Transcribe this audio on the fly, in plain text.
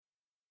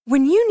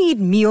When you need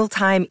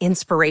mealtime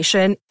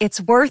inspiration,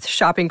 it's worth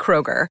shopping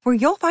Kroger, where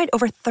you'll find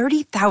over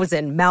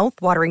 30,000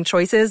 mouth-watering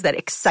choices that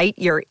excite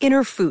your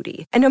inner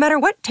foodie. And no matter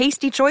what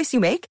tasty choice you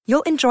make,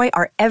 you'll enjoy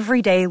our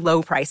everyday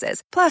low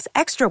prices, plus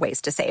extra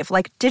ways to save,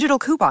 like digital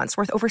coupons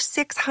worth over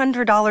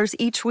 $600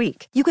 each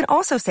week. You can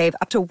also save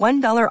up to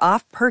 $1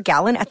 off per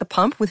gallon at the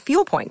pump with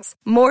fuel points.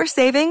 More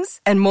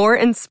savings and more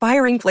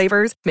inspiring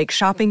flavors make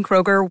shopping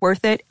Kroger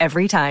worth it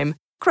every time.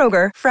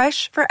 Kroger,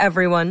 fresh for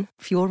everyone.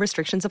 Fuel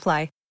restrictions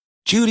apply.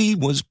 Judy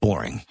was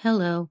boring.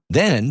 Hello.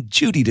 Then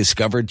Judy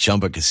discovered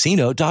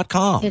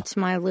ChumbaCasino.com. It's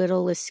my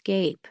little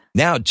escape.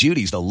 Now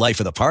Judy's the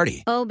life of the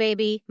party. Oh,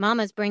 baby,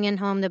 mama's bringing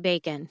home the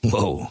bacon.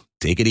 Whoa,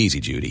 take it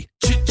easy, Judy.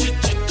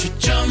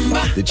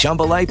 The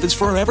Chumba life is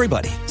for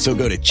everybody. So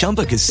go to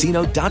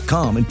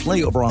ChumbaCasino.com and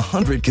play over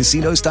 100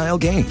 casino-style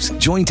games.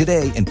 Join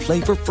today and play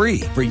for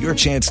free for your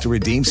chance to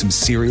redeem some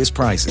serious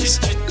prizes.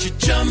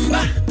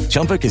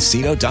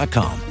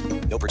 ChumbaCasino.com.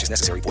 No purchase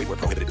necessary. Void where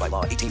prohibited by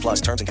law. 18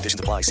 plus terms and conditions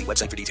apply. See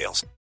website for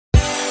details.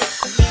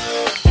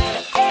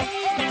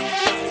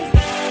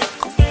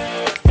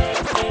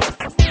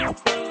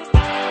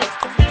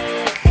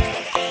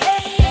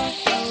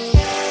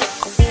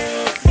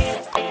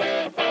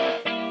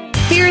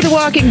 Fear the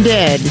Walking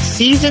Dead,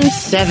 Season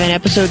 7,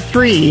 Episode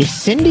 3,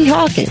 Cindy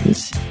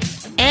Hawkins.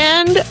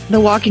 And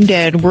The Walking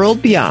Dead,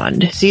 World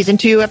Beyond, Season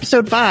 2,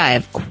 Episode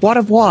 5,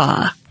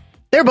 Quatervois.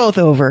 They're both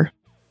over.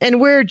 And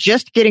we're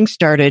just getting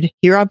started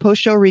here on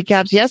Post Show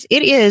Recaps. Yes,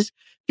 it is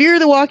Fear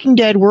the Walking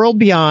Dead World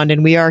Beyond,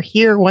 and we are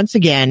here once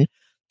again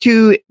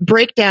to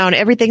break down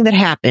everything that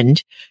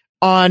happened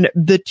on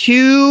the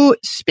two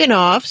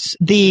spin-offs,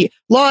 the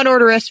Law and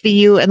Order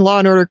SVU and Law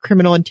and Order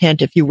Criminal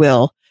Intent, if you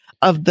will,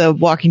 of the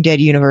Walking Dead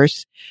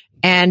universe.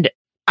 And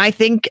I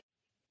think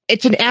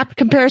it's an apt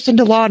comparison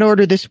to Law and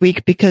Order this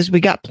week because we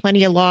got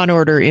plenty of Law and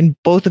Order in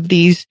both of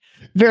these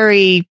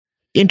very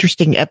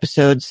interesting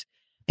episodes.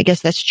 I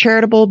guess that's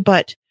charitable,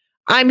 but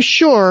I'm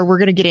sure we're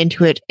going to get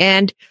into it.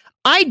 And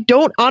I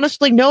don't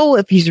honestly know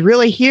if he's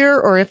really here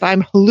or if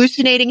I'm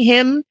hallucinating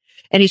him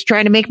and he's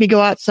trying to make me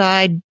go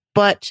outside,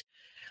 but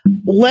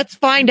let's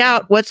find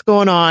out what's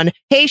going on.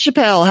 Hey,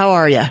 Chappelle, how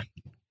are you?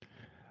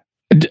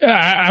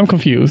 I'm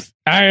confused.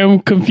 I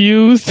am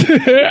confused.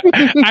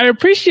 I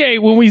appreciate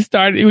when you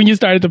started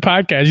the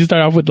podcast, you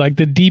start off with like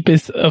the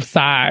deepest of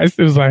sighs.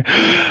 It was like,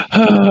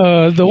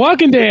 The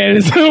Walking Dead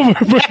is over.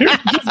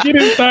 Just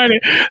getting started.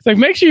 It's like,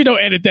 make sure you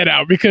don't edit that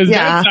out because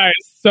that sigh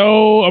is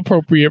so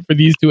appropriate for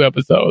these two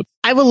episodes.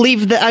 I will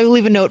leave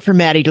a note for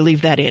Maddie to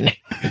leave that in.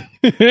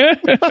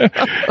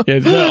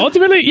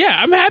 Ultimately, yeah,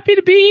 I'm happy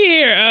to be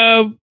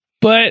here.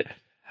 But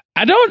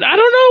I don't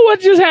know what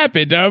just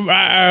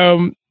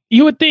happened.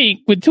 You would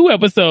think with two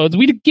episodes,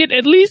 we'd get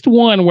at least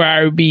one where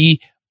I would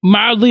be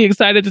mildly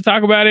excited to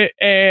talk about it.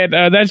 And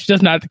that's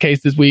just not the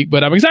case this week.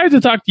 But I'm excited to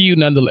talk to you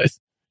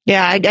nonetheless.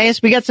 Yeah, I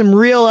guess we got some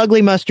real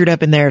ugly mustard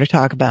up in there to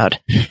talk about.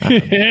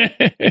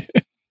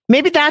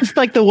 Maybe that's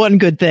like the one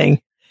good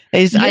thing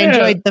is I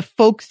enjoyed the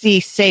folksy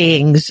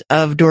sayings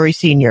of Dory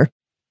Sr.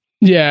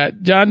 Yeah,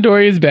 John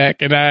Dory is back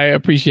and I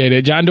appreciate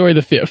it. John Dory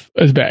the Fifth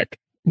is back.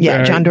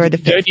 Yeah, John Dory the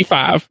Fifth.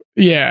 35.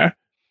 Yeah.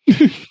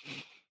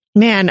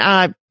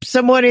 Man,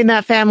 someone in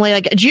that family,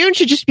 like June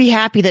should just be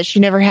happy that she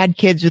never had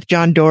kids with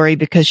John Dory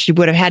because she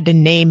would have had to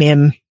name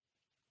him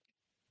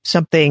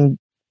something.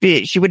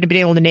 She wouldn't have been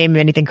able to name him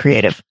anything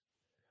creative.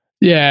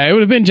 Yeah, it would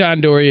have been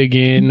John Dory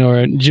again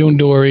or June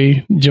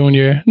Dory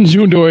Jr.,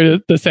 June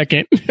Dory the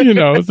second,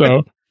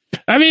 so.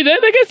 I mean,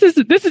 I guess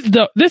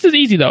this is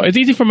easy though. It's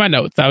easy for my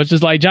notes. I was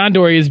just like, John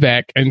Dory is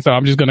back. And so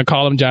I'm just going to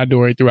call him John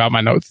Dory throughout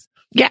my notes.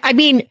 Yeah. I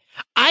mean,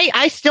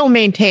 I still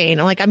maintain,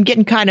 like, I'm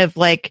getting kind of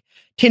like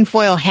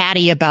tinfoil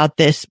hatty about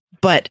this,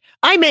 but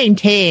I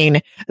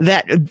maintain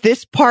that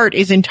this part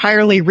is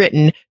entirely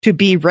written to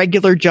be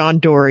regular John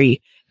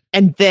Dory.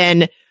 And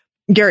then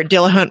Garrett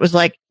Dillahunt was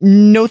like,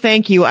 no,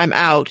 thank you. I'm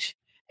out.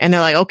 And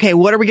they're like, okay,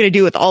 what are we going to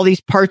do with all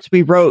these parts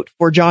we wrote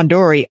for John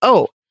Dory?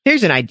 Oh,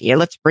 here's an idea.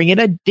 Let's bring in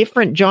a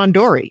different John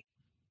Dory.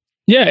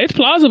 Yeah, it's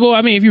plausible.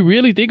 I mean, if you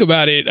really think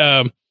about it,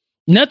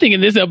 nothing in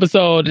this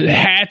episode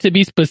had to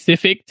be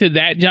specific to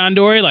that John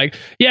Dory. Like,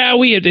 yeah,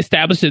 we have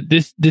established that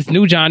this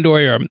new John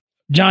Dory or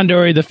John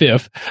Dory the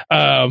Fifth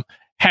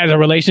has a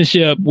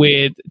relationship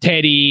with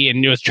Teddy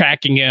and was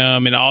tracking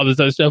him and all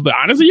this other stuff. But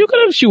honestly, you could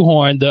have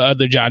shoehorned the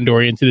other John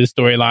Dory into this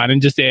storyline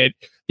and just said,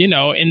 in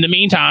the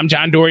meantime,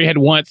 John Dory had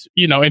once,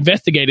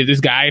 investigated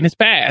this guy in his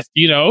past.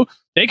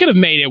 They could have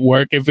made it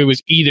work if it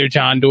was either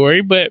John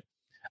Dory. But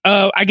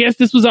I guess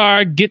this was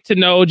our Get to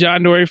Know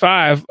John Dory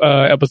 5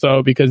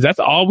 episode because that's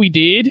all we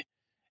did.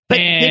 But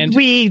did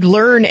we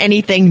learn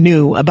anything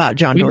new about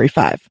John Dory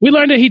 5? We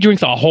learned that he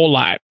drinks a whole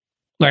lot.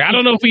 Like, I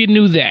don't know if we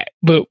knew that,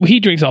 but he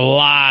drinks a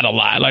lot.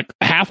 Like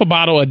half a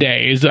bottle a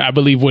day is, I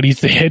believe, what he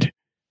said.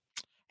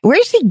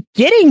 Where's he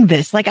getting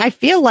this? Like, I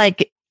feel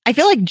like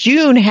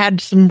June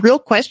had some real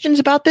questions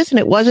about this, and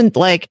it wasn't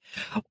like,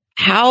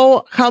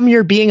 how come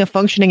you're being a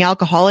functioning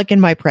alcoholic in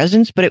my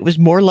presence? But it was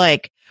more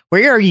like,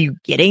 where are you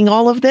getting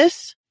all of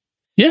this?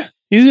 Yeah,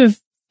 he's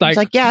just like, it's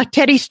like, yeah,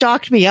 Teddy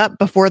stalked me up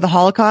before the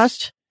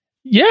Holocaust.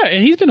 Yeah,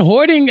 and he's been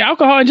hoarding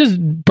alcohol and just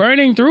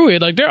burning through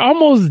it. Like, they're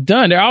almost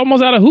done. They're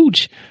almost out of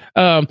hooch.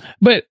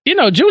 But,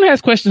 June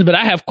has questions, but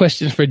I have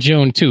questions for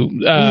June,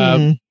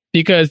 too.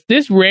 Because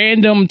this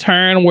random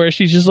turn where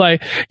she's just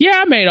like,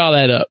 yeah, I made all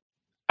that up.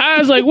 I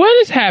was like, what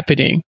is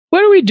happening?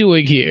 What are we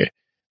doing here?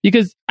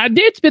 Because I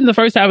did spend the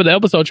first half of the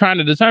episode trying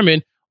to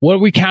determine what are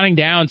we counting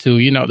down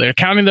to. They're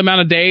counting the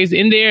amount of days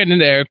in there, and then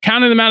they're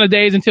counting the amount of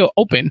days until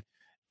open.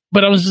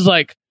 But I was just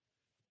like,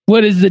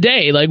 what is the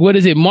day? Like, what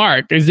does it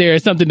mark? Is there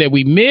something that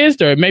we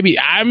missed, or maybe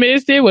I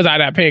missed it? Was I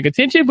not paying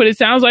attention? But it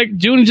sounds like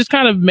June just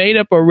kind of made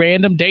up a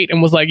random date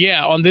and was like,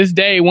 yeah, on this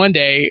day, one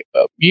day,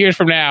 years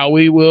from now,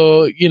 we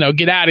will,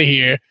 get out of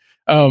here.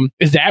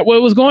 Is that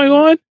what was going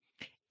on?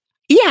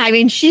 Yeah, I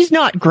mean, she's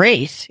not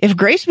Grace. If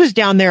Grace was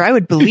down there, I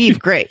would believe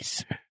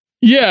Grace.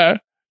 Yeah.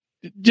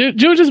 June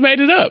just made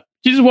it up.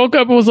 She just woke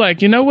up and was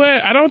like, you know what?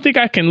 I don't think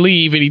I can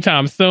leave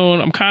anytime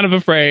soon. I'm kind of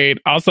afraid.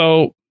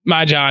 Also,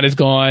 my John is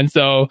gone.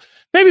 So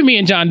maybe me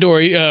and John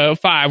Dory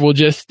 5 will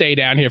just stay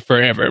down here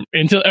forever,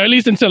 at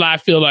least until I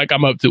feel like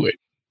I'm up to it.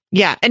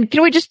 Yeah. And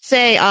can we just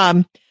say,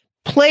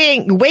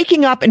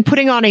 waking up and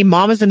putting on a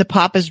Mamas and the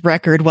Papas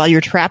record while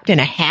you're trapped in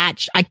a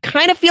hatch, I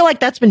kind of feel like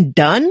that's been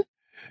done.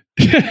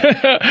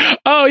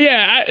 Oh,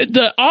 yeah.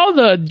 All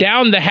the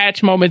down the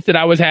hatch moments that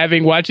I was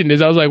having watching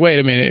this, I was like, wait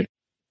a minute.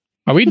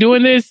 Are we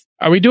doing this?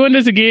 Are we doing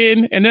this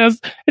again? And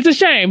it's a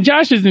shame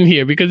Josh isn't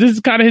here because this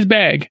is kind of his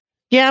bag.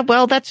 Yeah,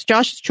 well, that's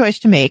Josh's choice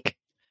to make.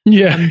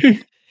 Yeah.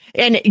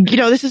 And,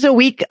 this is a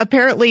week,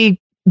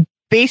 apparently,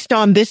 based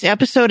on this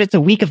episode, it's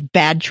a week of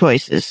bad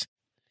choices.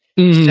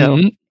 Mm-hmm. So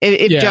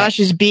if Josh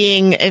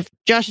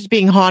is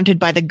being haunted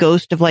by the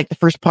ghost of like the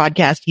first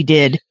podcast he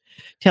did,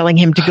 telling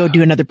him to go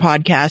do another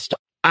podcast,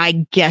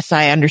 I guess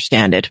I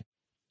understand it.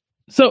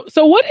 So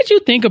what did you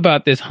think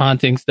about this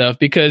haunting stuff?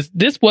 Because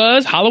this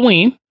was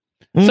Halloween.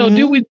 Mm-hmm.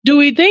 So do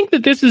we think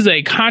that this is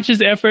a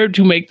conscious effort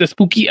to make the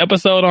spooky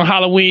episode on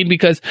Halloween?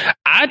 Because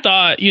I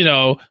thought,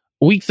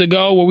 weeks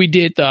ago where we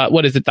did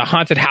the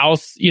haunted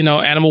house,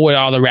 animal where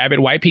all the rabid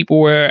white people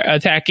were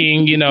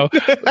attacking,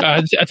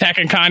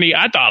 attacking Connie.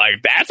 I thought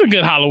like that's a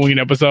good Halloween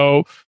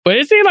episode, but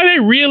it seemed like they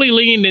really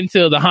leaned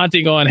into the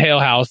haunting on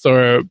Hell House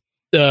or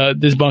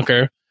this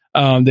bunker.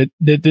 That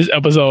this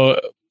episode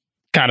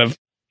kind of,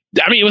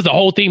 it was the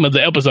whole theme of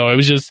the episode. It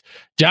was just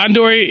John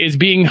Dory is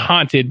being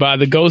haunted by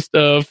the ghost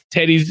of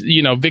Teddy's,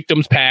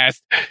 victims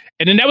past.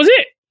 And then that was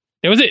it.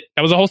 That was it.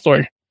 That was the whole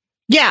story.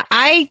 Yeah,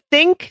 I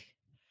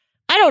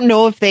don't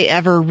know if they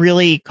ever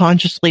really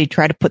consciously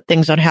try to put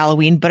things on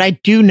Halloween, but I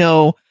do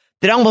know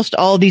that almost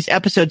all of these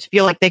episodes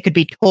feel like they could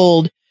be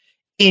told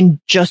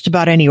in just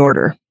about any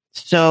order.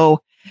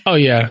 So, oh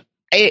yeah.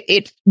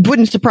 It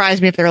wouldn't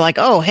surprise me if they're like,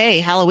 oh, hey,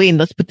 Halloween,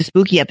 let's put the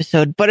spooky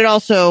episode. But it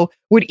also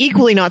would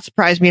equally not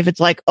surprise me if it's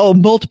like, oh,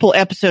 multiple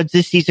episodes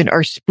this season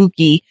are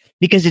spooky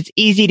because it's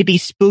easy to be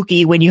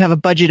spooky when you have a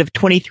budget of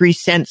 23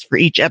 cents for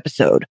each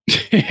episode.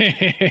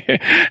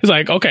 It's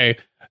like, okay,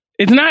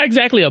 it's not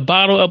exactly a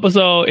bottle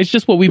episode. It's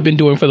just what we've been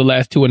doing for the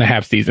last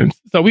 2.5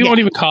 seasons. So we won't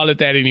even call it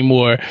that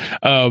anymore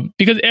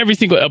because every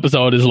single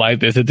episode is like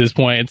this at this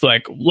point. It's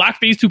like,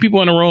 lock these two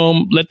people in a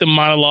room, let them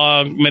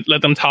monologue,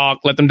 let them talk,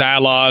 let them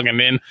dialogue, and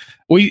then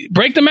we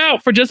break them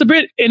out for just a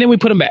bit, and then we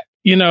put them back,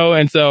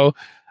 And so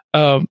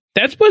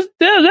that's what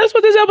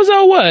this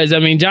episode was. I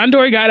mean, John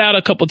Dory got out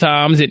a couple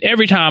times, and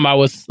every time I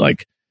was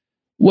like,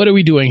 what are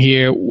we doing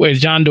here?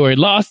 Where's John Dory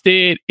lost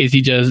it? Is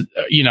he just,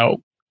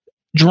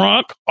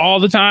 drunk all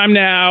the time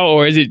now,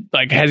 or is it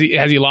like has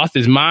he lost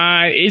his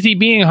mind? Is he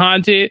being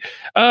haunted?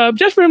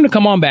 Just for him to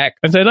come on back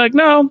and say like,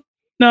 no,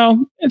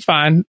 it's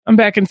fine. I'm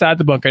back inside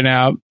the bunker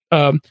now.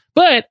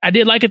 But I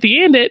did like at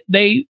the end that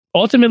they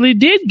ultimately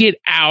did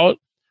get out,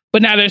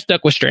 but now they're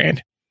stuck with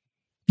Strand.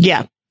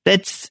 Yeah,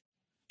 it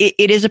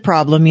is a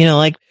problem.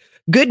 Like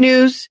good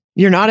news,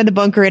 you're not in the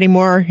bunker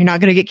anymore. You're not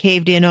going to get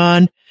caved in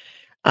on.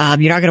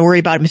 You're not going to worry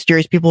about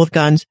mysterious people with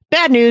guns.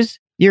 Bad news,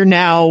 you're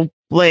now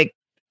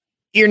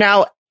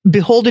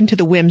beholden to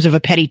the whims of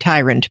a petty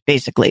tyrant,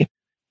 basically.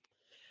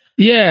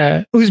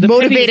 Yeah. Who's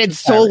motivated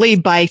solely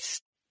by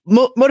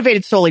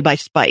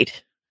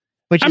spite.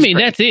 Which is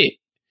that's it.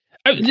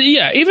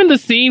 Yeah, even the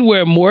scene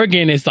where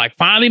Morgan is like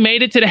finally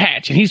made it to the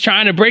hatch and he's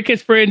trying to break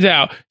his friends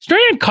out.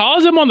 Strand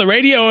calls him on the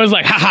radio and is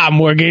like, haha,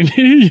 Morgan,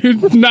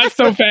 you're not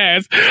so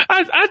fast.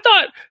 I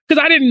thought, because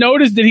I didn't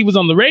notice that he was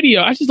on the radio.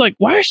 I was just like,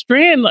 why is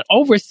Strand like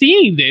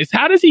overseeing this?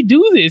 How does he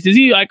do this? Is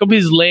he like up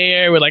his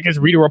lair with like his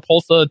Rita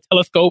Repulsa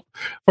telescope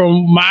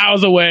from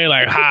miles away?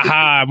 Like,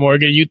 haha,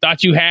 Morgan, you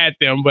thought you had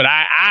them, but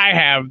I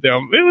have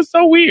them. It was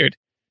so weird.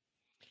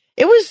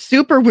 It was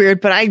super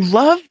weird, but I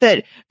love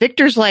that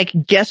Victor's like,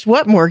 guess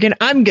what, Morgan?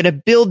 I'm going to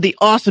build the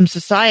awesome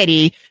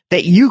society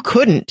that you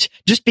couldn't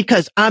just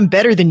because I'm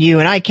better than you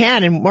and I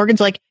can. And Morgan's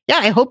like, yeah,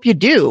 I hope you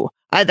do.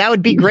 That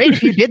would be great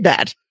if you did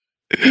that.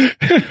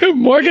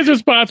 Morgan's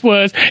response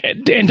was,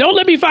 and don't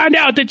let me find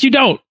out that you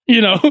don't,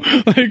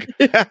 like,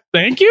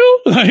 thank you.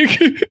 Like,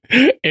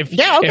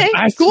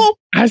 cool.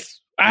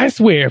 I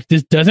swear, if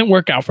this doesn't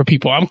work out for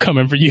people, I'm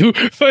coming for you.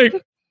 It's like,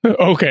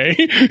 Okay.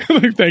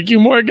 Like, thank you,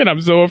 Morgan.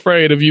 I'm so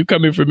afraid of you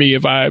coming for me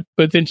if I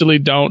potentially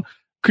don't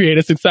create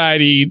a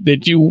society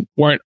that you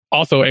weren't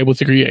also able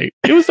to create.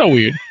 It was so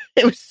weird.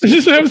 It was I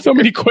just have so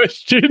many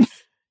questions.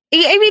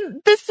 I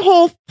mean, this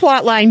whole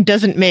plot line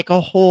doesn't make a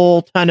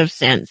whole ton of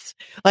sense.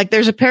 Like,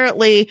 there's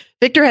apparently,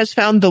 Victor has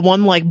found the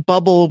one, like,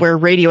 bubble where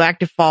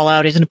radioactive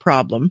fallout isn't a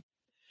problem.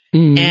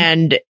 Mm.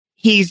 And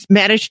he's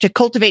managed to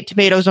cultivate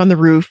tomatoes on the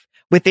roof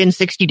within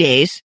 60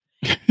 days.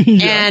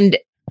 Yeah. And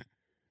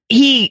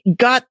he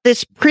got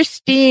this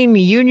pristine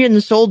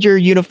Union soldier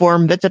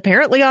uniform that's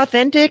apparently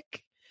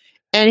authentic.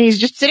 And he's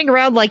just sitting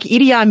around like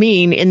Idi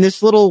Amin in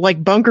this little,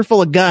 like, bunker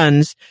full of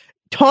guns,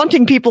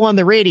 taunting people on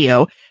the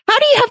radio. How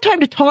do you have time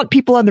to taunt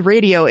people on the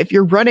radio if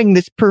you're running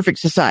this perfect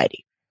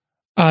society?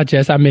 Oh,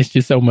 Jess, I missed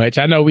you so much.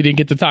 I know we didn't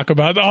get to talk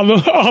about all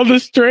the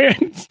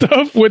Strand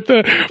stuff with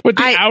the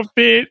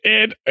outfit,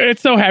 and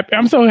it's so happy.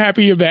 I'm so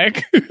happy you're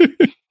back.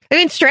 I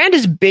mean, Strand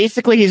is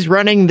basically, he's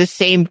running the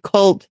same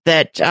cult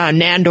that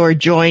Nandor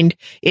joined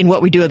in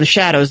What We Do in the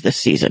Shadows this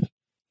season.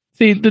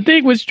 See, the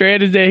thing with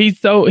Strand is that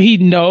he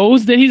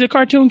knows that he's a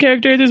cartoon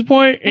character at this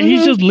point, and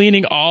he's just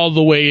leaning all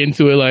the way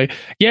into it. Like,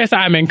 yes,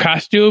 I'm in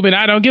costume, and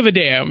I don't give a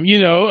damn. You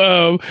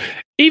know,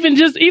 even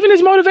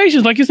his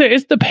motivations, like you said,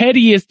 it's the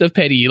pettiest of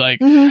petty.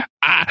 Like,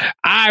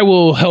 I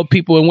will help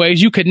people in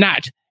ways you could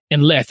not,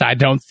 unless I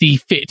don't see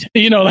fit.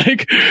 You know,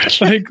 like,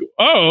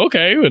 oh,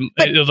 okay. And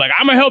it was like,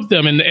 I'm gonna help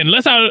them, and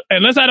unless I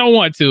don't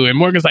want to. And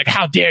Morgan's like,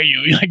 how dare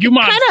you? Like, you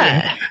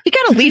monster. He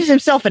kind of leaves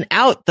himself an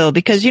out though,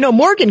 because, you know,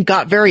 Morgan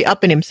got very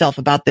up in himself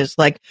about this.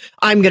 Like,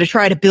 I'm going to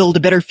try to build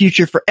a better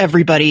future for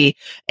everybody.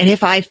 And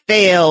if I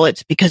fail,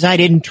 it's because I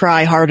didn't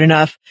try hard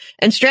enough.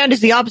 And Strand is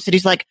the opposite.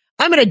 He's like,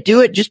 I'm going to do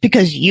it just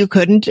because you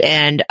couldn't.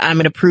 And I'm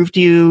going to prove to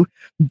you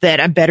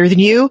that I'm better than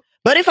you.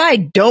 But if I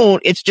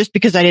don't, it's just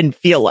because I didn't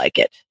feel like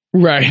it.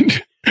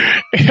 Right.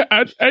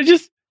 I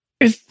just,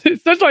 it's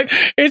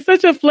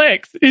such a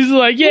flex. It's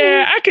like,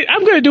 yeah,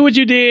 I'm going to do what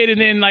you did. And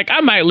then, like,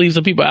 I might leave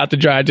some people out to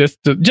dry just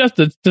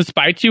to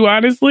spite you,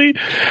 honestly.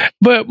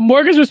 But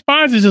Morgan's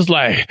response is just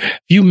like,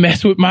 you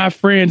mess with my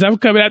friends, I'm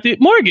coming after you.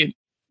 Morgan,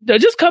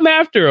 just come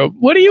after him.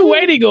 What are you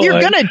waiting on? You're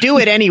going to do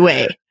it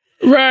anyway.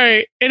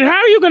 Right. And how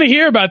are you going to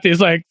hear about this?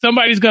 Like,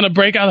 somebody's going to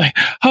break out like,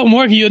 oh,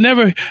 Morgan, you'll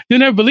never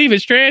believe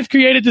it. Strand's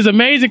created this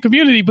amazing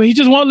community, but he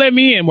just won't let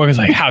me in. Morgan's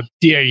like, how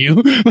dare you?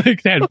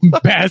 Like, that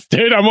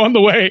bastard, I'm on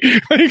the way.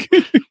 Like,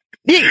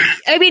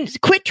 I mean,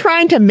 quit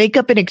trying to make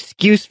up an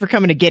excuse for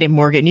coming to get him,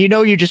 Morgan. You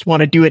know, you just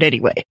want to do it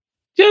anyway.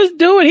 Just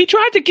do it. He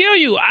tried to kill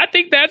you. I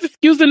think that's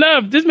excuse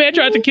enough. This man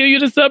tried to kill you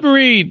in the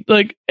submarine.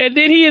 Like, and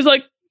then he is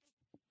like,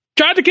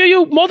 tried to kill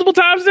you multiple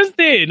times since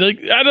then. Like,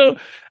 I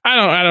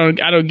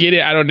don't get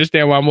it. I don't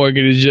understand why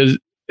Morgan is just,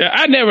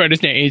 I never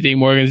understand anything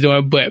Morgan's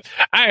doing, but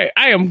I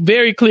am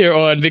very clear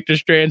on Victor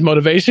Strand's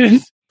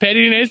motivations.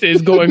 Pettiness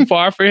is going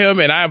far for him,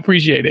 and I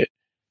appreciate it.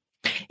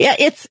 Yeah,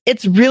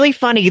 it's really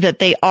funny that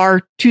they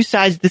are two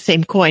sides of the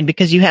same coin,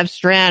 because you have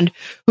Strand,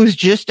 who's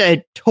just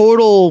a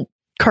total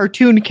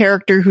cartoon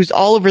character who's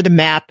all over the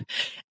map.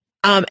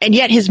 And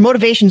yet his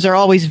motivations are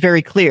always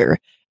very clear.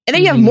 And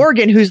then you have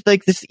Morgan, who's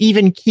like this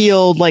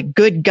even-keeled, like,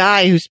 good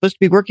guy who's supposed to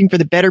be working for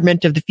the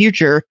betterment of the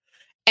future.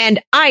 And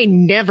I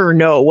never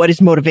know what is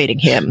motivating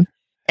him.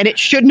 And it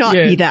should not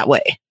be that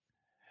way.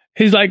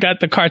 He's like got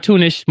the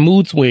cartoonish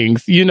mood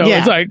swings, you know.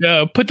 It's like,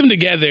 put them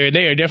together.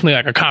 They are definitely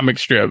like a comic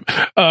strip.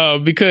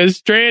 Because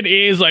Strand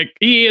is like,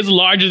 he is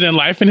larger than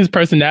life in his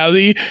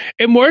personality.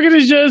 And Morgan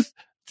is just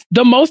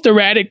the most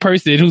erratic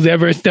person who's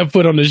ever stepped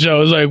foot on the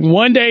show. It's like,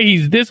 one day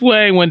he's this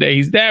way, one day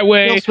he's that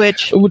way. No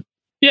switch.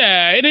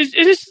 Yeah, it is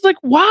just like,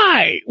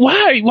 why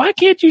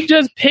can't you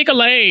just pick a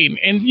lane?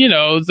 And, you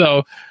know,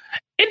 so,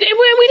 and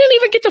we didn't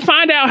even get to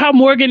find out how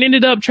Morgan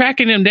ended up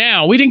tracking him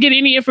down. We didn't get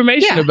any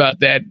information about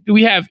that. Do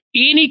we have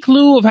any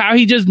clue of how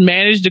he just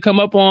managed to come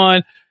up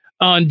on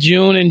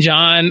June and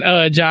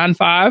John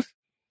 5?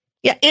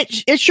 Yeah,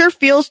 it sure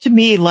feels to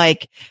me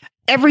like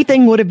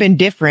everything would have been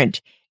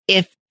different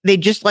if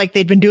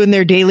they'd been doing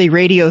their daily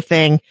radio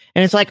thing.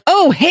 And it's like,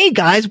 oh, hey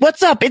guys,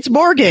 what's up? It's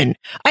Morgan.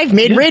 I've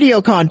made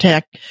radio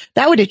contact.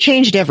 That would have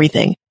changed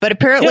everything. But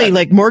apparently,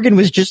 like, Morgan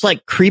was just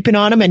like creeping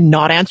on him and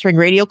not answering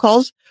radio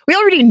calls. We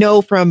already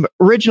know from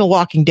original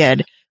Walking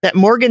Dead that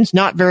Morgan's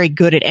not very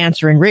good at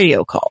answering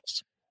radio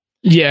calls.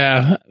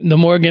 Yeah, the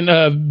Morgan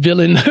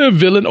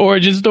villain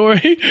origin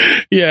story.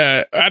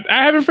 Yeah,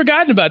 I haven't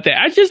forgotten about that.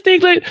 I just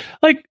think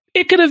like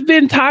it could have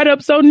been tied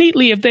up so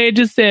neatly if they had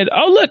just said,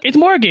 oh, look, it's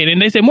Morgan.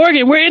 And they said,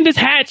 Morgan, we're in this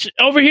hatch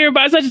over here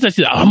by such and such.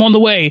 Oh, I'm on the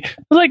way. I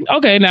was like,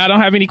 okay, now I don't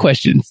have any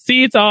questions.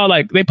 See, it's all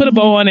like they put a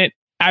bow on it.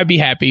 I'd be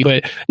happy.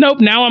 But nope,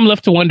 now I'm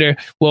left to wonder,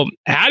 well,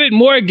 how did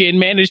Morgan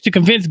manage to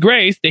convince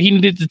Grace that he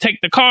needed to take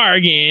the car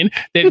again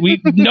that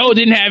we know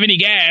didn't have any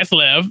gas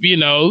left, you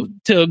know,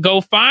 to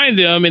go find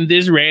them in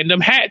this random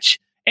hatch?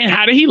 And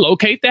how did he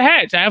locate the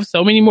hatch? I have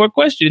so many more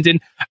questions.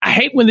 And I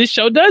hate when this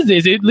show does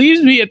this. It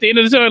leaves me at the end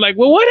of the story like,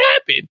 well, what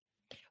happened?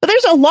 But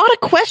there's a lot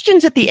of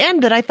questions at the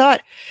end that I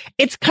thought,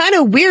 it's kind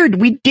of weird.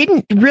 We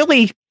didn't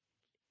really...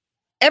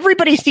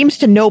 Everybody seems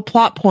to know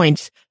plot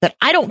points that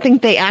I don't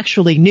think they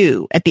actually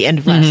knew at the end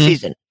of last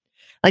season.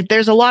 Like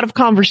there's a lot of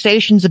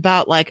conversations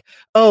about like,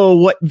 oh,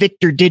 what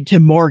Victor did to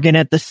Morgan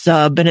at the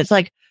sub. And it's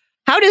like,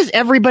 how does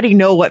everybody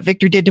know what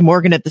Victor did to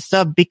Morgan at the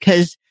sub?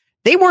 Because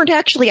they weren't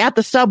actually at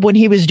the sub when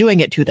he was doing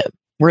it to them.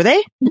 Were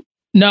they?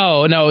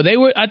 No, they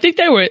were. I think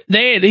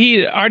he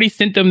had already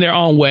sent them their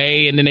own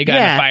way, and then they got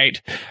in a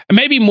fight. And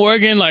maybe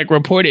Morgan like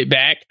reported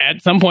back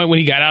at some point when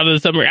he got out of the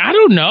submarine. I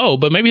don't know,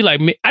 but maybe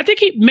I think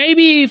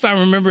maybe if I'm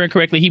remembering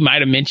correctly, he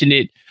might have mentioned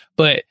it.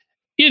 But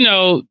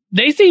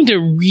they seem to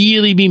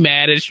really be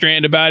mad at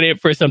Strand about it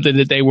for something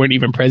that they weren't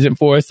even present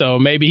for. So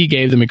maybe he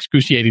gave them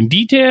excruciating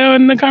detail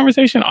in the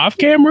conversation off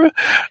camera.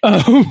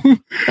 But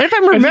if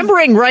I'm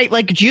remembering right,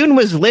 like June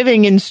was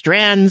living in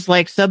Strand's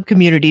like sub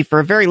community for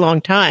a very long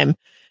time.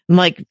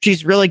 Like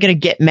she's really going to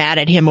get mad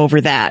at him over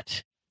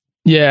that.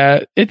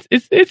 Yeah, it's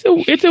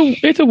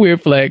a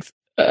weird flex.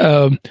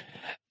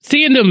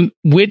 Seeing them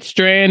with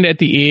Strand at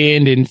the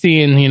end and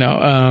seeing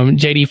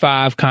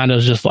JD5 kind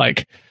of just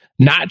like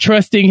not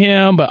trusting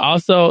him, but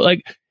also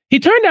like he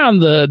turned down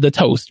the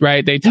toast,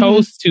 right? They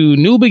toast to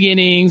new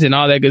beginnings and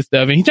all that good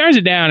stuff, and he turns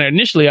it down. And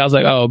initially, I was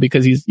like, oh,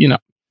 because he's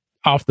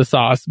off the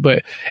sauce,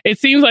 but it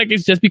seems like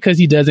it's just because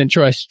he doesn't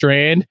trust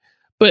Strand.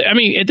 But I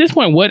mean, at this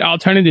point, what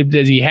alternative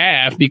does he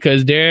have?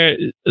 Because they're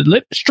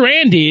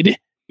stranded,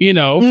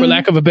 for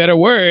lack of a better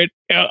word,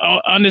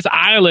 on this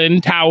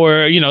island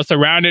tower,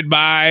 surrounded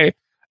by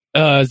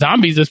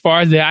zombies as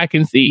far as the eye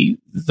can see.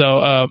 So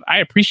I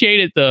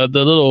appreciated the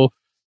little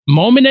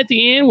moment at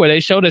the end where they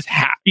showed us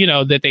how,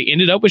 that they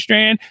ended up with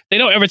Strand. They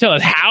don't ever tell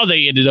us how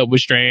they ended up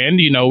with Strand.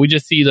 We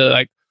just see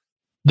the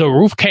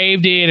roof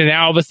caved in, and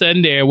now all of a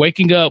sudden they're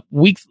waking up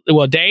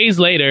days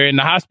later in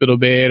the hospital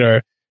bed,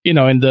 or in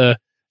the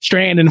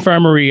Strand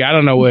infirmary. I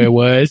don't know where it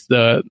was,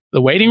 the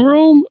waiting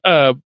room.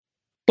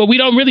 But we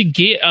don't really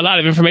get a lot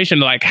of information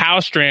like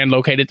how Strand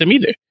located them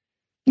either.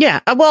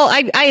 Yeah. Well,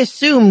 I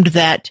assumed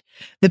that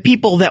the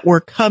people that were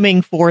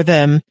coming for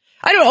them,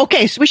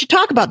 okay, so we should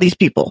talk about these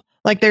people.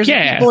 Like there's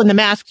people in the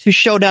masks who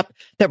showed up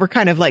that were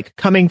kind of like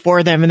coming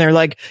for them, and they're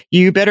like,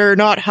 you better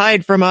not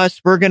hide from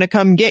us. We're going to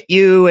come get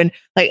you. And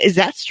like, is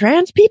that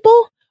Strand's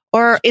people,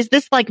 or is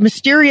this like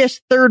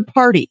mysterious third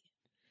party?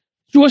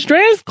 Well,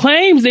 Strand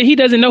claims that he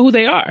doesn't know who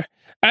they are.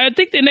 I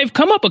think that they've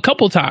come up a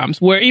couple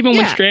times where even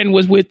when Strand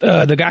was with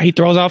the guy he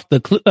throws off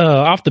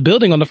the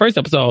building on the first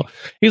episode,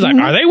 he's like,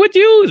 are they with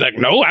you? He's like,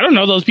 no, I don't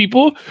know those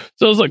people.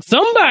 So it's like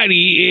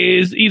somebody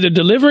is either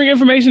delivering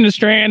information to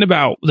Strand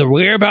about the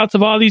whereabouts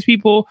of all these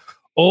people,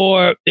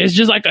 or it's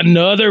just like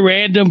another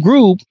random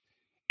group.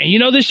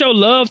 And this show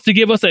loves to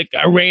give us a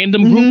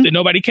random group that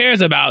nobody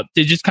cares about.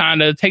 That just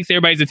kind of takes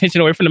everybody's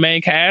attention away from the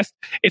main cast.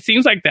 It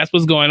seems like that's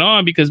what's going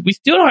on because we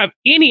still don't have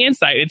any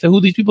insight into who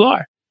these people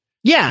are.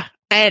 Yeah.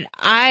 And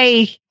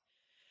I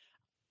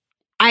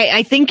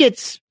think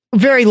it's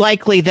very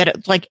likely that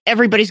it's like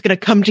everybody's going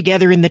to come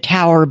together in the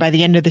tower by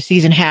the end of the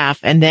season half.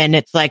 And then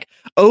it's like,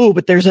 oh,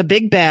 but there's a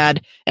big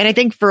bad. And I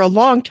think for a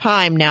long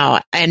time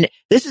now, and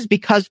this is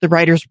because the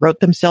writers wrote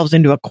themselves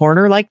into a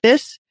corner like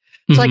this.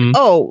 It's like,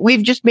 oh,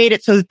 we've just made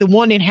it so that the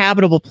one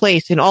inhabitable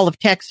place in all of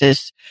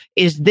Texas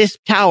is this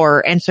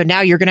tower. And so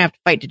now you're going to have to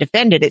fight to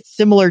defend it. It's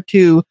similar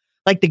to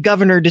like the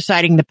governor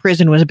deciding the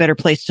prison was a better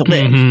place to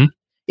live.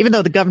 Even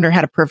though the governor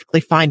had a perfectly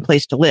fine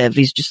place to live.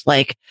 He's just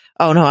like,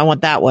 oh no, I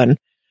want that one.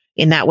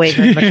 In that way,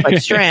 very much like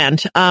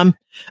Strand.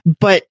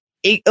 But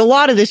a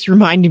lot of this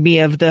reminded me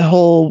of the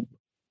whole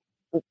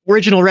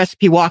original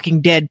Recipe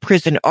Walking Dead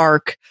prison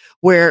arc,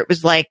 where it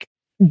was like,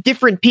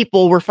 different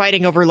people were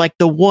fighting over like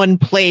the one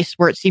place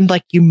where it seemed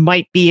like you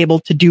might be able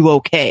to do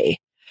okay.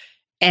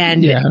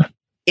 And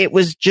it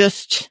was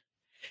just,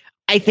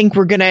 I think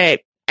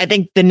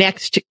the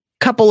next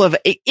couple of,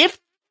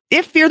 if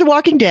Fear the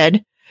Walking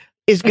Dead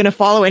is going to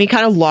follow any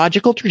kind of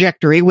logical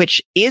trajectory,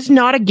 which is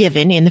not a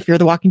given in the Fear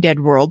the Walking Dead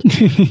world,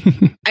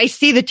 I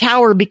see the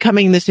tower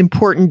becoming this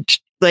important,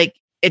 like,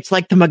 it's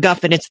like the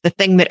MacGuffin. It's the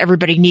thing that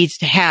everybody needs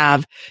to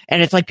have.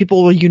 And it's like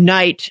people will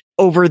unite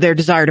over their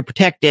desire to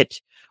protect it,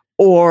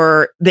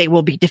 or they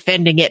will be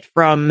defending it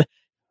from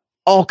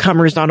all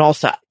comers on all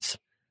sides.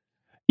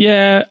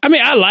 Yeah, I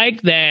mean, I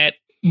like that,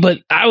 but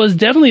I was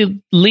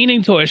definitely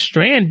leaning towards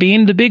Strand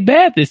being the big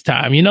bad this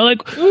time.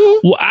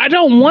 Well, I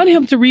don't want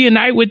him to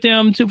reunite with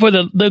them for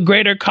the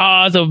greater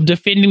cause of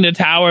defending the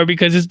tower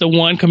because it's the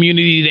one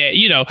community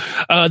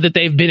that, that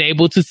they've been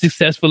able to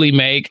successfully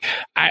make.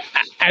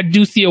 I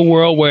do see a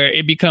world where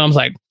it becomes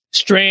like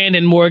Strand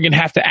and Morgan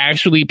have to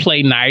actually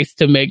play nice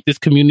to make this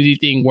community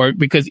thing work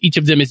because each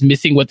of them is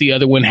missing what the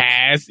other one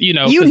has,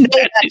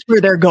 that's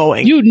where they're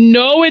going.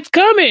 It's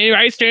coming,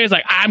 right? Strand's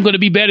like, I'm going to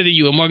be better than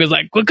you. And Morgan's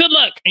like, well, good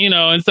luck,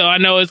 and so I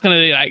know it's going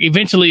to like,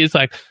 eventually it's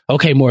like,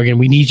 okay, Morgan,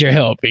 we need your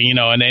help.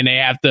 And then they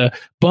have to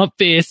bump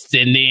fists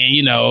and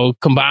then,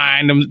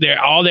 combine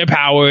all their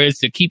powers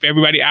to keep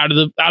everybody out of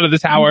the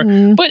tower.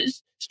 But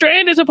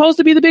Strand is supposed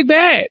to be the big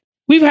bad.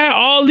 We've had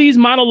all these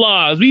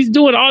monologues. He's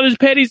doing all this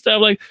petty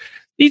stuff. Like,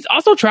 he's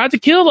also tried to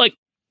kill like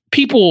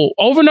people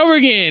over and over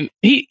again.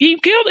 He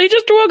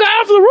just threw a guy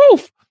off the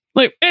roof.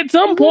 Like at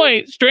some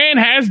point, Strand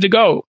has to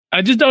go.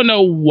 I just don't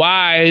know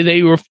why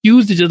they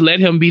refuse to just let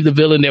him be the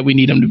villain that we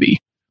need him to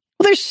be.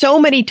 Well, there's so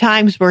many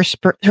times where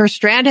her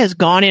Strand has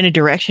gone in a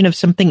direction of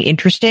something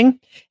interesting,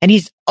 and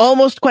he's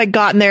almost quite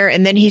gotten there,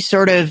 and then he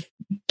sort of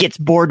gets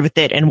bored with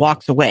it and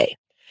walks away.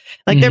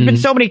 Like, there have been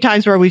so many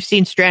times where we've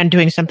seen Strand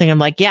doing something. I'm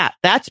like, yeah,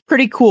 that's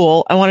pretty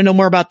cool. I want to know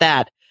more about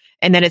that.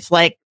 And then it's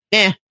like,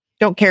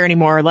 don't care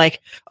anymore.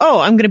 Like, oh,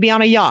 I'm going to be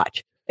on a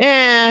yacht.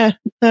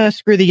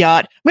 Screw the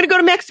yacht. I'm going to go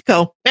to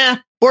Mexico.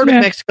 Bored with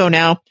Mexico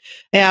now.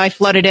 Yeah, I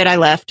flooded it. I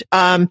left.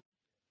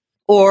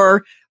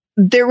 Or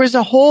there was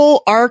a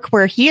whole arc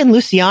where he and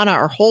Luciana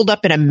are holed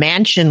up in a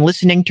mansion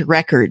listening to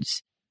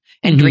records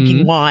and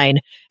drinking wine.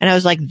 And I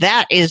was like,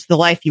 that is the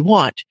life you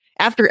want.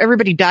 After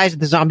everybody dies in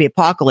the zombie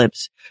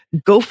apocalypse,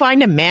 go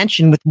find a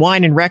mansion with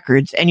wine and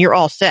records and you're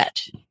all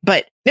set.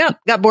 But yeah,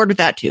 got bored with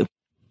that too.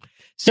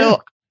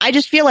 So I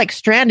just feel like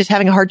Strand is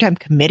having a hard time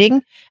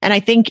committing. And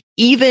I think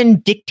even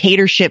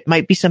dictatorship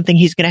might be something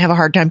he's going to have a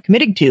hard time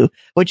committing to,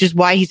 which is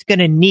why he's going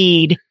to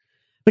need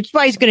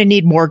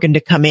Morgan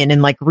to come in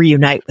and like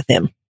reunite with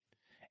him.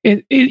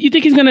 You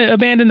think he's going to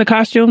abandon the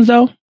costumes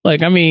though?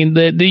 Like, I mean,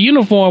 the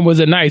uniform was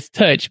a nice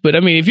touch, but I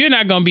mean, if you're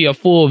not going to be a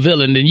full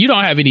villain, then you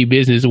don't have any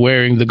business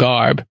wearing the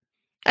garb.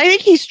 I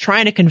think he's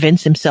trying to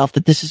convince himself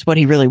that this is what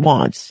he really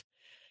wants.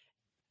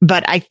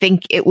 But I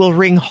think it will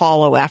ring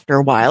hollow after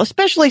a while,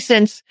 especially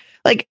since,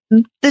 like,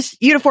 this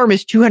uniform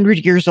is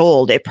 200 years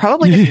old. It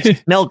probably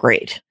doesn't smell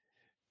great.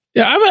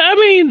 Yeah, I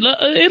mean,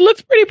 it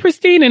looks pretty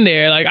pristine in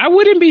there. Like, I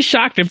wouldn't be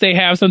shocked if they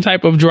have some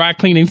type of dry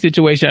cleaning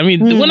situation. I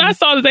mean, when I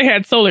saw that they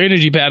had solar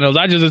energy panels,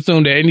 I just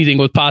assumed that anything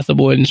was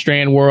possible in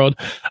Strand world.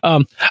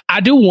 I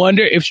do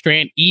wonder if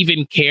Strand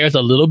even cares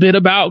a little bit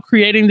about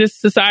creating this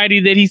society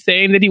that he's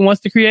saying that he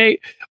wants to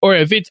create, or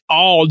if it's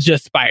all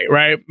just spite,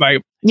 right?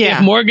 Like,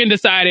 if Morgan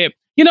decided,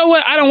 you know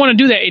what, I don't want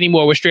to do that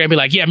anymore, with Strand be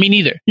like, yeah, me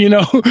neither. You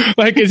know,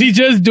 like, is he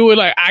just doing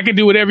like, I can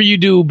do whatever you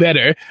do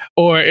better?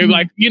 Or if,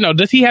 like, you know,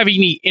 does he have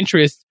any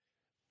interest?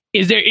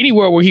 Is there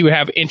anywhere where he would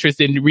have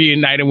interest in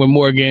reuniting with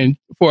Morgan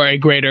for a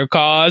greater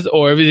cause?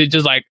 Or is it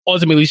just like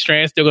ultimately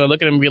Strand still going to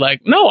look at him and be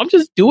like, no, I'm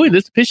just doing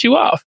this to piss you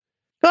off?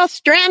 Well,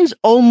 Strand's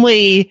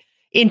only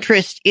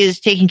interest is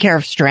taking care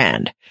of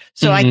Strand.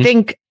 So I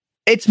think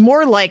it's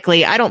more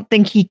likely, I don't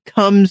think he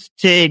comes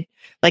to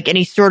like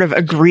any sort of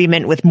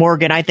agreement with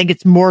Morgan. I think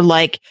it's more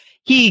like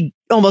he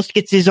almost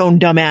gets his own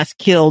dumbass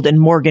killed and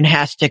Morgan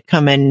has to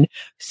come and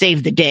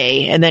save the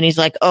day. And then he's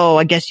like, oh,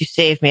 I guess you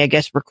saved me. I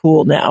guess we're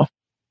cool now.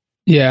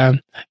 Yeah.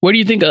 Where do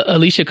you think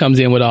Alicia comes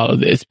in with all of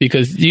this?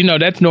 Because, you know,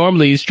 that's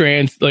normally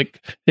Strand's like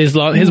his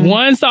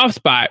one soft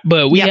spot,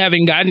 but we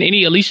haven't gotten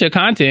any Alicia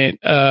content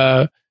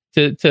to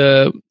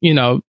you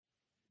know,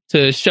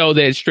 to show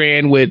that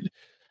Strand would.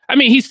 I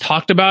mean, he's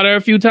talked about her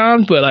a few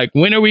times, but like,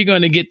 when are we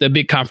going to get the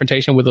big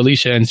confrontation with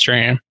Alicia and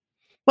Strand?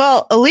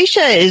 Well,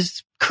 Alicia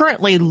is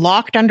currently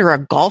locked under a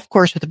golf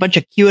course with a bunch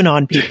of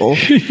QAnon people.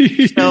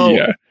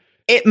 So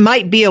it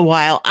might be a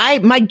while.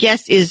 My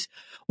guess is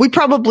we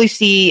probably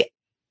see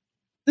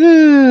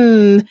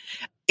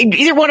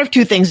either one of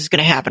two things is going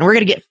to happen. We're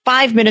going to get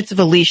 5 minutes of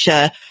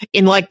Alicia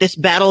in like this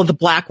Battle of the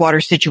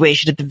Blackwater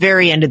situation at the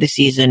very end of the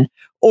season,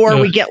 or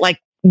we get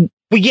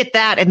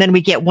that and then we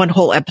get one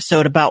whole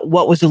episode about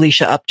what was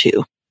Alicia up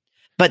to.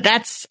 But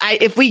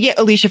if we get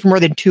Alicia for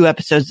more than 2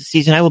 episodes this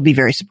season, I will be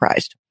very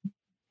surprised.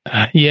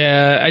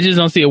 Yeah, I just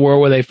don't see a world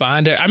where they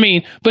find her. I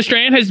mean, but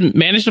Strand has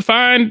managed to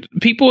find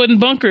people in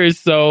bunkers.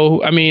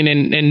 So, I mean,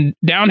 and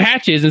down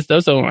hatches and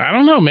stuff. So I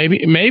don't know.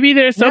 Maybe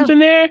there's something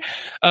there.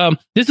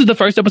 This is the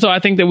first episode I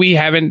think that we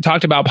haven't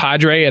talked about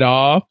Padre at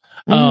all.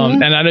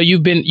 And I know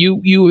you've been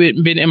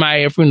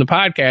MIA from the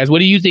podcast. What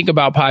do you think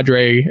about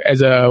Padre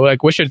as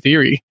what's your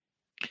theory?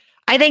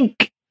 I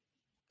think,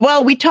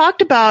 well, we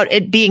talked about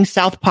it being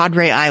South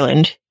Padre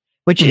Island,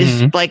 which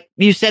is like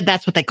you said,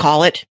 that's what they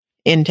call it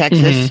in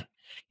Texas.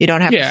 You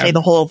don't have to say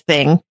the whole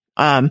thing.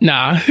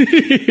 Nah.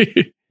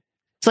 It's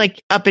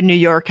like up in New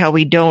York, how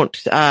we don't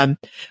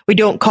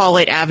call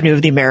it Avenue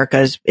of the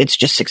Americas. It's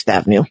just 6th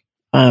Avenue.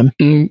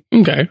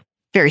 Okay.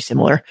 Very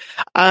similar.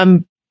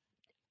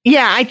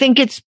 I think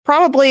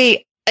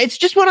it's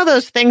just one of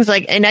those things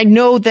like, and I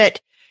know that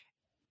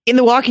in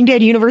the Walking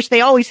Dead universe, they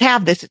always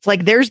have this. It's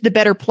like, there's the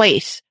better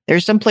place.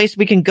 There's some place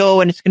we can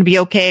go and it's going to be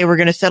okay. We're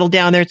going to settle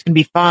down there. It's going to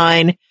be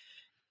fine.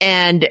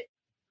 And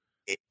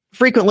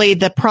frequently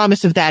the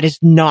promise of that is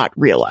not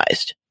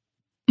realized.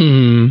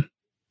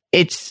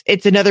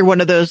 It's another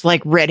one of those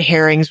like red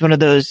herrings, one of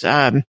those,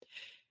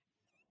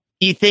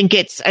 you think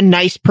it's a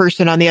nice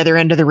person on the other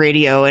end of the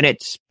radio and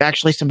it's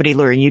actually somebody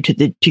luring you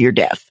to your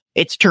death.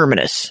 It's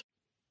Terminus.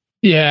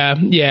 Yeah.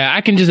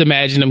 I can just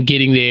imagine them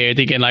getting there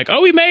thinking like,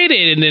 oh, we made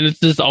it. And then it's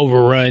just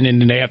overrun and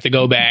then they have to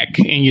go back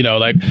and, you know,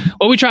 like,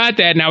 well, we tried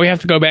that. Now we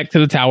have to go back to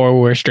the tower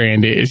where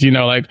Strand is, you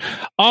know, like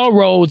all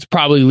roads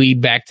probably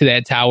lead back to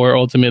that tower.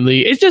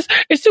 Ultimately, it's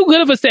too good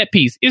of a set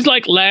piece. It's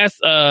like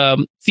last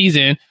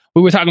season,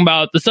 we were talking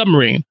about the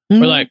submarine.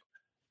 We're like,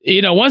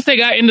 you know, once they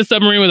got in the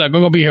submarine, we're like,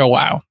 we're going to be here a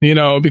while, you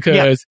know,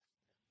 because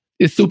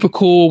it's super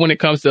cool when it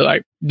comes to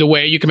like the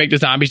way you can make the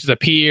zombies just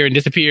appear and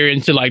disappear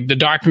into like the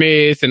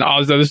darkness and all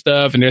this other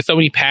stuff. And there's so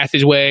many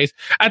passageways.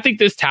 I think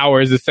this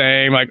tower is the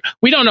same. Like,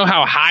 we don't know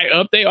how high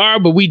up they are,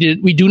 but we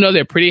do know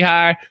they're pretty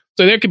high.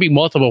 So there could be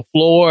multiple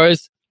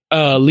floors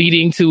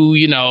leading to,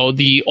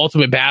 the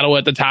ultimate battle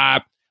at the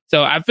top.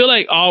 So I feel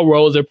like all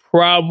roads are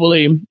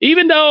probably,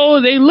 even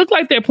though they look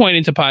like they're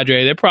pointing to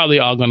Padre, they're probably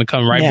all going to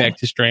come right back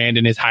to Strand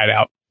in his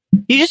hideout.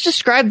 You just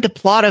described the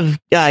plot of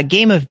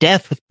Game of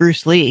Death with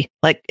Bruce Lee.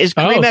 Like, is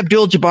Kareem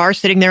Abdul-Jabbar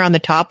sitting there on the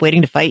top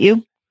waiting to fight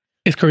you?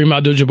 Is Kareem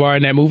Abdul-Jabbar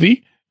in that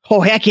movie?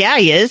 Oh, heck yeah,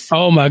 he is.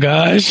 Oh, my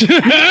gosh.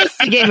 It's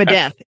the Game of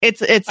Death.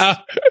 It's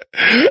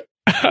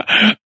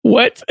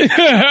what?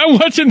 I'm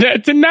watching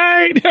that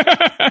tonight.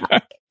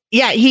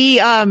 Yeah,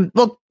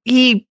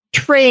 he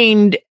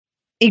trained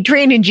in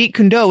Jeet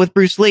Kune Do with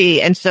Bruce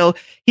Lee. And so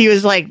he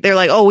was like, they're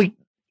like, oh,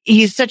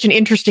 he's such an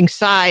interesting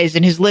size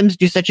and his limbs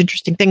do such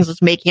interesting things.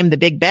 Let's make him the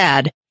big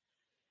bad.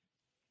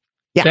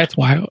 Yeah. That's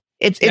wild.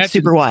 It's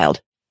super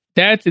wild.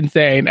 That's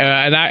insane.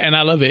 And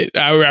I love it.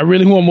 I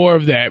really want more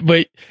of that.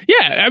 But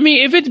yeah, I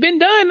mean, if it's been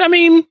done, I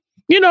mean,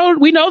 we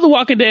know The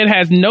Walking Dead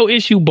has no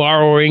issue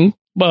borrowing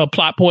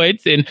plot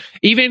points and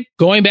even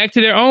going back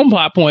to their own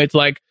plot points,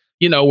 like,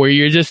 where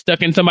you're just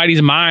stuck in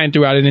somebody's mind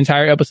throughout an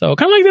entire episode,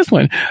 kind of like this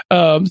one.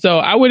 So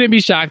I wouldn't be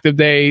shocked if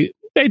they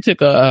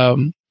took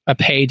a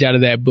page out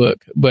of that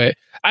book. But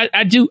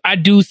I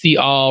do see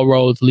all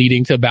roads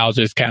leading to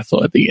Bowser's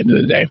castle at the end of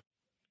the day.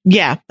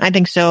 Yeah, I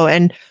think so.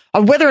 And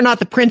whether or not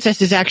the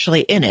princess is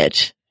actually in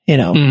it,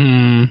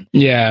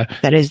 yeah,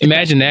 that is.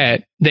 Imagine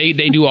that they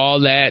do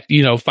all that,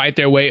 fight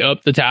their way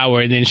up the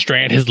tower, and then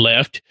Strand has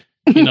left.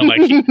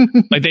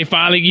 Like they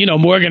finally,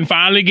 Morgan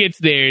finally gets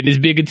there in this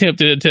big attempt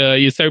to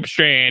usurp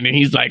Strand, and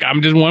he's like,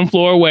 I'm just one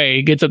floor away.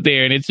 He gets up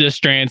there, and it's just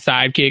Strand's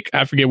sidekick.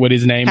 I forget what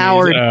his name is.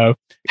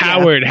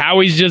 Howard.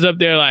 Howie's just up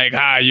there like,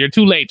 you're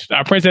too late.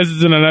 Our princess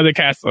is in another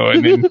castle,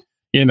 and then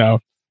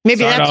maybe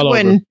that's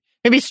when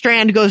maybe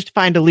Strand goes to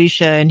find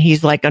Alicia, and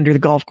he's like under the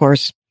golf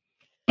course.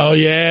 Oh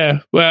yeah.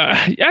 Well,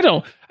 I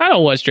don't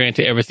want Strand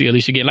to ever see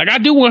Alicia again. Like, I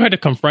do want her to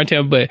confront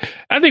him, but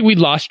I think we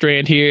lost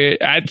Strand here.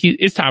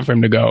 It's time for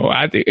him to go.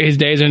 I think his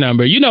days are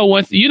numbered.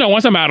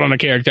 Once I'm out on a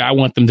character, I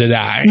want them to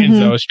die. Mm-hmm.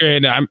 And so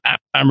Strand,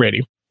 I'm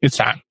ready. It's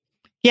time.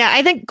 Yeah,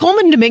 I think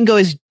Coleman Domingo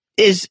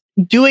is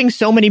doing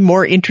so many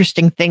more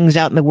interesting things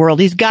out in the world.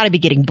 He's got to be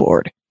getting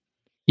bored.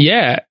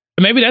 Yeah.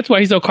 Maybe that's why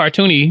he's so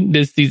cartoony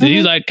this season. Mm-hmm.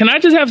 He's like, can I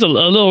just have a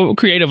little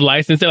creative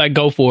license? They're like,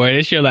 go for it.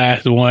 It's your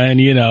last one,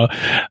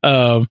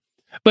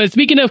 But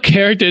speaking of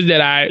characters that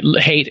I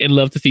hate and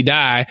love to see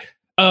die,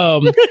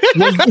 was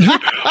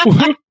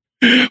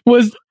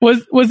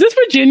this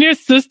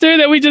Virginia's sister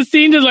that we just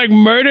seen just like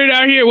murdered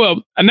out here?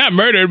 Well, not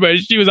murdered, but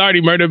she was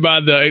already murdered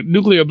by the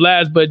nuclear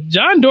blast. But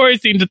John Dory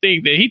seemed to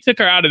think that he took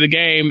her out of the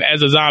game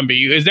as a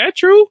zombie. Is that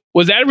true?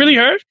 Was that really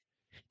her?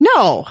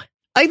 No.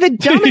 Like, the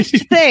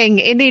dumbest thing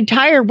in the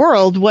entire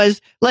world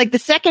was like the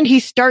second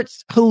he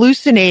starts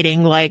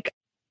hallucinating, like,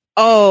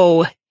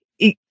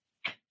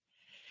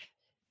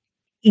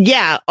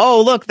 yeah.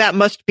 Oh, look, that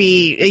must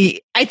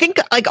be, I think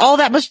like all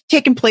that must have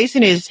taken place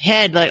in his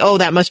head. Like, oh,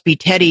 that must be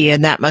Teddy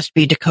and that must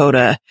be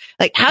Dakota.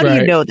 Like, how do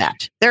you know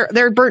that?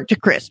 They're burnt to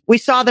crisp. We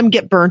saw them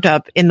get burnt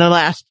up in the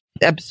last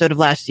episode of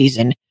last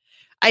season.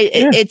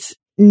 It's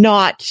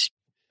not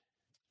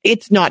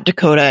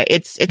Dakota.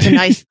 It's a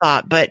nice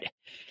thought, but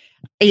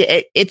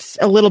it's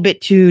a little bit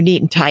too neat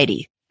and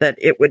tidy that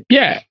it would.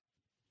 Yeah.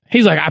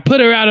 He's like, I put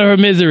her out of her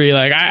misery.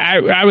 Like,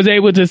 I was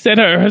able to set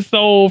her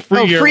soul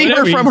free. Oh, free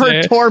her from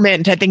her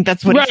torment. I think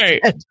that's what he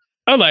said.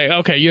 I'm like,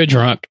 okay, you're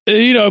drunk.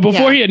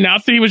 Before he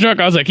announced that he was drunk,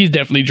 I was like, he's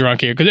definitely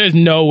drunk here. Because there's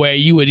no way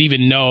you would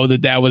even know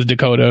that was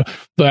Dakota.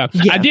 But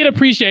I did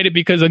appreciate it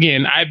because,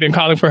 again, I've been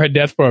calling for her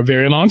death for a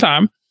very long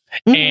time.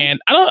 Mm-hmm.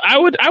 And I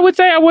would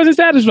say I wasn't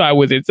satisfied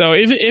with it. So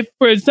if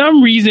for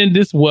some reason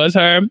this was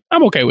her,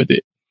 I'm okay with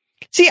it.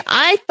 See,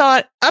 I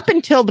thought up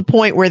until the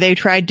point where they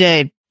tried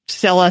to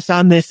sell us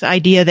on this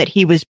idea that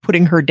he was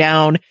putting her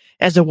down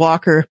as a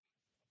walker,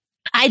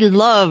 I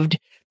loved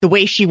the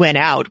way she went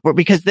out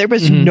because there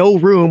was no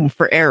room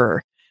for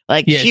error.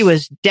 Like, she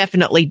was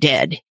definitely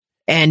dead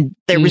and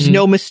there was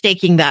no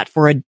mistaking that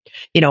for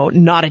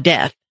not a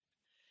death.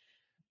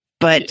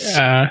 But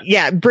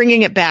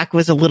bringing it back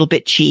was a little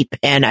bit cheap.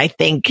 And I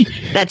think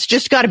that's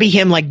just got to be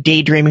him like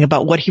daydreaming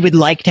about what he would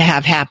like to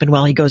have happen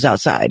while he goes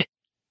outside.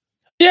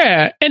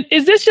 Yeah. And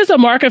is this just a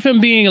mark of him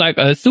being like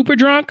a super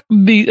drunk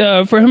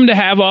for him to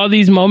have all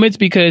these moments?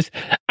 Because,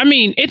 I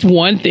mean, it's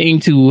one thing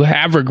to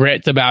have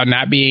regrets about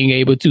not being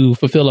able to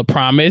fulfill a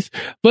promise,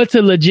 but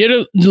to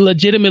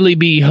legitimately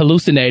be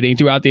hallucinating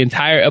throughout the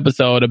entire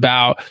episode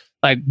about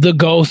like the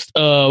ghost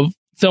of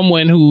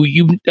someone who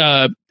you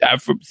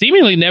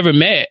seemingly never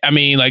met. I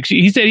mean, like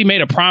he said he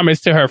made a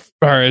promise to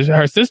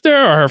her sister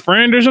or her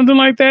friend or something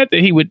like that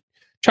he would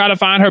try to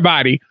find her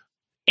body.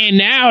 And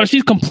now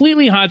she's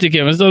completely haunting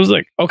him. And so I was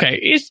like, okay,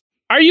 is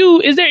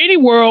there any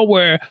world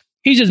where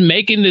he's just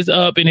making this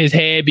up in his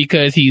head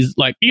because he's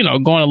like, going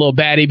a little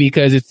batty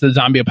because it's the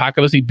zombie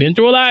apocalypse he's been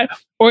through a lot?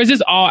 Or is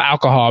this all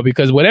alcohol?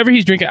 Because whatever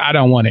he's drinking, I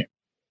don't want it.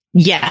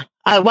 Yeah,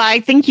 Well, I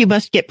think you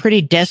must get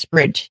pretty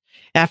desperate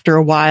after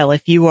a while.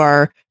 If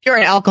you're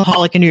an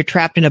alcoholic and you're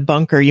trapped in a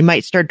bunker, you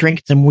might start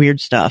drinking some weird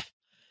stuff.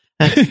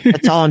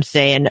 That's all I'm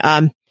saying.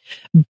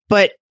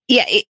 But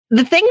yeah,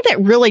 the thing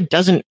that really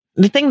doesn't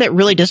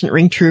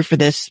ring true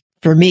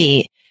for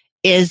me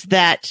is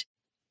that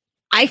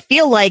I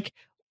feel like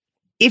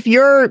if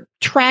you're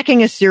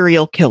tracking a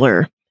serial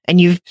killer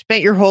and you've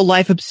spent your whole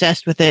life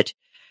obsessed with it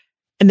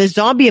and the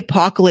zombie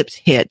apocalypse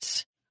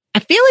hits, I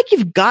feel like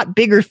you've got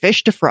bigger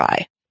fish to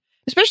fry,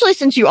 especially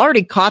since you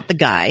already caught the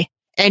guy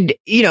and,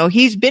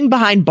 he's been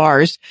behind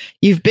bars.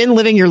 You've been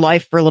living your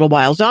life for a little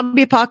while.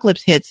 Zombie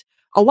apocalypse hits.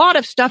 A lot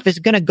of stuff is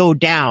going to go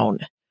down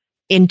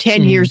in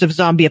 10 years of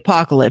zombie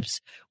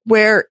apocalypse,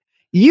 where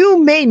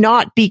you may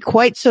not be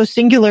quite so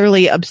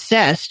singularly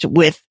obsessed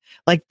with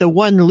like the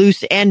one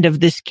loose end of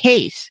this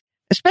case,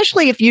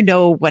 especially if you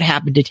know what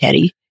happened to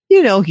Teddy.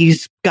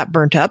 He's got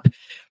burnt up.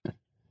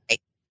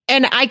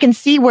 And I can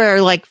see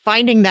where like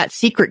finding that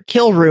secret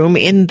kill room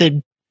in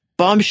the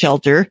bomb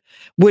shelter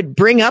would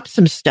bring up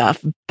some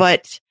stuff,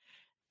 but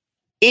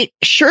it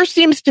sure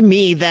seems to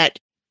me that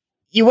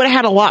you would have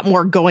had a lot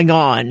more going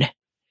on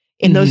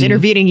in those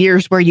intervening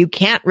years where you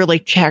can't really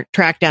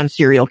track down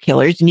serial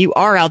killers and you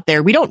are out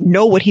there. We don't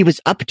know what he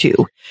was up to.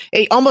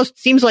 It almost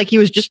seems like he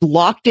was just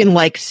locked in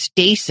like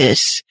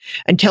stasis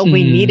until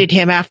we needed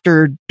him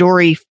after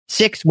Dory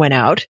 6 went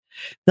out.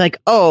 Like,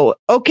 oh,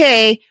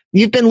 okay,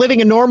 you've been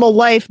living a normal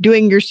life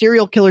doing your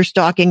serial killer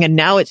stalking and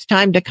now it's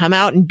time to come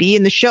out and be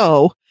in the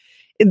show.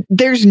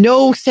 There's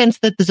no sense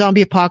that the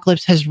zombie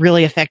apocalypse has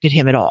really affected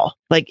him at all.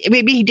 Like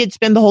maybe he did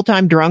spend the whole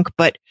time drunk,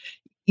 but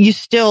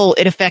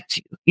it affects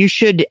you. You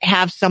should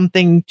have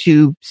something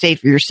to say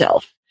for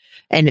yourself.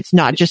 And it's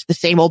not just the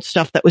same old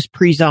stuff that was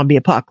pre-zombie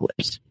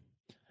apocalypse.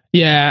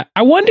 Yeah.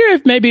 I wonder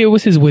if maybe it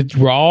was his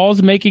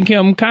withdrawals making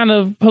him kind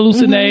of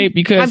hallucinate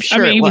because I'm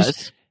sure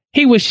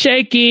he was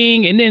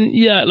shaking. And then,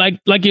 yeah,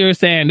 like you were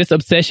saying, this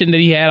obsession that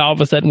he had all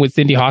of a sudden with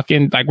Cindy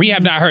Hawkins. Like we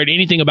have not heard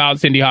anything about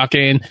Cindy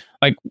Hawkins.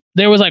 Like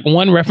there was like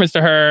one reference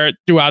to her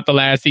throughout the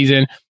last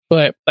season.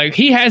 But like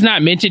he has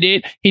not mentioned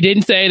it. He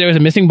didn't say there was a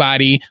missing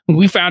body.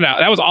 We found out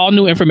that was all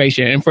new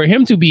information. And for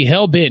him to be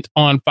hell bent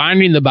on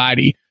finding the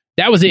body,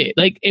 that was it.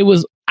 Like it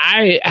was,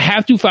 I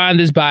have to find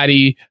this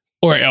body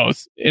or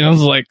else. And I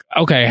was like,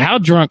 okay, how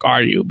drunk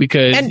are you?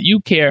 Because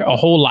you care a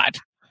whole lot.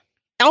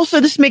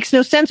 Also, this makes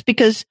no sense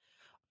because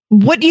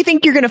what do you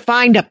think you're going to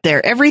find up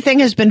there? Everything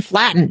has been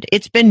flattened.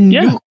 It's been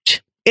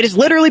nuked. It has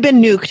literally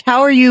been nuked.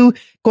 How are you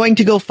going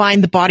to go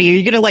find the body? Are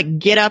you going to like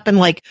get up and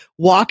like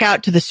walk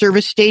out to the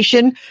service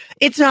station?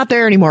 It's not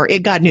there anymore.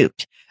 It got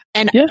nuked.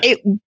 And it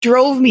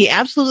drove me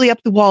absolutely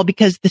up the wall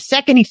because the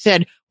second he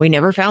said, we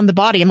never found the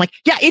body, I'm like,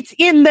 yeah, it's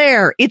in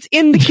there. It's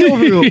in the kill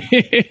room.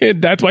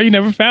 That's why you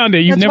never found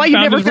it. That's why you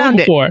never found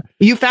it. Before.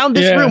 You found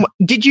this room.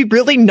 Did you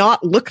really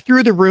not look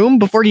through the room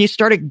before you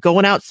started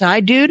going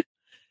outside, dude?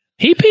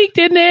 He peeked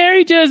in there.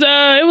 He just,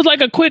 it was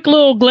like a quick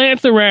little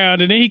glance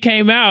around and then he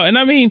came out. And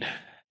I mean,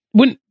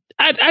 when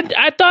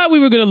I thought we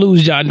were going to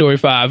lose John Dory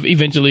 5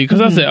 eventually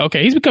because I said,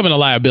 okay, he's becoming a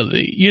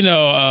liability.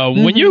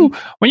 When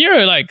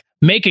you're like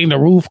making the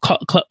roof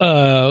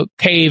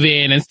cave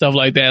in and stuff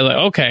like that, like,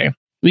 okay,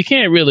 we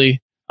can't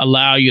really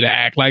allow you to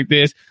act like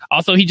this.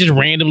 Also, he just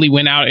randomly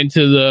went out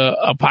into the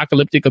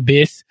apocalyptic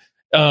abyss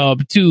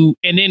and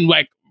then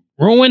like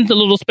ruined the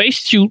little space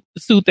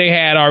suit they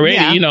had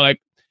already. Yeah.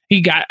 Like he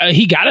got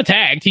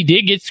attacked. He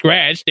did get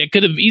scratched. That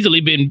could have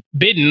easily been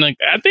bitten. Like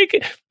I think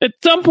at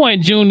some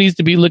point June needs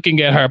to be looking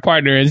at her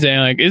partner and saying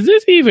like, is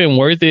this even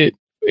worth it?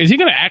 Is he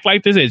going to act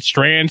like this at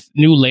Strand's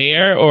new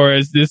lair? Or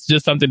is this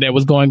just something that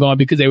was going on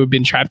because they were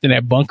been trapped in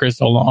that bunker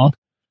so long?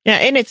 Yeah.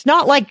 And it's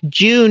not like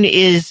June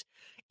is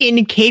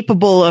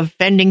incapable of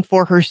fending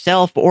for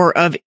herself or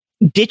of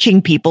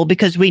ditching people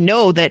because we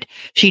know that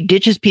she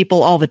ditches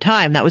people all the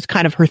time. That was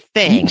kind of her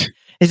thing.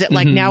 Is it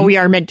like now we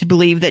are meant to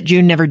believe that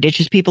June never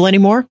ditches people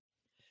anymore?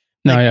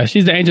 No, yeah.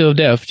 She's the angel of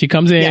death. She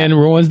comes in,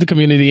 ruins the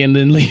community, and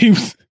then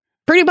leaves.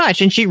 Pretty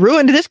much. And she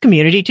ruined this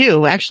community,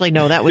 too. Actually,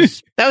 no, that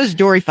was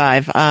Dory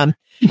 5.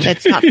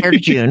 That's not fair to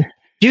June.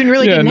 June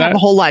really didn't have a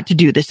whole lot to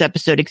do this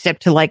episode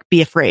except to, like,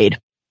 be afraid.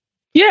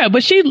 Yeah,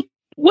 but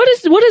what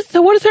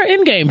is her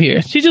end game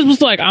here? She just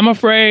was like, I'm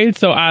afraid,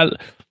 so I'm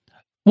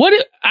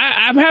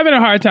having a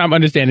hard time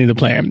understanding the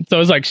plan.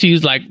 So it's like,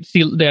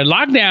 they're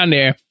locked down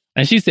there.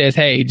 And she says,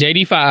 hey,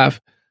 JD5,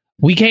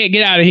 we can't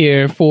get out of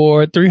here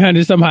for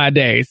 300 some odd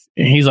days.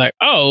 And he's like,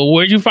 oh,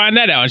 where'd you find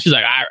that out? And she's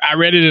like, I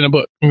read it in a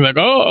book. And he's like,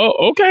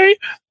 oh, okay.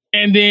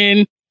 And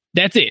then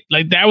that's it.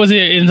 Like, that was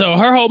it. And so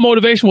her whole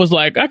motivation was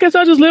like, I guess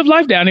I'll just live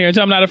life down here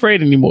until I'm not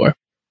afraid anymore.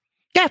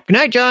 Yeah. Good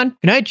night, John.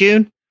 Good night,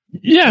 June.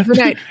 Yeah. Good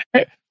night.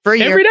 For a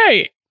year. Every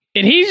day.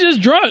 And he's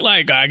just drunk.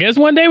 Like, I guess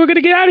one day we're going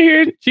to get out of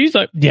here. She's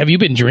like, have you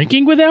been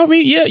drinking without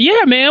me?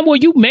 Yeah, man. Well,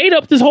 you made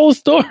up this whole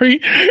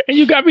story and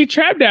you got me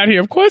trapped down here.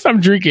 Of course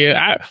I'm drinking.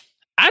 I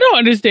don't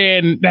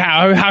understand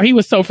how he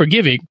was so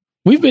forgiving.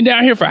 We've been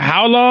down here for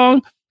how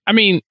long? I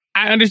mean,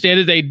 I understand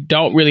that they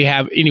don't really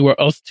have anywhere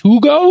else to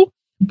go,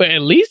 But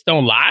at least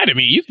don't lie to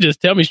me. You can just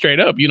tell me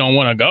straight up you don't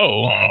want to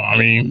go. I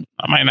mean,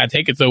 I might not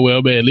take it so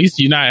well, but at least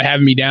you're not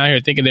having me down here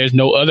thinking there's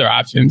no other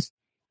options.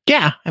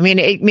 Yeah. I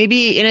mean,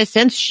 maybe in a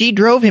sense, she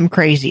drove him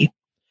crazy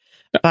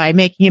by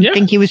making him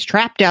think he was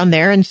trapped down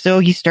there. And so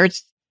he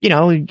starts, he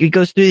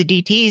goes through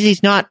the DTs.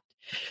 He's not,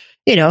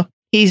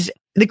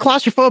 the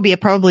claustrophobia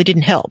probably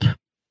didn't help.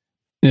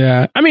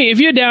 Yeah. I mean, if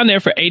you're down there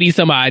for 80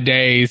 some odd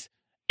days,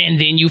 and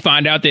then you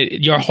find out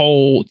that your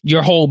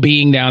whole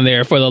being down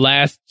there for the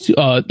last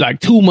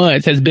 2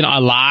 months has been a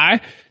lie,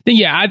 then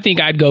yeah, I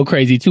think I'd go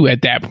crazy too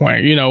at that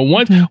point.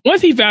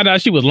 Once he found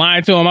out she was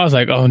lying to him, I was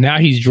like, oh, now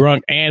he's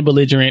drunk and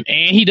belligerent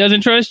and he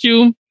doesn't trust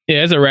you.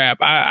 Yeah, it's a wrap.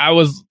 I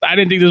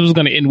didn't think this was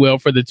going to end well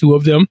for the two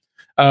of them.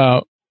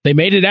 They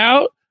made it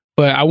out,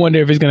 but I wonder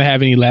if it's going to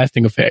have any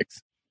lasting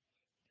effects.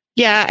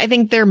 Yeah, I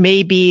think there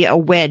may be a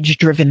wedge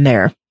driven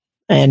there.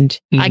 And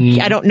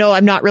I don't know.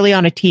 I'm not really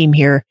on a team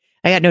here.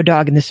 I got no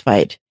dog in this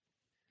fight.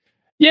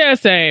 Yeah,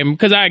 same.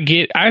 Because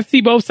I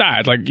see both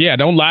sides. Like, yeah,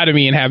 don't lie to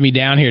me and have me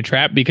down here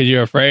trapped because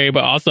you're afraid.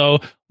 But also,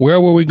 where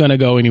were we going to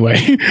go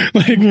anyway?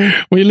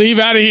 We leave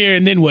out of here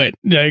and then what?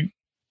 Like,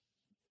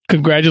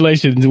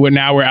 congratulations.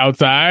 Now we're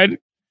outside.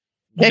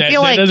 That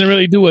doesn't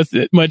really do us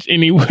much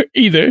anywhere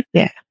either.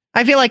 Yeah.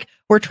 I feel like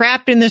we're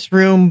trapped in this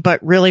room,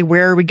 but really,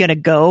 where are we going to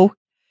go?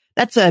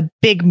 That's a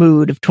big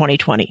mood of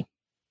 2020.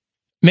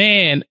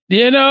 Man,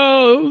 and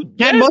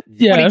most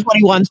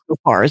 2021 so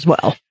far as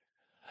well.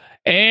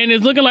 And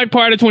it's looking like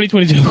part of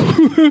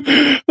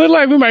 2022. Look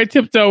like we might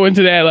tiptoe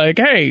into that. Like,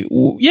 hey,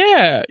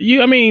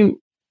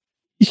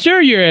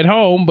 sure, you're at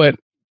home, but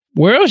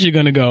where else you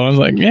going to go? I was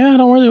like, yeah, I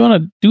don't really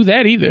want to do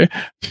that either.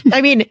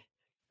 I mean,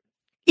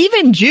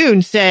 even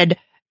June said,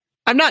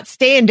 I'm not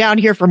staying down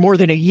here for more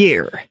than a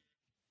year.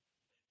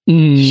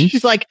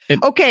 She's like,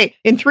 okay,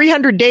 in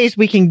 300 days,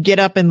 we can get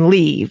up and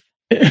leave.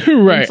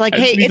 Right. It's like,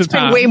 hey, it's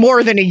been way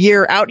more than a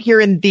year out here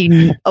in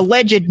the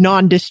alleged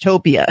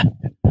non-dystopia.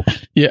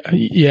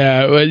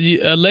 Yeah.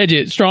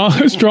 Alleged,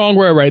 strong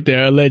word right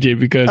there. Alleged,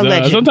 because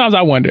sometimes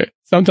I wonder.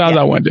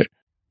 I wonder.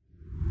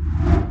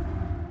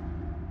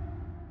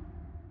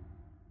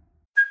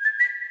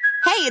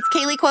 Hey, it's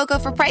Kaylee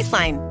Cuoco for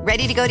Priceline.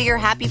 Ready to go to your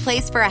happy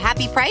place for a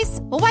happy price?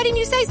 Well, why didn't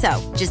you say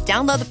so? Just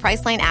download the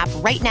Priceline app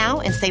right now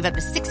and save up to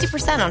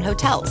 60% on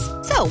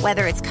hotels. So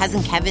whether it's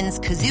Cousin Kevin's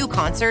Kazoo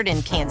Concert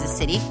in Kansas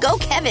City, go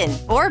Kevin,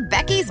 or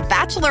Becky's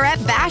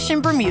Bachelorette Bash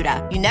in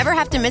Bermuda, you never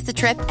have to miss a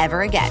trip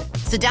ever again.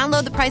 So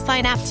download the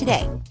Priceline app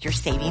today. Your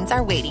savings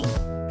are waiting.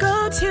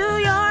 Go to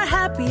your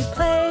happy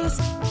place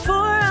for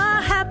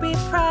a happy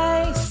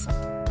price.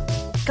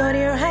 Go to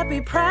your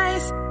happy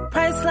price,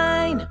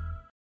 Priceline.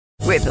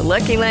 With the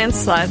Lucky Land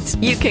Slots,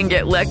 you can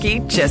get lucky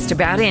just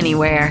about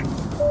anywhere.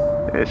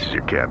 This is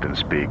your captain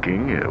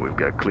speaking. We've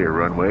got clear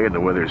runway and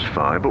the weather's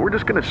fine, but we're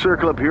just going to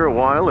circle up here a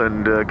while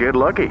and get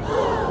lucky.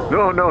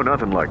 No,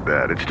 nothing like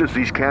that. It's just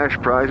these cash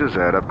prizes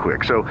add up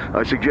quick. So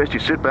I suggest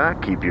you sit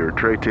back, keep your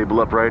tray table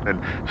upright,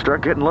 and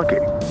start getting lucky.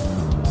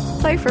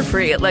 Play for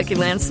free at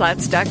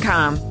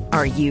LuckyLandSlots.com.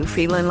 Are you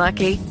feeling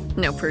lucky?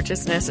 No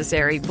purchase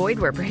necessary. Void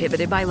where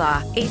prohibited by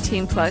law.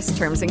 18+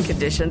 terms and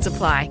conditions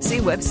apply. See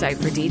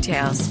website for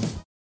details.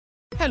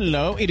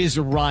 Hello, it is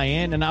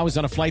Ryan, and I was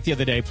on a flight the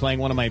other day playing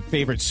one of my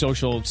favorite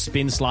social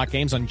spin slot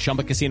games on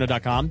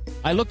ChumbaCasino.com.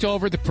 I looked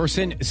over at the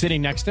person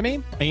sitting next to me,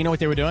 and you know what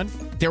they were doing?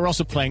 They were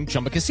also playing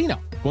Chumba Casino.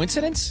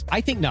 Coincidence?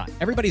 I think not.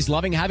 Everybody's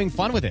loving having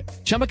fun with it.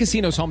 Chumba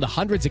Casino is home to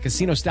hundreds of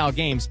casino-style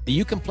games that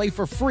you can play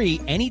for free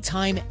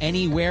anytime,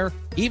 anywhere,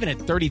 even at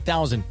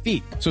 30,000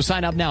 feet. So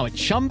sign up now at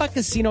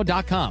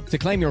ChumbaCasino.com to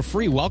claim your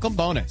free welcome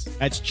bonus.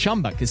 That's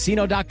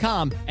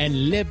ChumbaCasino.com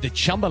and live the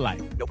Chumba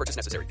life. No purchase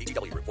necessary.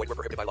 VGW. Void where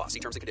prohibited by law. See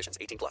terms and conditions.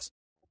 18+.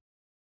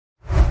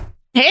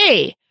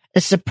 Hey,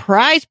 a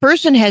surprise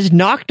person has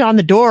knocked on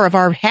the door of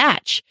our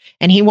hatch,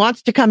 and he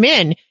wants to come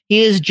in.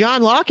 He is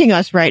John locking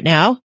us right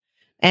now,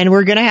 and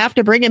we're going to have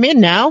to bring him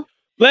in now.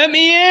 Let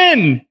me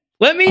in!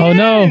 Let me in!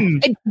 No.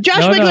 Hey,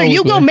 Josh Wiggler,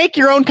 you go make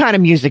your own kind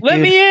of music, Let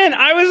dude. me in!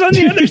 I was on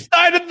the other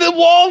side of the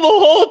wall the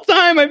whole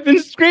time. I've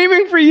been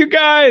screaming for you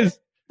guys.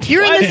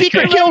 You're in the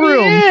secret kill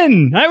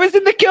room. I was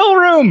in the kill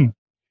room.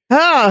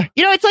 Oh,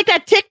 it's like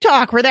that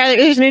TikTok where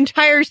there's an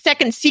entire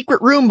second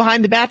secret room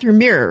behind the bathroom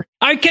mirror.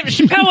 I kept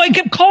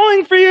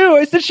calling for you.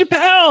 I said,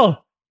 Chappelle,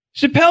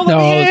 let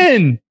me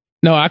in.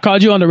 No, I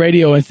called you on the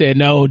radio and said,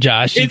 no,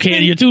 Josh, you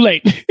can't. You're too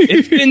late.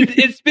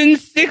 It's been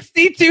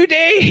 62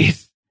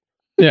 days.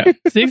 Yeah,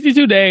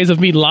 62 days of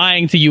me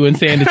lying to you and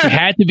saying that you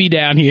had to be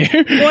down here.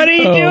 What are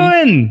you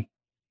doing?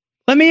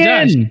 Let me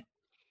in.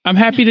 I'm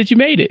happy that you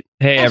made it.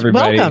 Hey, Yes,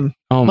 everybody. welcome.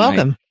 Oh,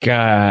 Welcome. my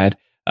God.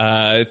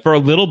 For a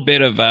little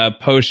bit of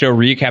post-show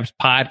recaps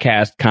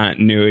podcast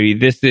continuity,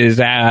 this is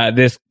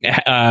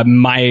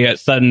my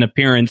sudden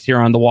appearance here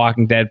on the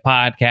Walking Dead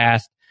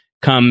podcast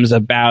comes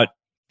about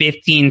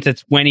 15 to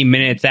 20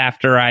 minutes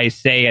after I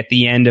say at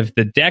the end of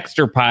the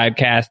Dexter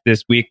podcast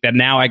this week that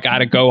now I got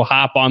to go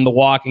hop on the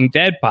Walking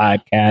Dead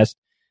podcast,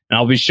 and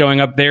I'll be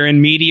showing up there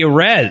in media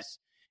res.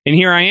 And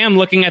here I am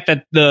looking at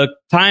the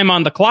time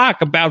on the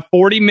clock about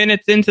 40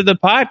 minutes into the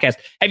podcast.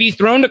 Have you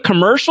thrown to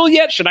commercial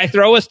yet? Should I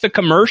throw us to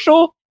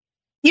commercial?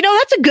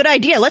 That's a good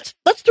idea. Let's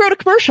throw it a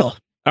commercial.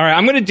 All right,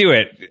 I'm going to do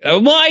it.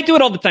 Well, I do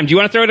it all the time. Do you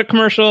want to throw it a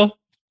commercial?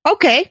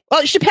 Okay.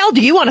 Well, Chappelle,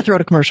 do you want to throw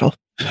it a commercial?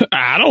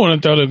 I don't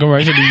want to throw it a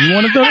commercial. Do you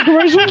want to throw it a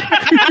commercial?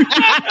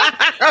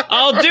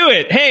 I'll do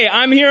it. Hey,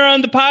 I'm here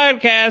on the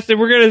podcast, and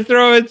we're going to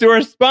throw it to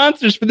our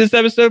sponsors for this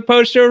episode of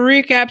Post Show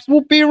Recaps.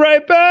 We'll be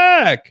right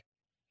back.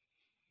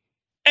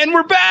 And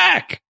we're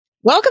back.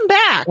 Welcome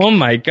back. Oh,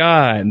 my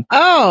God.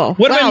 Oh.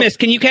 What have I missed?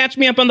 Can you catch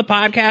me up on the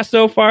podcast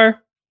so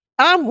far?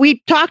 We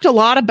talked a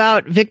lot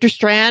about Victor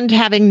Strand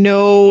having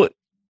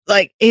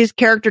his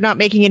character not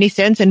making any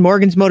sense and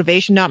Morgan's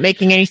motivation not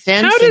making any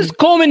sense. How does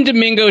Coleman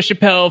Domingo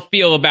Chappelle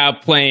feel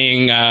about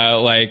playing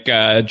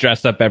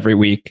dress up every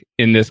week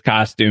in this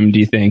costume, do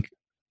you think?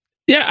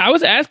 Yeah, I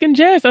was asking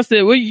Jess. I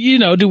said,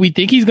 well, do we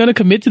think he's going to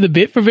commit to the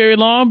bit for very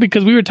long?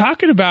 Because we were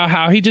talking about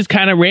how he just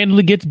kind of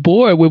randomly gets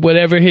bored with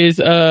whatever his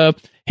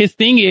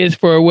thing is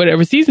for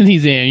whatever season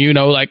he's in.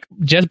 Like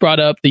Jess brought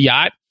up the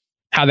yacht,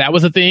 how that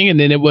was a thing and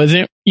then it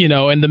wasn't,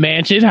 and the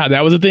mansion, how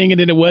that was a thing and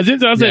then it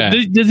wasn't. So I said,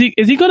 is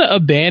he going to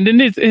abandon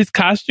his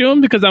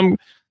costume? Because I'm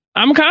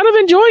kind of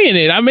enjoying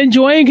it. I'm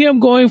enjoying him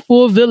going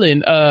full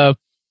villain.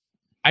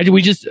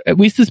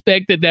 We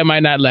suspect that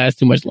might not last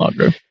too much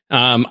longer.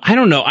 I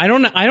don't know. I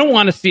don't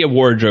want to see a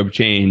wardrobe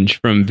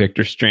change from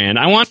Victor Strand.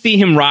 I want to see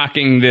him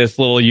rocking this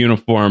little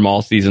uniform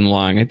all season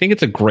long. I think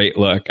it's a great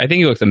look. I think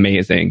he looks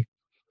amazing.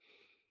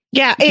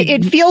 Yeah,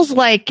 it feels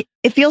like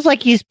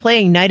he's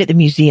playing Night at the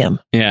Museum.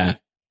 Yeah.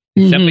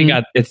 It's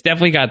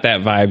definitely got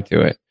that vibe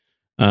to it.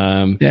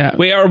 Yeah.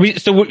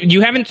 Wait, so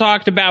you haven't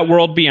talked about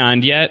World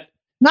Beyond yet?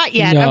 Not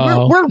yet.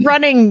 No.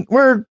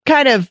 We're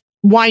kind of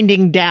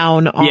winding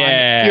down on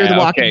Fear the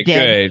Walking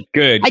Dead.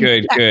 Good.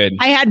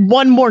 I had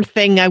one more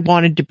thing I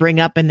wanted to bring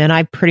up, and then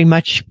I'm pretty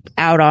much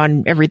out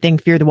on everything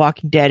Fear the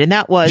Walking Dead, and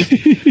that was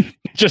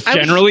just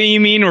generally,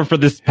 you mean, or for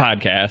this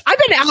podcast? I've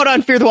been out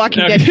on Fear the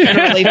Walking Dead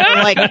generally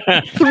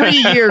for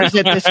 3 years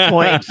at this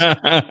point.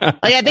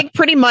 I think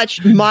pretty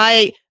much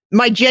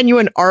my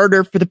genuine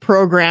ardor for the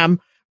program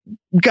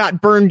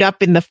got burned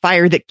up in the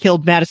fire that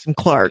killed Madison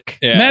Clark.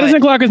 Yeah. Madison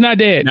Clark is not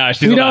dead. No,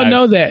 she's we alive. don't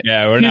know that.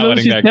 Yeah, we're not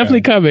letting she's that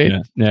definitely go.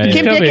 coming. Yeah.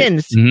 Kim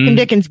Dickens. Mm-hmm. Kim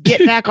Dickens,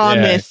 get back on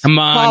this. Come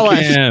on, Call Kim.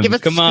 us. Give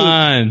us Come a scoop.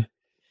 on.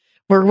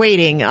 We're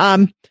waiting.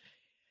 I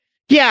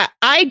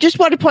just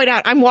want to point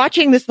out, I'm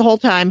watching this the whole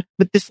time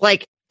with this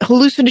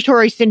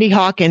hallucinatory Cindy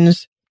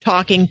Hawkins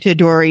talking to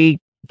Dory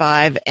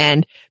 5,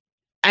 and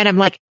I'm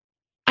like,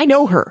 I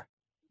know her.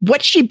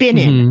 What's she been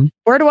in?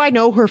 Where do I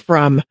know her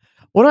from?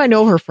 What do I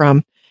know her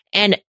from?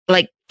 And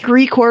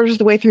 3/4 of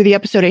the way through the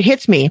episode, it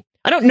hits me.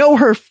 I don't know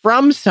her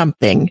from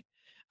something.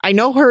 I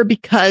know her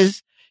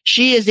because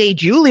she is a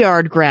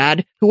Juilliard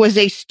grad who was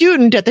a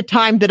student at the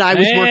time that I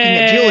was working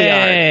at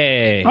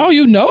Juilliard. Oh,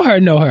 you know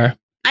her.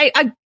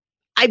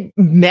 I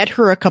met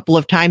her a couple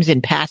of times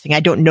in passing.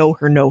 I don't know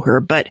her,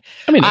 but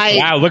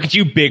wow, look at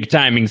you big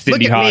timing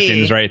Cindy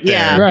Hawkins right there.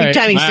 Yeah, right. big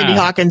timing Cindy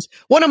Hawkins.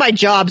 One of my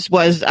jobs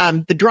was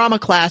the drama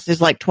class is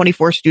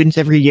 24 students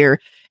every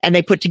year, and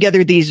they put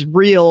together these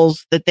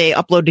reels that they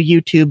upload to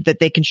YouTube that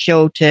they can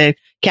show to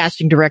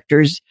casting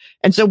directors.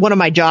 And so one of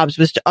my jobs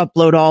was to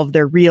upload all of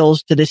their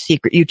reels to this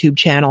secret YouTube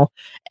channel.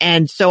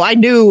 And so I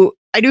knew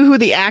who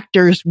the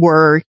actors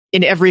were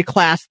in every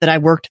class that I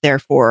worked there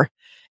for.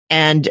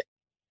 And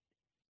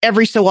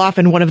every so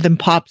often one of them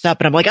pops up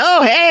and I'm like,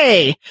 oh,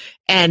 hey.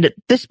 And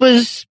this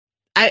was,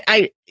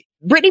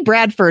 Brittany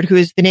Bradford, who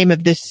is the name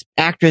of this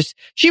actress,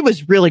 she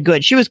was really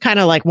good. She was kind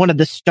of like one of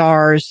the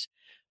stars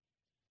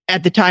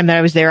at the time that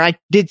I was there. I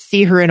did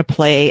see her in a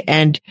play,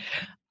 and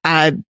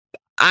I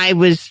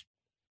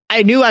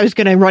knew I was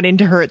going to run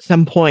into her at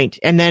some point.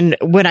 And then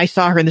when I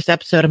saw her in this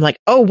episode, I'm like,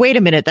 oh, wait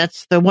a minute.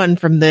 That's the one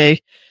from the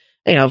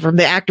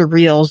actor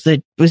reels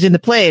that was in the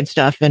play and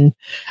stuff. And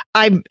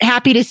I'm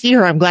happy to see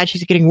her. I'm glad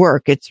she's getting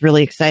work. It's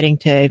really exciting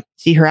to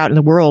see her out in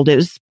the world. It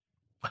was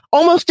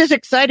almost as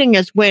exciting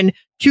as when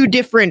two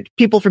different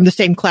people from the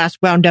same class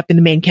wound up in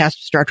the main cast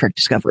of Star Trek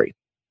Discovery.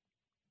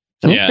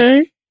 Okay.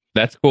 Yeah,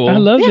 that's cool. I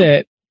love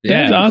that.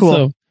 That's awesome.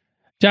 Cool.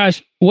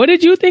 Josh, what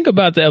did you think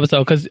about the episode?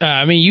 Because,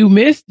 you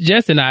missed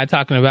Jess and I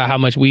talking about how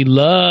much we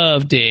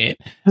loved it.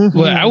 Mm-hmm.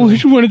 Well, I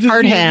wish we wanted to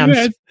Hard see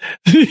hands.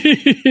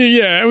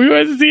 Yeah, we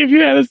wanted to see if you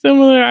had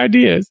similar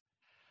ideas.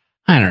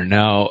 I don't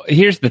know.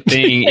 Here's the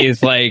thing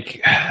is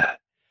I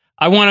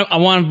want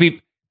to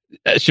be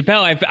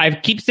Chappelle. I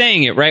keep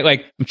saying it,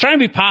 right? I'm trying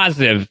to be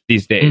positive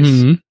these days.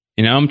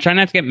 Mm-hmm. I'm trying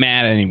not to get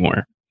mad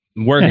anymore.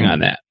 I'm working on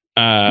that.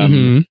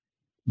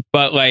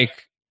 But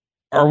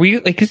are we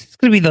is this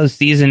going to be those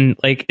season?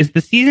 Is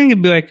the season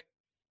going to be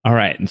all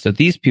right? And so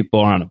these people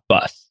are on a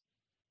bus,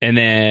 and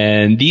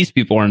then these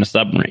people are in a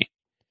submarine,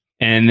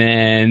 and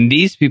then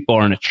these people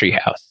are in a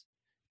treehouse,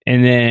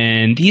 and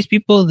then these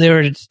people, they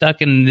were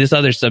stuck in this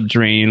other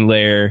subterranean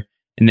layer,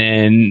 and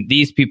then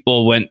these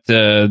people went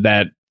to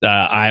that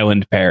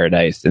island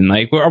paradise, and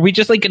are we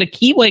just going to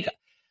keep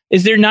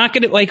is there not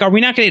going to are we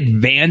not going to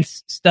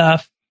advance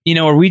stuff?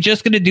 Are we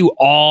just going to do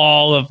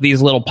all of these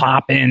little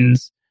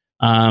pop-ins?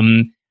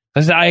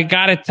 Because I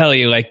gotta tell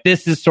you,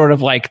 this is sort of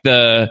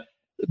the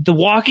The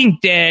Walking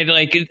Dead,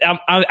 like,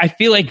 I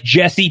feel like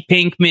Jesse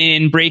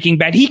Pinkman, Breaking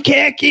Bad, he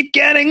can't keep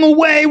getting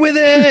away with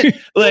it.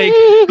 Like,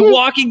 The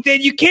Walking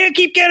Dead, you can't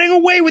keep getting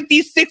away with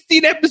these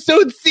 16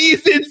 episode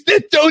seasons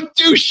that don't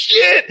do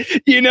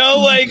shit. You know,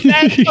 like,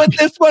 that's what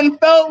this one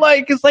felt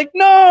like. It's like,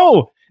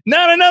 no,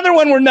 not another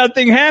one where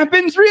nothing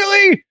happens,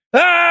 really?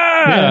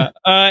 And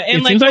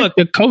it like, seems look, like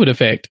the COVID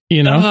effect,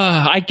 you know?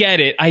 I get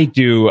it. I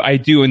do.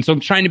 And so I'm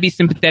trying to be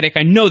sympathetic.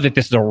 I know that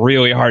this is a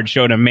really hard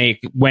show to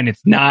make when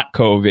it's not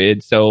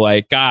COVID. So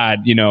like, God,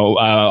 you know,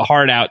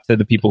 hard out to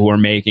the people who are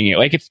making it.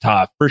 Like, it's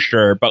tough for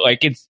sure, but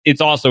like,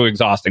 it's also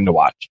exhausting to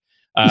watch.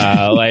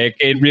 Like,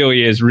 it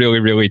really is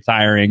really, really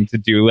tiring to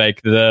do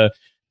like the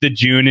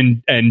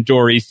June and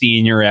Dory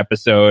Senior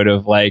episode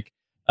of like,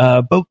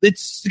 but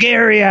it's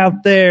scary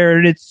out there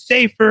and it's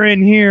safer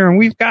in here and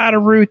we've got a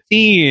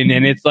routine.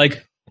 And it's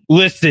like,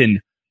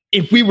 listen,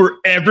 if we were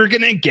ever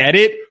going to get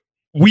it,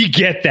 we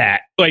get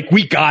that. Like,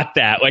 we got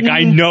that. Like,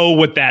 I know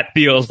what that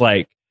feels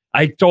like.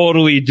 I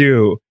totally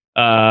do.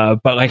 But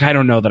like, I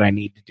don't know that I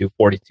need to do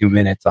 42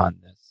 minutes on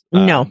this.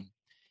 No.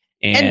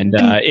 And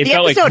it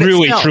felt like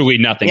really, truly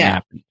nothing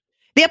happened.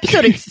 The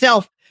episode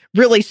itself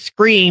really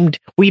screamed,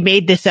 we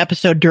made this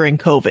episode during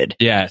COVID.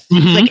 Yes.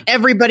 Like,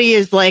 everybody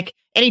is like,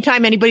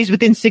 anytime anybody's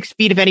within 6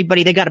 feet of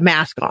anybody, they got a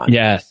mask on.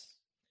 Yes.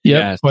 Yep.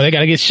 Yes. Or they got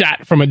to get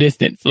shot from a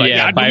distance. Like,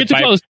 don't get too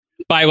close.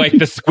 By like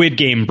the Squid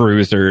Game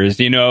bruisers,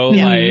 you know,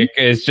 like,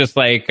 it's just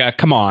like,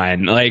 come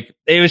on. Like,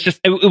 it was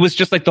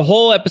just like the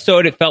whole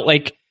episode, it felt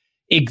like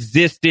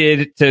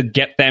existed to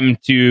get them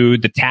to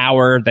the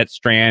tower that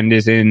Strand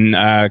is in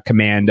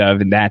command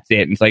of. And that's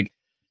it. And it's like,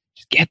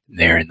 just get them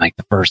there in like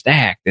the first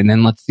act and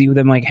then let's see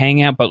them like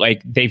hang out. But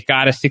like, they've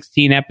got a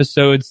 16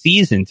 episode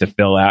season to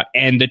fill out.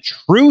 And the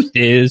truth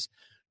is,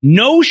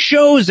 no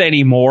shows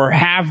anymore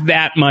have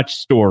that much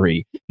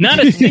story. Not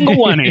a single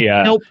one of you.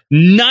 Nope.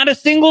 Not a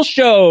single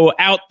show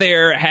out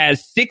there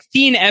has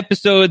 16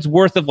 episodes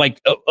worth of like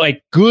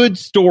good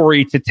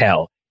story to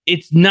tell.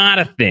 It's not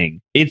a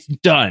thing. It's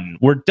done.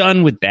 We're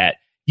done with that.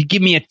 You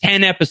give me a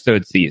 10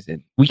 episode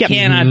season. We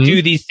cannot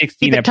do these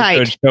 16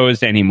 episode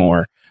shows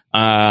anymore.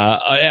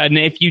 And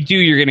if you do,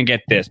 you're going to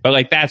get this. But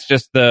like, that's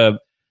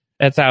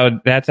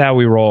how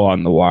we roll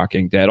on The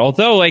Walking Dead.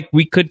 Although, like,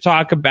 we could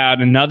talk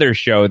about another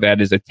show that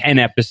is a 10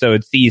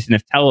 episode season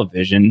of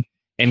television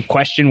and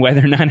question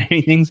whether or not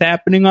anything's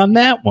happening on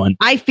that one.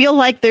 I feel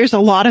like there's a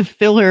lot of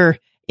filler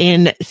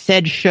in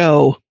said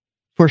show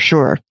for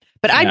sure.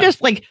 But I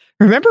just like,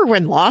 remember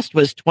when Lost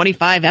was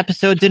 25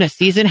 episodes in a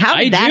season? How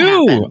did that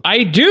happen?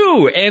 I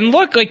do. And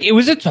look, like, it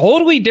was a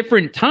totally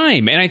different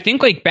time. And I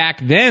think like back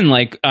then,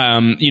 like,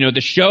 you know,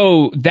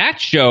 that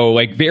show,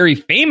 like, very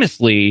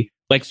famously,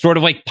 like, sort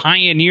of like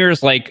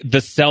pioneers like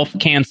the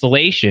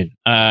self-cancellation,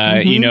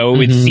 you know,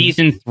 with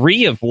season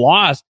 3 of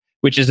Lost,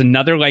 which is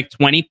another like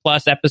 20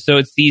 plus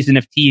episode season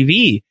of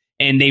TV.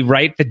 And they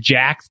write the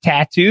Jack's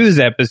Tattoos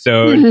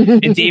episode.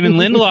 And Damon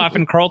Lindelof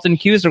and Carlton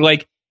Cuse are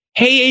like,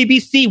 hey,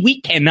 ABC,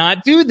 we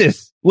cannot do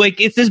this. Like,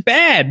 it's as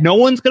bad. No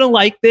one's going to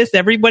like this.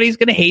 Everybody's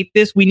going to hate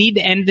this. We need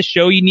to end the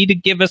show. You need to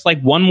give us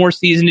like one more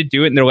season to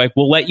do it. And they're like,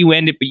 we'll let you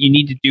end it, but you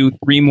need to do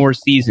 3 more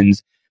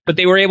seasons. But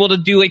they were able to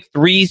do like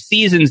 3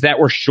 seasons that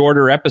were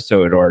shorter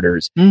episode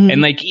orders.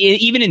 And like,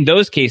 even in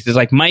those cases,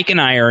 like Mike and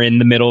I are in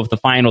the middle of the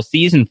final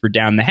season for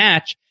Down the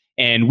Hatch.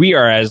 And we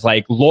are as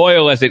like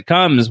loyal as it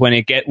comes as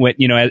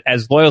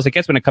loyal as it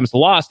gets when it comes to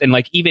Lost. And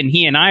like, even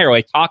he and I are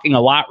like talking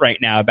a lot right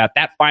now about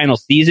that final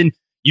season.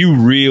 You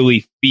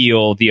really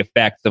feel the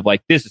effects of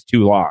like, this is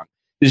too long.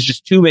 This is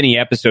just too many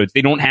episodes.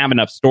 They don't have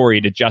enough story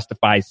to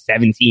justify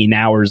 17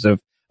 hours of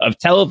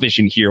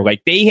television here.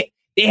 Like, they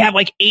have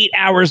like 8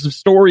 hours of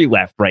story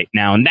left right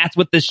now. And that's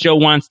what this show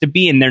wants to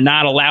be. And they're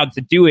not allowed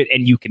to do it.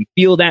 And you can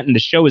feel that. And the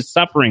show is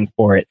suffering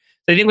for it.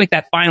 So I think like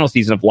that final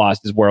season of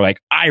Lost is where like,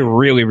 I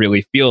really,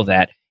 really feel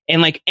that.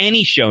 And like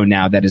any show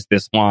now that is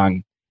this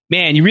long,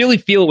 man, you really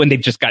feel it when they've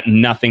just got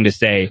nothing to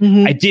say.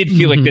 I did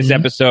feel like this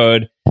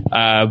episode,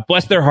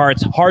 bless their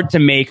hearts, hard to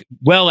make,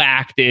 well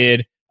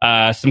acted,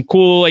 some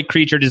cool like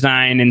creature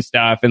design and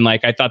stuff. And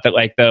like, I thought that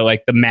like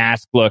the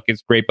mask look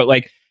is great, but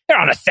like, they're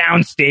on a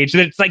sound stage.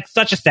 It's like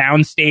such a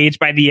sound stage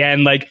by the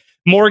end. Like,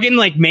 Morgan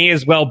like may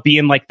as well be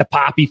in like the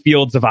poppy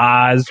fields of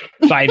Oz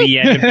by the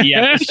end of the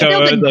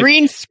episode. The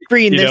green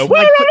screen. Where are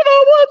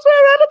the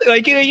woods?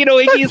 Like,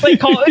 he's like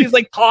he's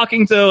like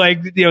talking to like,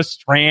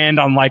 Strand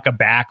on like a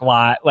back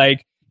lot.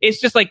 Like,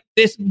 it's just like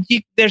this.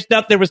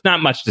 There was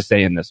not much to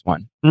say in this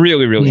one.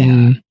 Really,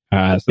 really.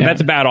 So that's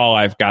about all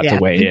I've got to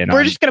weigh in.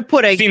 We're just gonna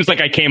put Seems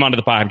like I came onto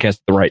the podcast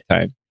at the right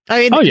time.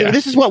 I mean,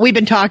 this is what we've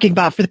been talking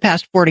about for the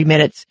past 40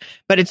 minutes,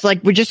 but it's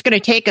like, we're just going to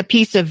take a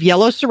piece of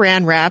yellow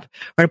saran wrap,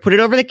 we're going to put it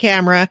over the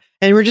camera,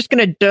 and we're just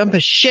going to dump a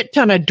shit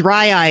ton of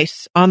dry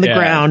ice on the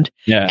ground.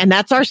 Yeah. And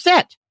that's our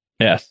set.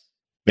 Yes.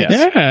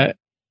 Yeah.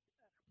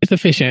 It's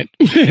efficient.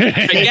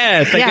 I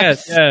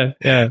guess.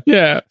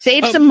 Yeah.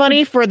 Save some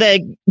money for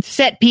the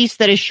set piece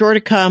that is sure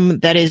to come,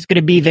 that is going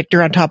to be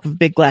Victor on top of a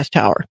big glass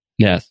tower.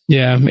 Yes.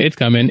 Yeah, it's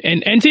coming.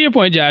 And to your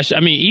point, Josh, I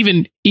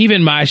mean,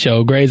 even my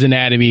show, Grey's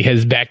Anatomy,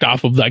 has backed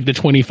off of like the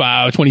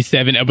 25,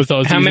 27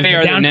 episodes. How many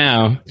are there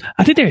now?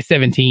 I think they're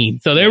 17.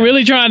 So they're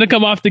really trying to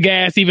come off the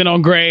gas even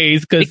on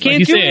Grey's because, like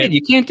you said,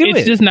 you can't do it.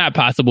 It's just not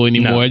possible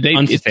anymore.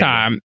 It's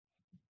time.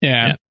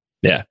 Yeah.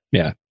 Do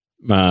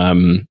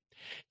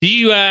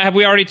you have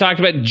we already talked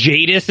about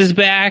Jadis is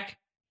back?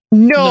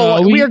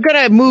 No, we are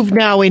gonna move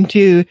now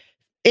into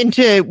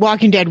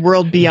Walking Dead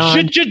World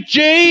Beyond.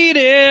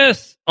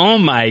 Jadis. Oh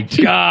my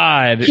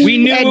God. We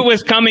knew it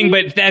was coming,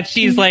 but that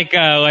she's like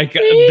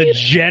the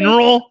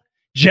General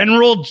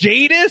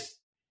Jadis.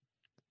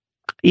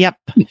 Yep.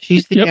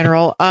 She's the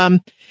general.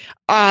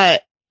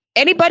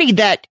 Anybody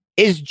that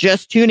is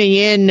just tuning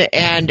in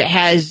and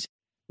has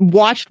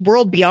watched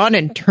World Beyond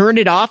and turned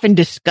it off in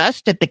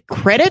disgust at the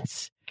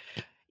credits,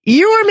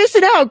 you are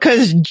missing out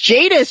because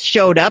Jadis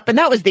showed up, and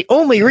that was the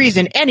only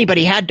reason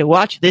anybody had to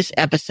watch this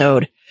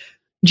episode.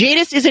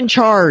 Jadis is in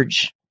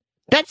charge.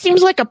 That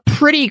seems like a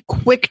pretty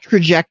quick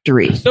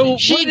trajectory. So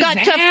she got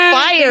to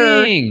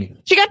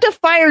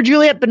fire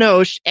Juliette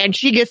Binoche, and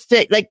she gets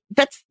to, like,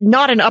 that's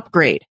not an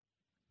upgrade.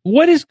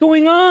 What is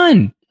going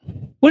on?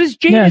 What is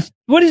Jadis? Yeah.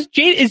 What is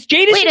Jadis? Is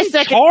Jadis Wait a in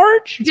second.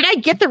 charge? Did I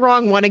get the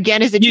wrong one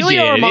again? Is it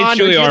Julia Ormond? It's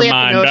Julia Ormond,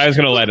 but I was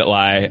going to let it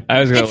lie.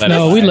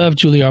 We love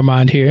Julia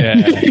Ormond here.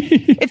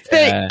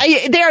 Yeah.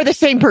 They are the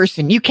same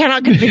person. You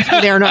cannot convince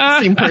me they are not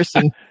the same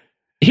person.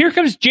 Here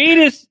comes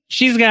Jadis.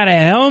 She's got a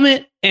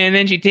helmet, and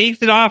then she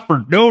takes it off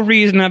for no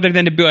reason other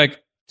than to be like,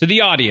 to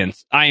the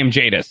audience, I am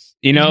Jadis.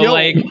 You know,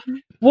 like,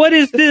 what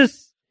is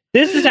this?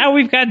 This is how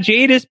we've got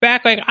Jadis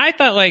back. Like, I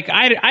thought, like,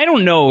 I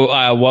don't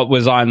know what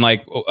was on,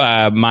 like,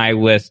 my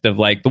list of,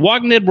 like, The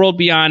Walking Dead World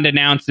Beyond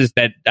announces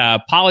that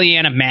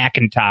Pollyanna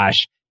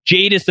McIntosh,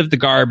 Jadis of the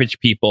Garbage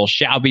People,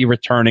 shall be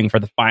returning for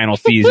the final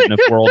season of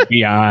World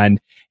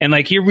Beyond. And,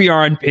 like, here we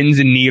are on pins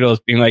and needles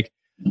being like,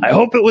 I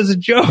hope it was a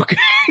joke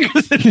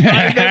because it's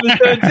 5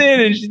 episodes in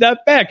and she's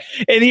not back.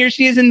 And here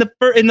she is in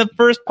the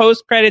first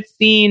post-credit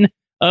scene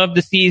of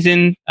the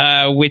season,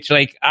 which,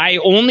 like, I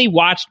only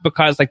watched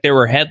because, like, there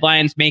were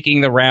headlines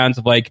making the rounds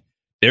of, like,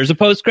 there's a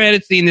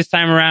post-credit scene this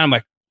time around. I'm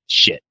like,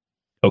 shit.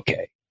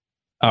 Okay.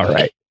 All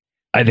right.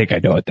 I think I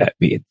know what that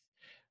means.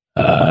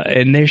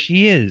 And there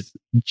she is,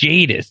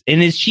 Jadis.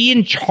 And is she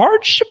in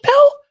charge,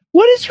 Chappelle?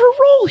 What is her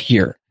role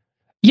here?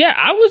 Yeah,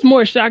 I was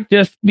more shocked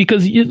just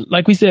because,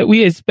 like we said, we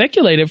had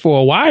speculated for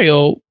a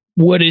while,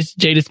 what is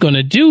Jadis going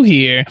to do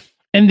here?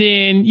 And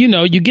then, you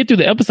know, you get through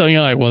the episode and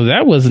you're like, well,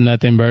 that was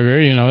nothing,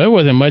 burger. You know, there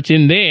wasn't much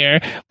in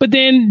there. But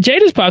then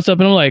Jadis pops up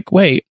and I'm like,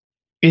 wait,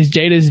 is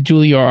Jadis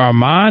Julia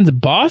Ormond's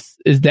boss?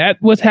 Is that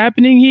what's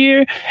happening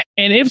here?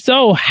 And if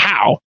so,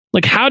 how?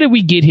 Like, how did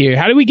we get here?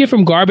 How did we get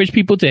from garbage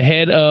people to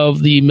head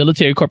of the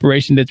military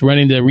corporation that's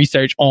running the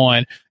research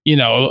on, you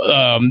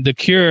know, the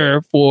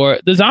cure for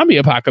the zombie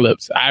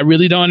apocalypse? I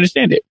really don't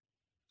understand it.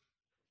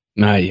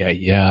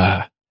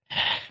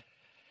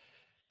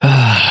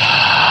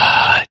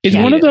 It's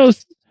one of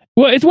those.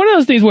 Well, it's one of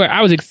those things where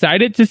I was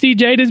excited to see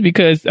Jadis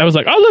because I was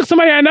like, oh, look,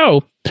 somebody I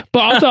know. But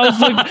also, I was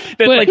like,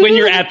 that's like when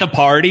you're at the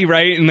party,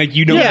 right? And like,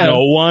 you don't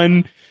know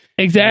one.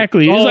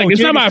 Exactly. It's like,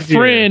 it's not my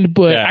friend,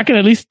 but I can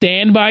at least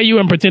stand by you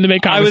and pretend to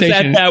make conversation. I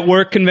was at that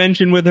work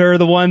convention with her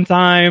the one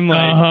time.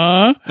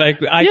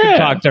 Like, I could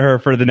talk to her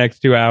for the next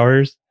 2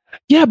 hours.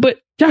 Yeah, but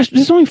Josh,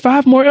 there's only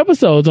 5 more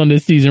episodes on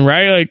this season,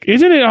 right? Like,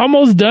 isn't it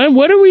almost done?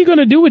 What are we going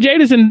to do with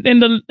Jadis in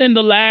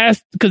the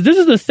last? Because this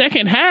is the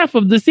second half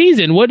of the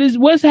season.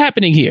 What's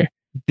happening here?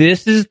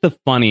 This is the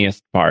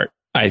funniest part,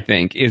 I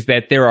think, is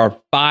that there are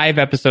 5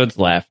 episodes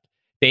left.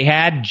 They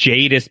had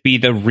Jadis be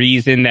the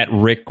reason that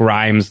Rick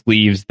Grimes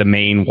leaves the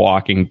main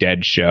Walking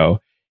Dead show.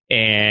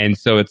 And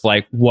so it's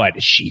like, what?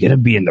 Is she going to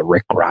be in the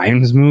Rick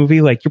Grimes movie?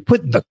 Like, you're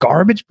putting the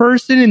garbage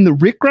person in the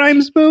Rick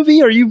Grimes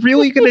movie? Are you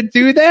really going to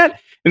do that?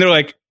 And they're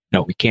like,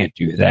 no, we can't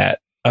do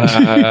that.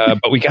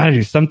 But we got to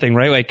do something,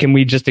 right? Like, can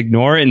we just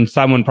ignore it? And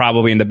someone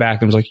probably in the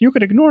back was like, you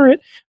could ignore it.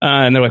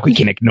 And they're like, we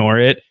can ignore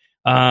it.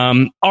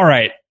 All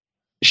right.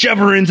 Shove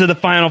her into the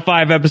final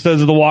 5 episodes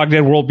of The Walking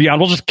Dead World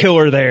Beyond. We'll just kill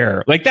her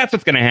there. Like, that's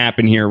what's going to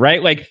happen here,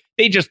 right? Like,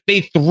 they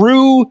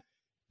threw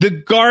the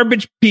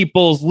garbage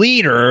people's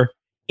leader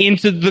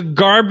into the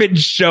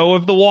garbage show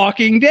of The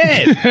Walking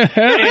Dead.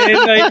 And,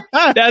 like,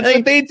 that's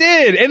what they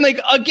did. And, like,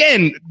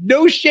 again,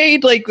 no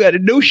shade, like,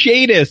 no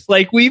shadist.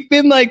 Like, we've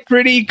been, like,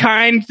 pretty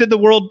kind to The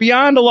World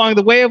Beyond along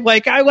the way of,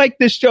 like, I like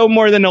this show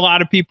more than a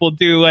lot of people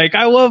do. Like,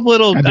 I love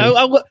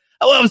I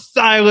love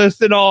Silas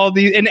and all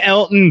these, and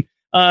Elton.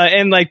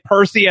 And like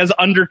Percy as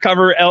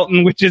undercover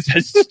Elton, which is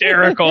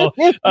hysterical.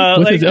 With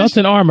like his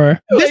Elton armor.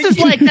 This is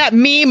like that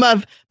meme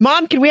of,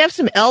 Mom, can we have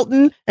some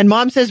Elton? And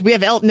Mom says, we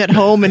have Elton at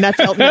home, and that's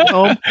Elton at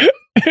home.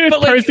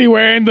 But Percy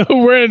wearing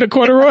the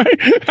corduroy.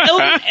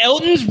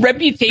 Elton's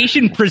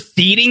reputation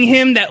preceding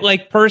him, that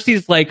like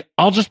Percy's like,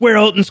 I'll just wear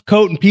Elton's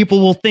coat and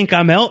people will think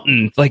I'm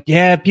Elton. It's like,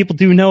 yeah, people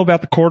do know about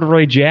the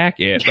corduroy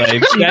jacket.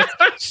 Like,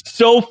 that's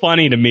so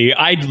funny to me.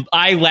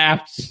 I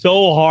laughed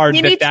so hard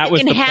that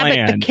was the plan.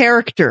 Inhabit the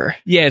character.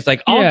 Yeah, it's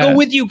like, I'll go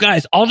with you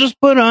guys. I'll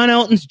just put on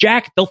Elton's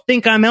jacket. They'll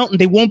think I'm Elton.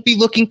 They won't be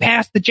looking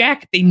past the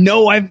jacket. They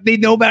know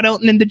about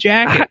Elton in the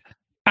jacket.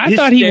 I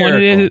thought he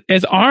wanted it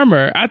as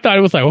armor. I thought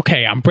it was like,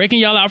 okay, I'm breaking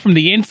y'all out from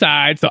the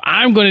inside, so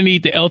I'm going to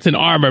need the Elton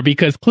armor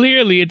because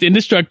clearly it's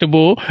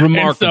indestructible.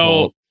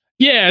 Remarkable.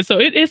 So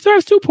it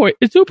serves two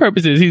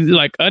purposes. He's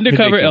like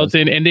undercover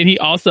Elton, and then he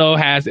also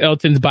has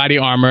Elton's body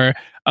armor.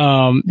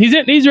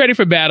 He's ready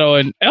for battle,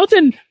 and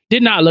Elton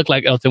did not look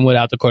like Elton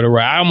without the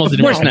corduroy. I almost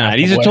didn't. Of course not.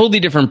 He's a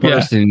totally different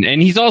person,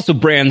 and he's also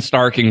Bran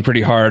Starking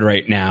pretty hard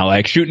right now,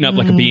 like shooting up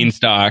like a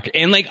beanstalk.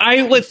 And like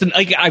I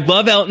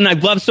love Elton. I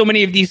love so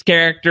many of these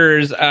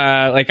characters.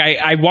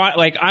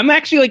 I'm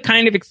actually like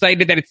kind of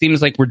excited that it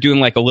seems like we're doing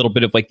like a little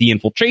bit of like the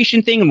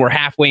infiltration thing, and we're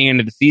halfway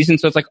into the season.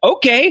 So it's like,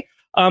 okay,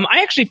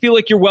 I actually feel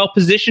like you're well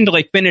positioned to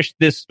like finish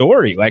this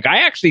story. Like I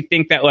actually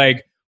think that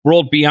like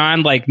World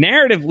Beyond, like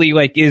narratively,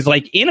 like is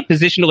like in a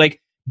position to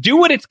like do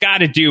what it's got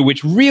to do,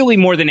 which really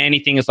more than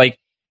anything is like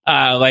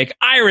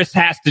Iris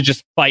has to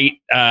just fight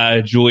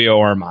Julia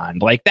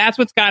Ormond. Like that's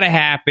what's got to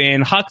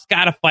happen. Huck's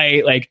got to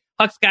fight. Like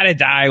Huck's got to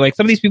die. Like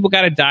some of these people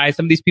got to die.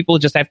 Some of these people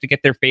just have to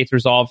get their fates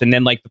resolved. And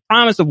then like the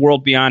promise of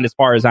World Beyond, as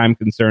far as I'm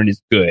concerned,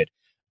 is good.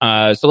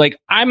 So like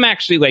I'm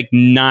actually like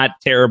not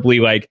terribly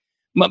like.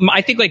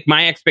 I think like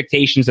my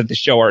expectations of the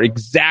show are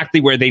exactly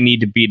where they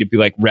need to be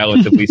like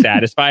relatively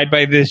satisfied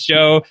by this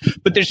show.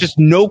 But there's just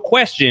no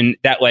question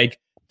that like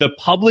the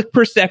public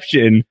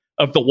perception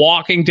of The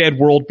Walking Dead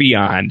World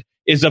Beyond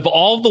is, of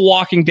all the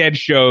Walking Dead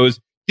shows,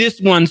 this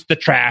one's the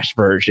trash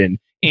version.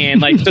 And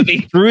like, so they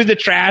threw the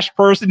trash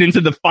person into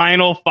the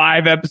final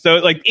 5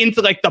 episodes, like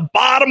into like the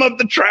bottom of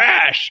the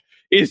trash.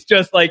 It's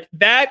just like,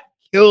 that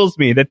kills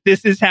me that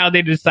this is how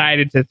they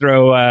decided to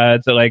throw,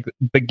 to like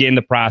begin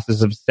the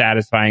process of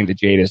satisfying the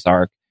Jadis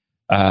arc.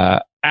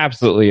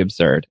 Absolutely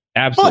absurd.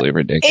 Absolutely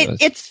ridiculous.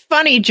 It's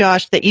funny,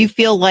 Josh, that you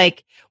feel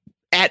like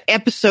at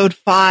episode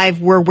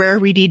 5, we're where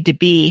we need to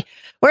be.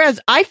 Whereas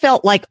I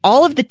felt like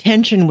all of the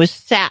tension was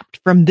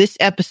sapped from this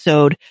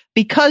episode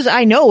because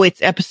I know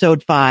it's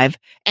episode 5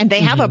 and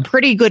they have a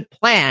pretty good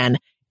plan.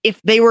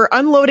 If they were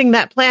unloading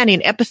that plan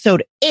in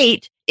episode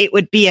 8, it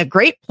would be a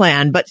great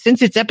plan. But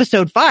since it's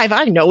episode 5,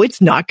 I know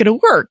it's not going to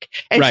work.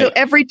 And so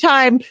every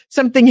time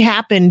something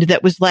happened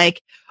that was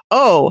like,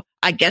 oh,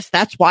 I guess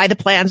that's why the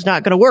plan's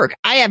not going to work,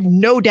 I have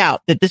no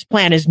doubt that this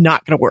plan is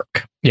not going to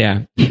work.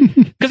 Yeah.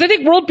 Because I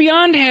think World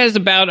Beyond has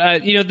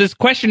about, this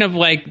question of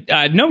like,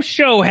 no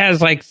show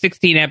has like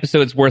 16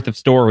 episodes worth of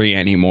story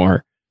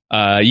anymore.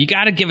 You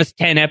got to give us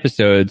 10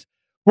 episodes.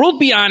 World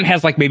Beyond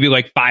has like maybe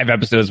like 5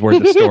 episodes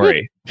worth of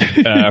story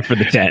for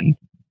the 10.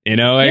 You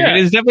know, like, it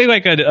is definitely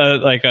like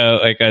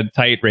a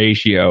tight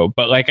ratio.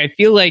 But like, I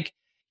feel like,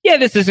 yeah,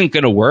 this isn't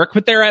going to work.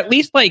 But they're at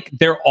least like,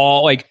 they're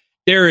all like,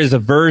 there is a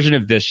version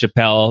of this,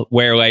 Chappelle,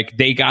 where like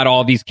they got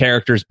all these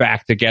characters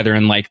back together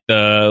in like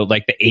the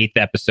 8th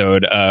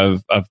episode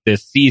of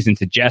this season,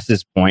 to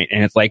Jess's point.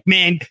 And it's like,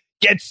 man,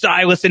 get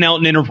Silas and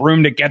Elton in a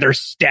room together,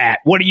 stat.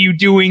 What are you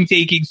doing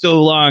taking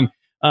so long?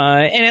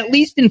 And at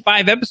least in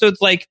 5 episodes,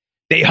 like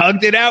they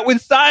hugged it out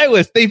with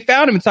Silas. They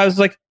found him. And Silas was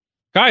like,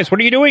 guys, what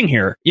are you doing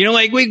here? You know,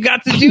 like we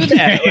got to do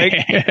that.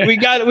 Like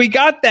we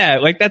got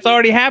that. Like that's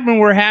already happened.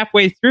 We're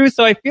halfway through.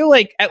 So I feel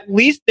like at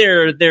least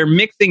they're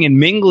mixing and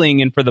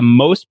mingling. And for the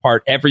most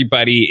part,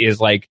 everybody is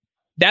like,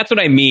 that's what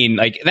I mean.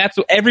 Like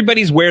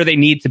everybody's where they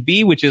need to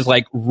be, which is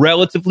like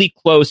relatively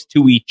close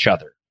to each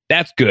other.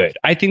 That's good.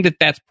 I think that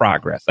that's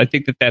progress. I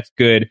think that that's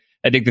good.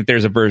 I think that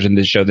there's a version of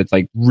this show that's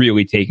like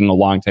really taking a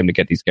long time to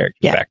get these characters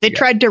back they together.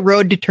 tried to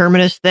road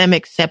determinist them,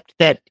 except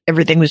that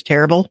everything was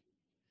terrible.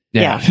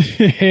 Yeah.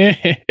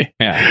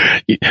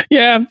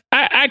 Yeah.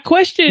 I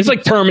question. It's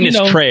like Terminus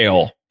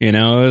Trail, you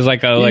know, it was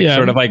like a,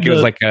 sort of like, it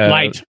was like a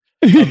light.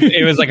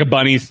 It was like a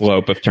bunny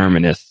slope of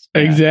Terminus.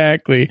 Yeah.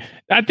 Exactly.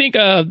 I think,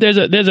 there's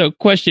a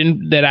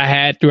question that I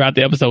had throughout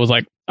the episode was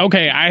like,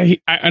 okay,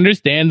 I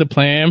understand the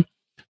plan,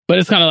 but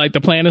it's kind of like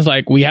the plan is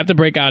like, we have to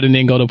break out and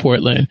then go to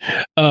Portland.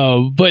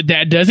 But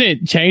that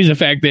doesn't change the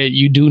fact that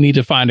you do need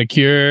to find a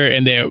cure.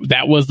 And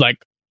that was like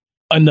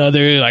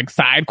another like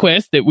side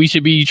quest that we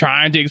should be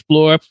trying to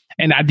explore.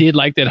 And I did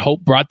like that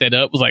Hope brought that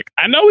up, was like,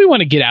 I know we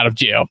want to get out of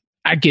jail.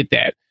 I get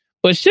that.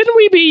 But shouldn't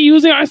we be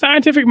using our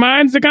scientific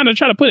minds to kind of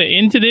try to put an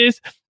end to this?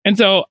 And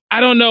so I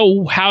don't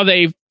know how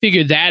they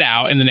figured that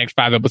out in the next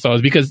 5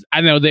 episodes, because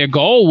I know their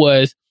goal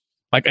was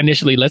like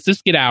initially, let's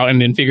just get out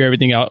and then figure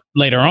everything out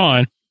later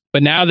on.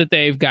 But now that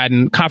they've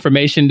gotten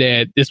confirmation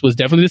that this was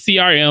definitely the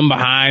CRM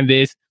behind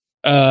this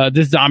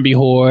zombie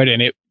horde,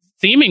 and it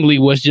seemingly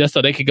was just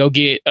so they could go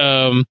get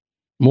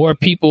more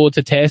people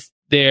to test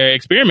their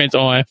experiments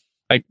on.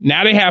 Like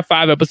now they have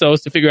 5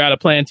 episodes to figure out a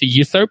plan to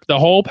usurp the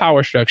whole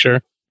power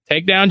structure,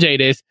 take down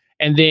Jadis,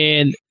 and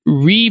then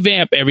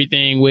revamp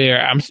everything.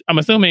 Where I'm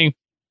assuming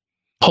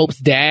Hope's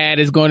dad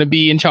is going to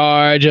be in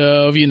charge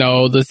of,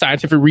 the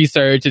scientific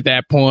research at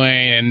that point,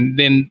 and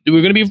then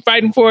we're going to be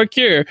fighting for a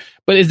cure.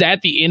 But is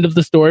that the end of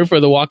the story for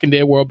The Walking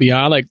Dead World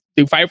Beyond? Like,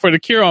 they fight for the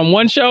cure on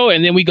one show,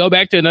 and then we go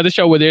back to another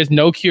show where there's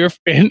no cure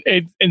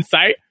in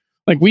sight?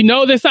 Like, we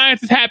know that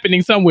science is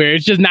happening somewhere.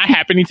 It's just not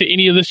happening to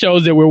any of the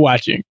shows that we're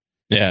watching.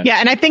 Yeah. Yeah,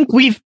 and I think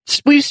we've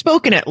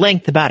spoken at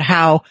length about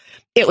how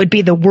it would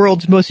be the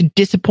world's most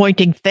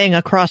disappointing thing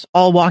across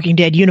all Walking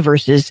Dead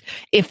universes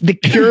if the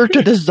cure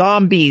to the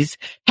zombies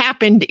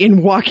happened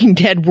in Walking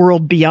Dead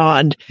World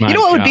Beyond. You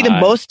know what would be the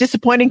most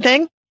disappointing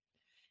thing?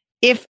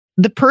 If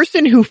the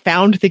person who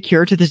found the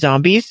cure to the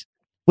zombies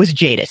was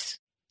Jadis.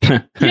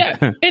 Yeah,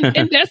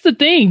 and that's the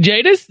thing.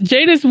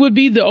 Jadis would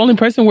be the only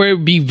person where it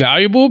would be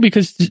valuable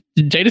because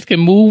Jadis can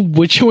move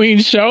between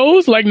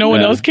shows like no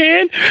one else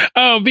can.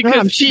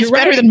 Because she's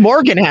better than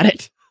Morgan at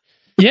it.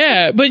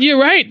 Yeah, but you're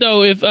right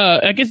though. If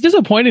like, it's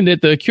disappointing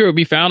that the cure would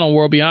be found on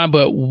World Beyond,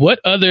 but what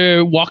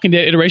other Walking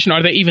Dead iteration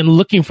are they even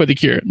looking for the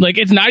cure? Like,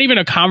 it's not even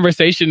a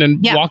conversation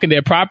in Walking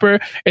Dead proper.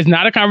 It's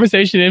not a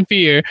conversation in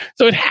Fear.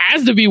 So it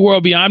has to be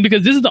World Beyond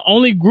because this is the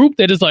only group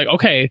that is like,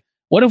 okay,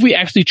 what if we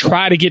actually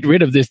try to get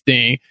rid of this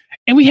thing?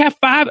 And we have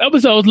 5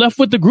 episodes left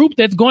with the group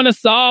that's going to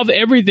solve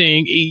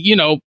everything,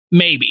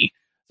 maybe.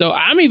 So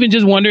I'm even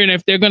just wondering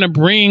if they're going to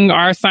bring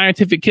our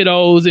scientific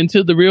kiddos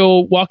into the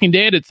real Walking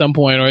Dead at some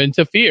point or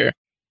into Fear.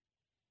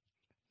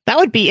 That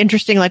would be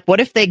interesting. Like, what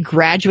if they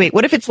graduate?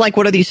 What if it's like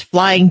one of these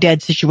Flying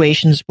Dead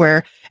situations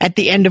where at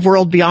the end of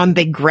World Beyond,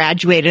 they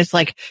graduate. It's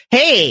like,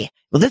 hey,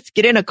 well, let's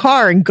get in a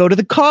car and go to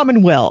the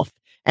Commonwealth.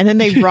 And then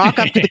they rock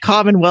up to the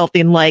Commonwealth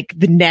in like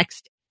the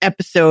next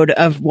episode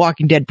of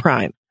Walking Dead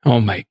Prime. Oh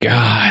my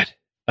God.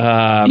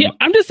 Yeah,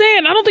 I'm just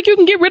saying, I don't think you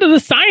can get rid of the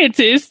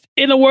scientists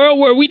in a world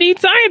where we need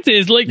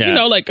scientists. Like,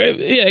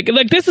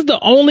 like this is the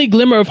only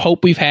glimmer of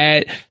hope we've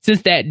had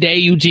since that day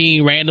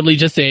Eugene randomly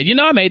just said,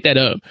 I made that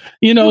up.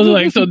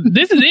 So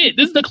this is it.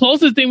 This is the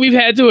closest thing we've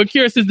had to a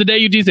cure since the day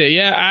Eugene said,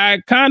 yeah,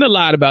 I kind of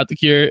lied about the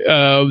cure.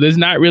 There's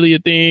not really a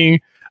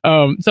thing.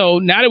 So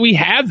now that we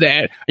have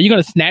that, are you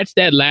going to snatch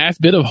that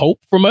last bit of hope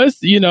from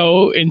us,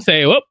 and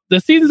say, well, the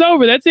season's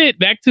over. That's it.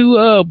 Back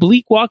to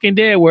bleak Walking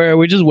Dead where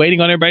we're just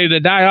waiting on everybody to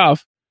die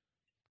off.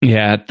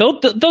 Yeah,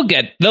 they'll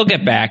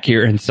get back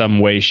here in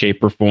some way,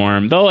 shape, or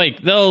form.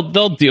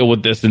 They'll deal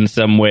with this in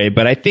some way.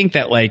 But I think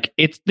that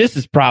this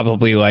is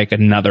probably like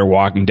another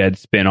Walking Dead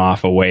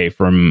spinoff away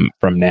from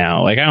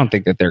now. Like, I don't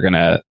think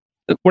that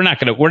we're not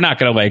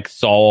gonna like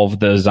solve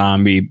the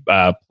zombie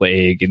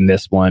plague in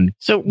this one.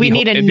 So we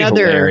need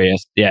another.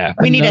 Yeah,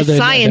 we need a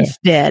Science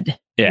Dead.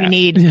 Yeah. We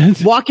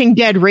need Walking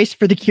Dead Race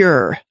for the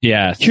Cure.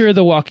 Yes, Cure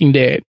the Walking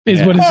Dead is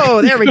what it's.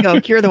 Oh, there we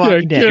go. Cure the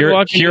Walking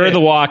Dead. Cure the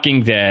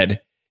Walking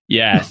Dead.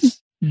 Yes.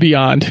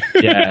 Beyond.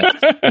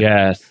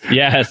 Yes.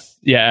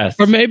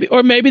 Or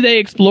maybe they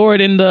explore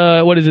it in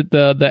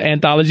the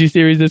anthology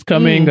series that's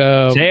coming.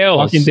 Tales.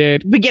 Walking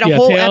Dead. We get a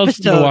whole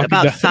episode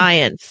about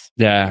science.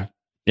 Yeah.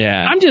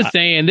 I'm just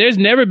saying, there's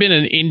never been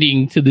an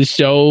ending to the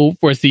show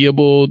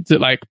foreseeable to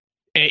like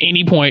at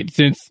any point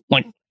since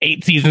like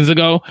 8 seasons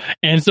ago.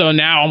 And so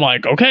now I'm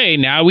like, okay,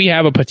 now we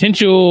have a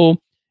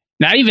potential,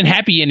 not even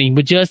happy ending,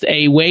 but just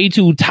a way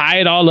to tie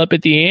it all up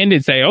at the end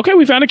and say, okay,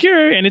 we found a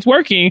cure and it's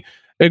working.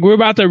 Like, we're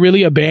about to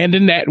really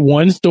abandon that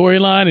one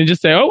storyline and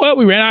just say, oh, well,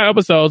 we ran out of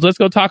episodes. Let's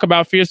go talk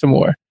about Fear some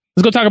more.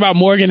 Let's go talk about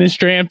Morgan and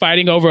Strand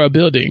fighting over a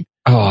building.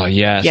 Oh,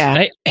 yes.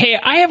 Yeah. Hey,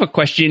 I have a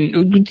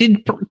question.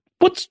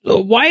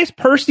 Why is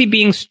Percy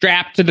being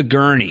strapped to the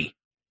gurney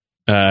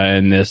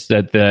at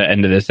the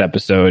end of this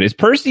episode? Is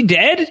Percy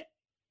dead?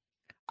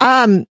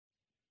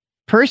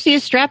 Percy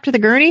is strapped to the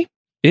gurney?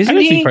 I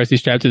don't see Percy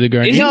strapped to the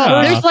gurney.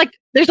 No,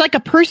 there's like a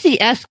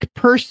Percy-esque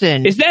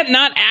person. Is that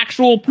not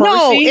actual Percy?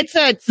 No, it's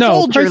a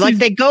soldier. Percy's... Like,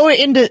 they go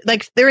into,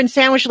 like, they're in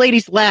Sandwich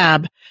Lady's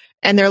lab,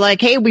 and they're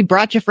like, hey, we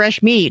brought you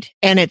fresh meat.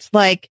 And it's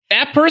like...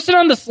 That person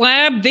on the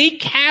slab, they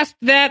cast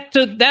that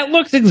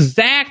looks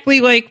exactly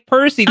like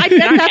Percy. I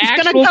bet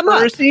that's going to come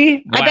Percy?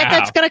 up. Wow. I bet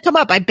that's going to come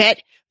up. I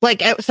bet,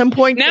 like, at some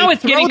point, now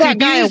it's throw getting that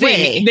confusing.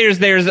 guy away.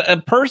 There's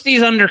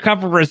Percy's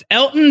undercover as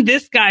Elton.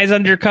 This guy's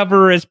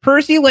undercover as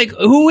Percy. Like,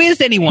 who is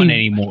anyone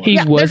anymore? He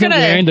wasn't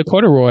wearing the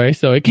corduroy,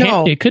 so it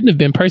couldn't have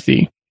been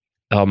Percy.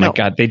 Oh my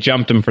God, they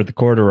jumped him for the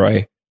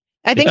corduroy.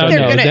 I think they're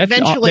going to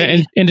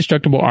eventually...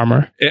 indestructible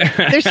armor.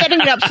 They're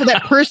setting it up so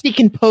that Percy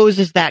can pose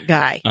as that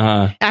guy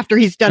after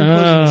he's done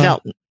posing as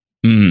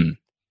Elton.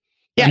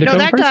 Yeah, no,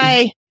 that Percy.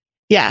 Guy...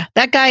 Yeah,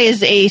 that guy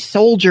is a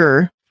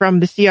soldier from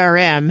the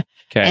CRM,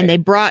 and they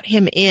brought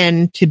him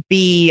in to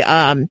be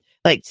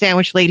like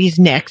Sandwich Lady's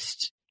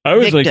next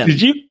victim. Like,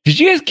 did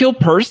you guys kill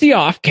Percy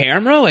off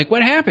camera? Like,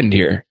 what happened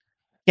here?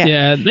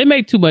 Yeah, they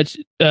make too much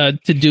to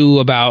do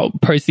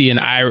about Percy and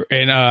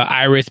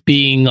Iris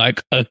being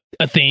like a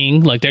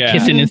thing, like they're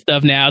kissing and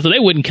stuff now. So they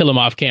wouldn't kill him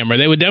off camera.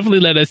 They would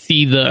definitely let us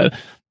see the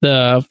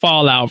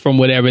fallout from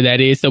whatever that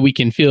is, so we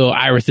can feel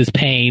Iris's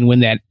pain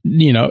when that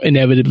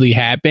inevitably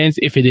happens,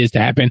 if it is to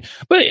happen.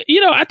 But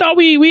I thought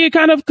we had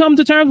kind of come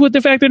to terms with the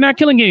fact they're not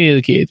killing any of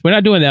the kids. We're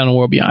not doing that on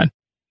World Beyond.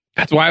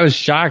 That's why I was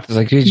shocked. I was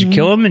like, did you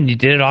kill him and you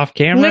did it off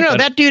camera? No,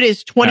 that dude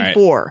is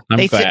 24. Right.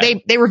 They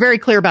said they were very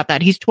clear about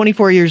that. He's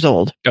 24 years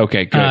old.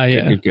 Okay,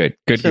 good.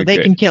 So they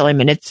can kill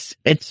him and it's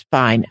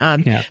fine.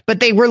 But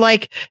they were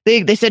like,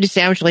 they said to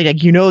Sandwich Lady,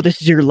 like,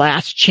 this is your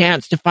last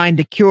chance to find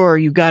the cure.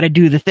 You got to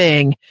do the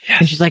thing. Yes.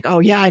 And she's like, oh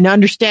yeah, I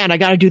understand. I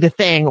got to do the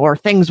thing or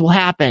things will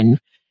happen.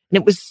 And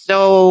it was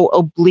so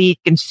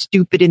oblique and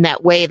stupid in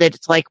that way that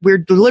it's like, we're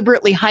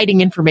deliberately hiding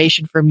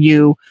information from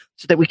you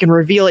so that we can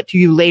reveal it to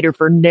you later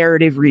for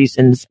narrative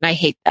reasons. And I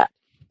hate that.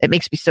 It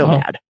makes me so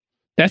mad.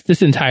 That's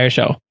this entire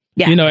show.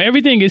 Yeah.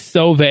 Everything is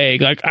so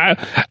vague. Like,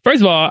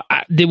 first of all,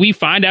 did we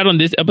find out on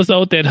this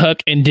episode that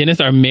Huck and Dennis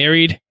are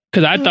married?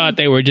 Because I thought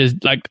they were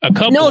just like a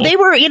couple. No, they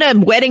were in a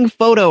wedding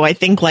photo. I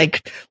think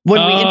like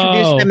when we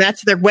introduced them,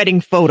 that's their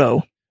wedding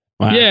photo.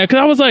 Wow. Yeah, because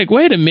I was like,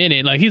 wait a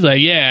minute. Like, he's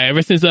like, yeah,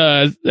 ever since,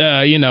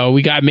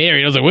 we got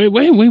married. I was like,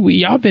 wait,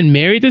 y'all been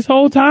married this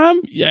whole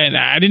time? Yeah, and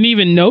I didn't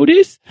even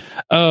notice.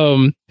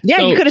 You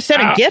could have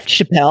sent a gift,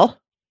 Chappelle.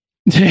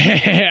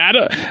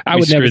 I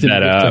would never send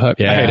that up.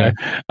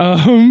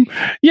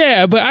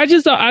 Yeah. But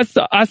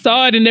I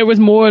saw it and there was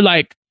more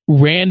like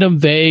random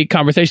vague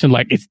conversation.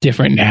 Like, it's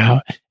different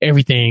now.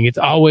 Everything. It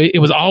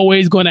was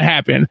always going to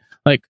happen.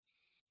 Like,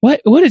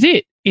 what is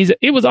it?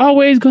 It was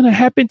always going to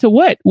happen to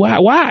what?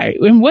 Why?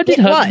 And what did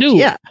Huck do?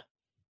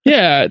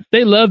 Yeah,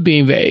 they love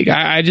being vague.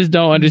 I just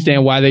don't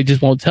understand why they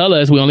just won't tell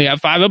us. We only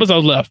have 5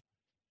 episodes left.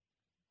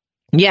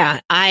 Yeah,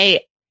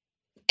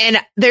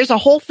 and there's a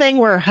whole thing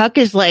where Huck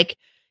is like,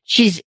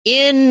 she's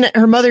in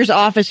her mother's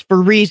office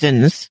for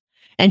reasons,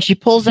 and she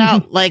pulls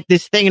out like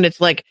this thing, and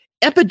it's like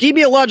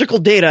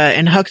epidemiological data,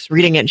 and Huck's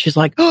reading it, and she's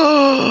like,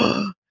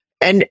 oh,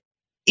 and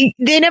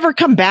they never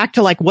come back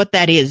to like what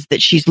that is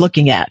that she's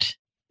looking at.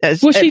 As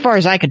far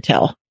as I could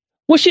tell.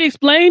 Well, she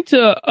explained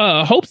to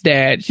Hope's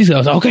dad, she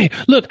goes, okay,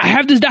 look, I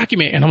have this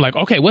document. And I'm like,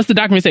 okay, what's the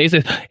document say?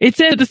 It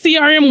said the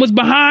CRM was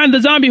behind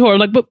the zombie horde.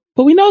 Like,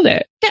 but we know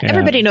that. Yeah,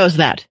 everybody knows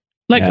that.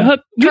 Like,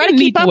 Huck, you didn't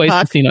need to waste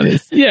the scene on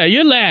this. Yeah,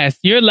 you're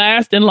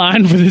last in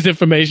line for this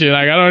information.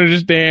 Like, I don't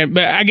understand.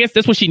 But I guess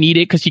that's what she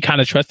needed because she kind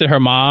of trusted her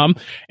mom.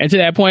 And to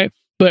that point,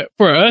 but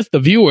for us,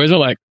 the viewers are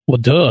like, well,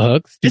 duh,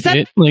 Huck. Is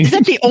that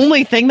the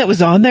only thing that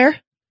was on there?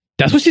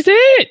 That's what she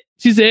said.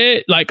 She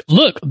said, like,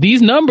 look,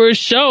 these numbers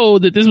show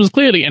that this was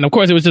clearly, and of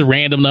course it was just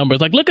random numbers.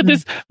 Like, look at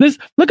this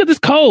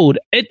code.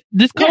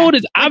 This code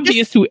is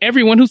obvious to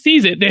everyone who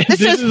sees it.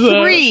 This is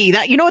 3.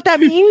 That, you know what that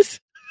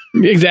means?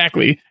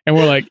 Exactly. And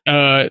we're like,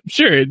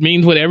 sure, it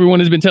means what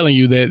everyone has been telling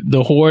you, that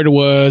the horde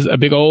was a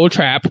big old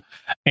trap,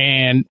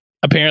 and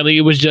apparently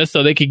it was just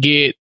so they could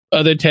get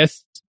other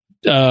test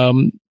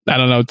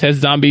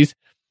zombies.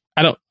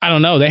 I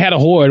don't know. They had a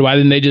horde. Why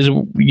didn't they just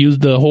use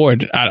the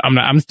horde?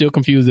 I'm still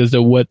confused as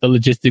to what the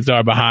logistics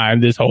are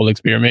behind this whole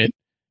experiment.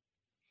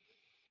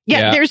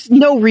 Yeah. There's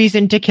no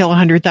reason to kill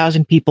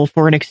 100,000 people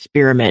for an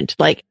experiment.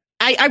 Like,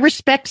 I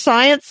respect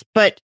science,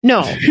 but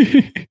no.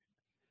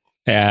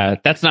 Yeah,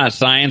 that's not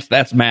science.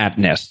 That's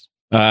madness.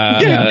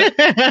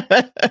 I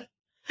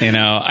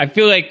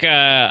feel like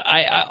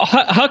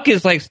Huck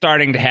is like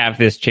starting to have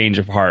this change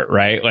of heart,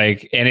 right?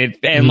 Like,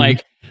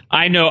 like,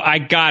 I know, I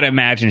gotta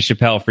imagine,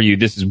 Chappelle, for you,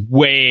 this is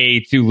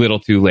way too little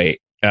too late.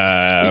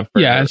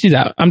 She's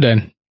out. I'm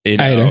done.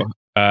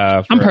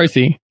 I'm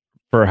Percy.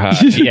 For Huck.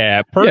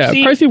 Yeah, Percy.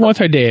 Yeah, Percy wants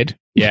her dead.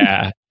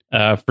 Yeah.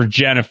 For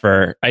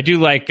Jennifer, I did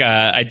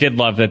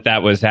love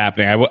that was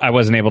happening. I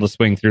wasn't able to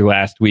swing through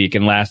last week,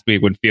 and last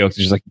week when Felix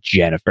was just like,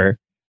 Jennifer.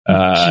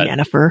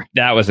 Jennifer.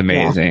 That was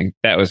amazing. Yeah.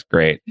 That was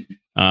great.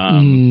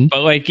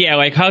 But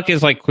like Huck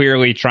is like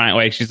clearly trying,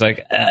 like, she's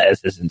like,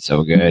 this isn't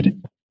so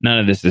good. None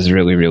of this is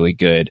really, really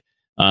good.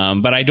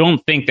 But I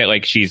don't think that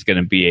like she's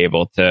going to be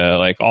able to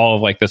like all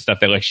of like the stuff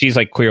that like she's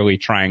like clearly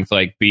trying to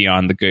like be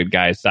on the good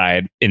guy's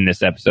side in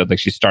this episode. Like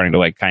she's starting to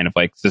like kind of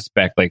like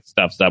suspect like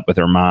stuff's up with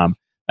her mom.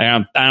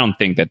 I don't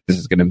think that this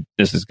is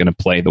gonna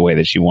play the way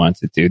that she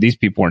wants it to. These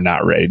people are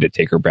not ready to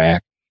take her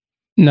back.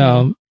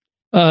 No,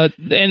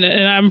 and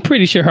I'm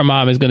pretty sure her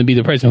mom is going to be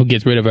the person who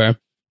gets rid of her,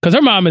 because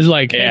her mom is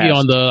like heavy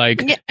on the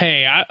like,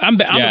 hey, I'm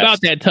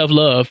about that tough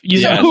love.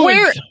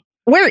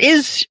 Where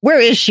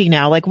is she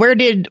now? Like, where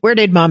did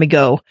mommy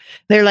go?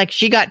 They're like,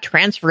 she got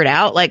transferred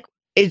out. Like,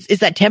 is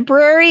that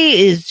temporary?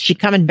 Is she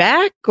coming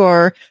back,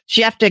 or is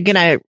she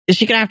gonna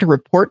have to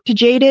report to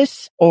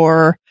Jadis?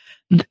 Or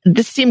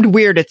this seemed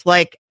weird. It's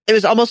like, it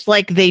was almost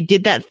like they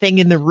did that thing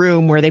in the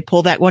room where they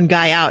pull that one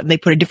guy out and they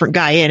put a different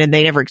guy in, and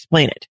they never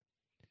explain it.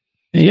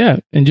 Yeah,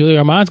 and Julia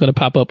Armand's going to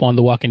pop up on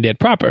The Walking Dead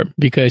proper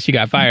because she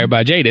got fired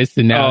by Jadis,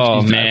 and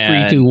now she's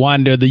free to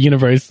wander the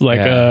universe like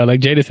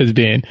Jadis has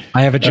been.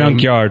 I have a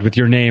junkyard with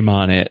your name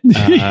on it.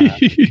 I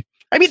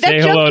mean, that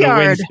say hello to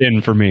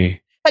Winston for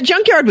me. That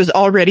junkyard was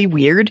already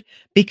weird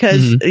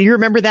because you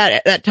remember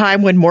that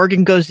time when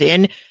Morgan goes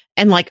in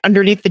and like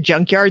underneath the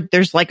junkyard,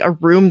 there's like a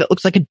room that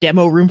looks like a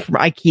demo room from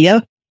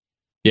IKEA.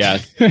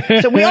 Yes.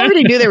 So we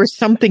already knew there was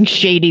something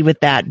shady with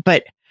that,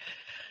 but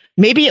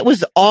maybe it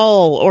was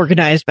all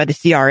organized by the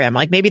CRM.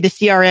 Like maybe the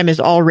CRM is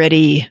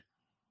already,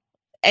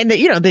 and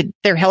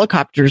their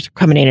helicopters are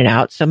coming in and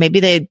out. So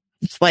maybe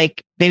it's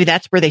like maybe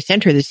that's where they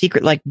sent her, the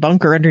secret like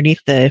bunker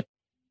underneath the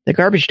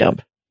garbage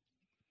dump.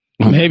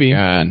 Maybe.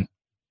 God.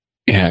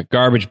 Yeah,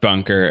 garbage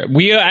bunker.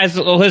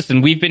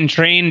 We've been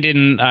trained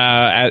in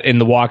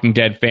the Walking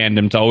Dead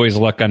fandom to always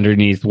look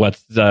underneath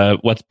what's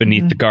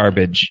beneath the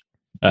garbage.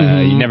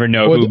 You never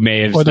know who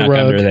may have snuck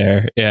under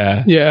there.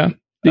 Yeah. Yeah.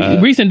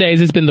 Recent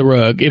days, it's been the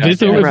rug. If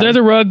there's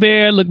a rug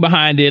there, look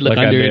behind it, look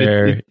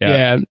under it.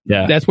 Yeah.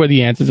 That's where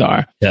the answers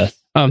are. Yes.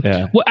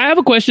 Well, I have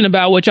a question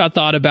about what y'all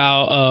thought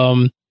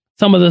about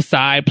some of the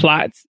side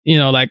plots,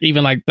 like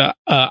even like the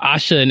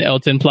Asha and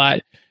Elton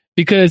plot,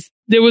 because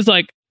there was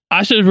like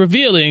Asha's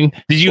revealing.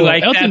 Did you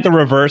like Elton, that the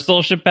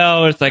reversal,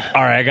 Chappelle? It's like,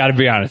 all right, I got to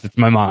be honest, it's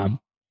my mom.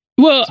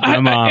 Well, I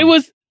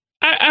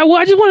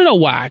just want to know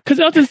why, because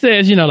Elton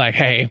says, like,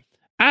 hey,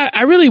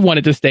 I really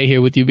wanted to stay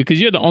here with you because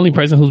you're the only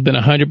person who's been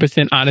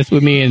 100% honest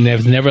with me and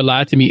has never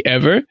lied to me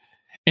ever.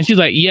 And she's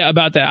like, yeah,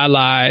 about that, I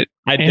lied.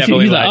 I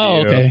definitely lied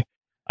to you.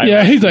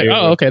 Okay. He's like,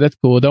 oh, okay, that's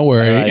cool. Don't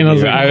worry. And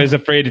I was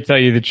afraid to tell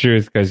you the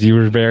truth because you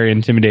were very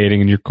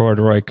intimidating in your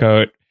corduroy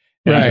coat.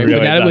 Right.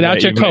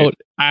 Without your coat,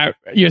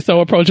 you're so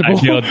approachable.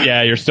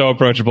 You're so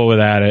approachable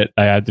without it.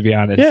 I have to be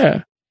honest.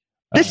 Yeah.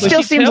 This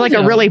still seems like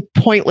a really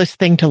pointless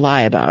thing to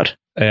lie about.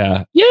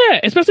 Yeah. Yeah.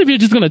 Especially if you're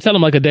just going to tell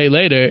them like a day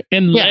later,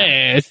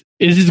 unless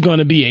this is going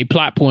to be a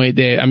plot point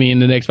that, in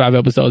the next 5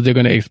 episodes, they're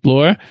going to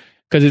explore.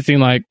 Because it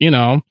seemed like,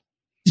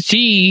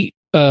 she,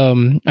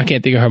 I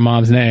can't think of her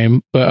mom's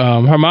name, but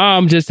her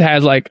mom just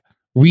has like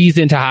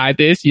reason to hide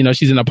this.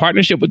 She's in a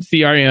partnership with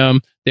the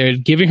CRM. They're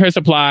giving her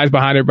supplies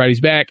behind everybody's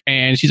back,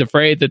 and she's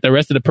afraid that the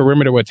rest of the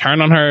perimeter would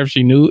turn on her if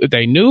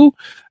they knew.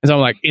 And so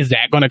I'm like, is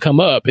that going to come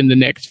up in the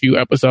next few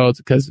episodes?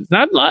 Because it's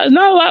not a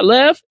lot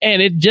left,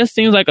 and it just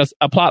seems like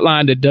a plot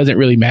line that doesn't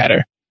really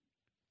matter.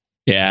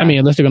 Yeah,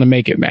 unless they're going to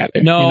make it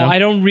matter. No, I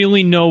don't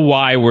really know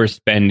why we're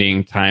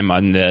spending time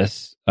on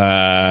this,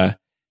 other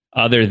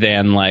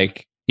than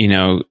like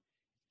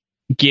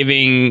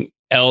giving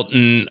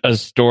Elton a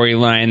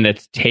storyline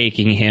that's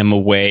taking him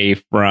away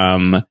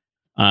from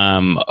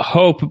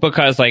Hope,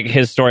 because like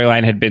his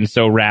storyline had been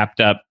so wrapped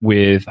up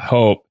with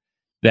Hope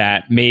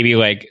that maybe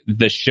like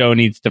the show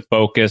needs to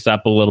focus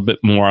up a little bit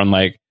more on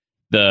like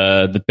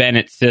the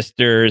Bennett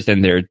sisters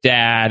and their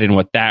dad and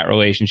what that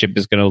relationship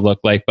is going to look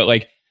like. But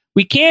like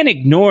we can't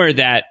ignore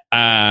that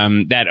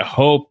that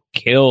Hope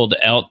killed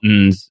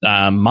Elton's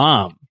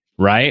mom.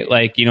 Right?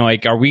 Like,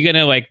 are we going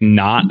to like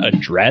not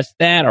address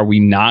that? Are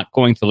we not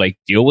going to like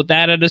deal with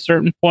that at a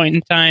certain point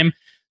in time?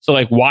 So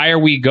like, why are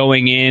we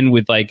going in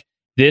with like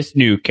this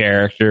new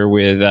character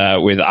with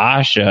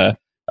Asha?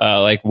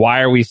 Like,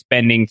 why are we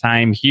spending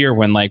time here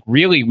when like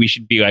really we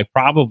should be like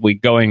probably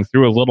going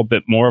through a little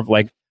bit more of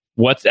like,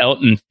 what's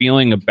Elton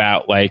feeling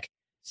about like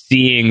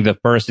seeing the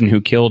person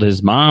who killed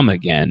his mom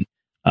again?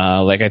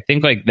 Like, I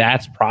think like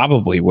that's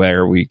probably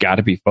where we got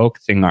to be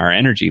focusing our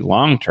energy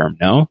long term.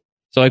 No?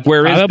 So, like,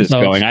 where is this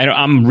going?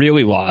 I'm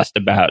really lost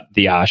about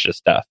the Asha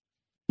stuff.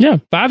 Yeah,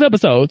 5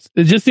 episodes.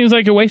 It just seems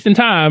like you're wasting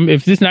time.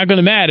 If it's not going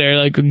to matter,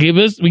 like,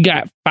 we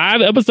got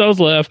 5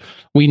 episodes left.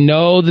 We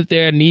know that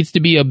there needs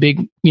to be a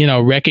big,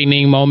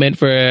 reckoning moment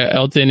for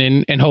Elton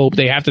and Hope.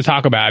 They have to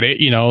talk about it.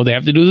 They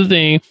have to do the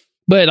thing.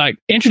 But, like,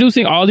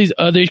 introducing all these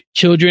other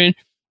children,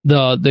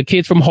 the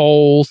kids from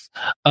Holes,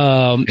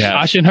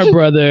 Asha and her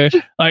brother,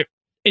 like,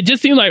 it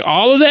just seemed like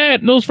all of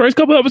that, those first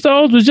couple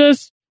episodes was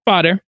just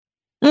fodder.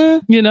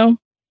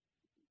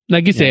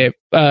 Like you said,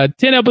 10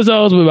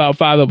 episodes with about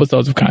 5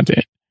 episodes of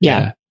content.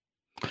 Yeah.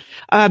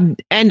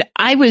 And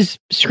I was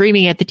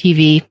screaming at the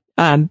TV.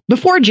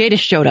 Before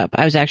Jadis showed up,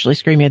 I was actually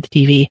screaming at the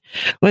TV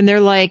when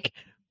they're like,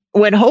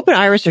 when Hope and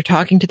Iris are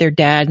talking to their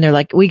dad and they're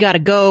like, we got to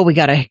go. We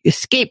got to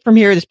escape from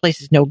here. This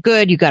place is no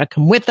good. You got to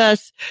come with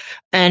us.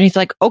 And he's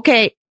like,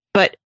 okay,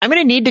 but I'm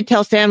going to need to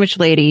tell Sandwich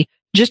Lady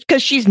just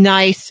because she's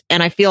nice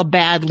and I feel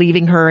bad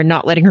leaving her and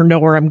not letting her know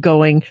where I'm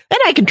going. And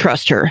I can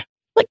trust her.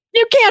 Like,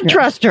 you can't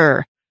trust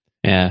her.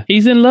 Yeah.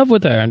 He's in love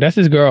with her, and that's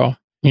his girl.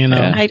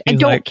 I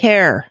don't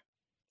care.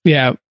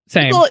 Yeah,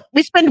 same.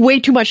 We spend way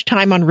too much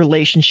time on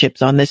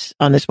relationships on this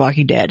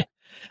Walking Dead.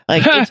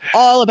 Like, it's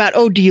all about,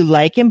 do you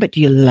like him? But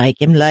do you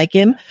like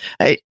him?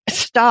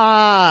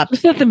 Stop.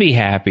 Just let them be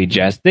happy,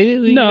 Jess.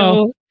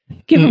 No.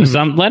 Give him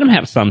some. Let him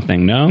have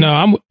something.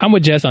 No, I'm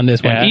with Jess on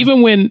this one. Yeah.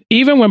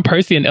 Even when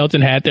Percy and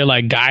Elton had their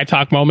like guy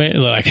talk moment,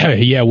 like,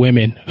 hey, yeah,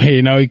 women.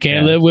 You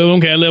can't live with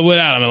them, can't live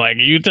without them. Like,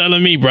 you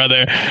telling me,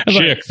 brother?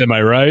 Chicks, am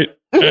I right?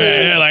 Like,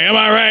 am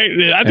I right?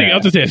 I think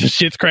Elton said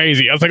shit's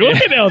crazy. I was like, look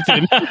at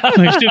Elton.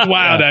 Like, shit's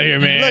wild out here,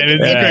 man.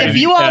 Look, if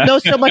you all know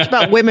so much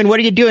about women, what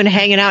are you doing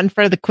hanging out in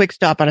front of the Quick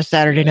Stop on a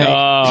Saturday night?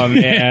 Oh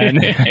man.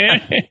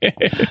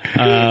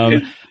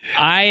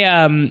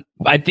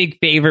 I think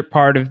favorite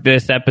part of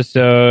this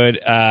episode,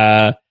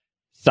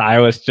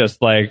 Silas just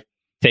like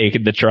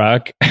taking the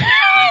truck.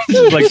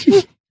 Just like,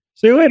 see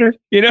you later.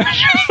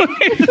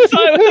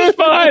 Silas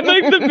fine.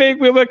 Like the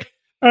big wheel, like,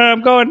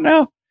 I'm going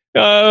now.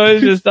 Oh,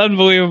 it's just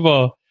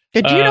unbelievable.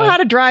 Did you know how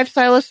to drive,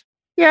 Silas?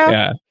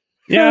 Yeah.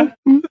 My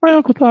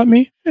uncle taught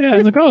me. Yeah. I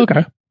was like, oh,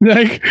 okay.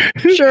 Like,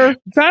 Sure.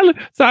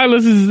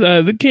 Silas is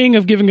the king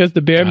of giving us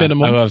the bare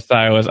minimum. I love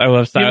Silas. I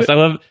love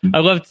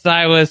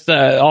Silas.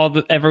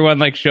 Everyone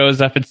like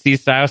shows up and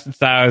sees Silas, and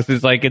Silas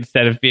is like,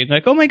 instead of being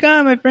like, "Oh my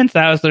god, my friend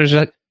Silas," they're just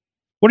like,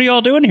 "What are you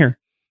all doing here?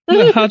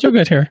 How'd you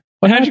get here?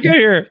 How'd you get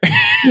here?"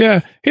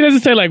 Yeah, he doesn't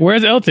say like,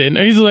 "Where's Elton?"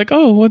 And he's like,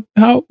 "Oh, what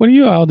are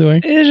you all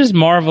doing?" It's just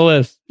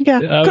marvelous. Yeah.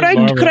 Could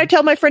I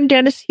tell my friend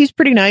Dennis? He's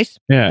pretty nice.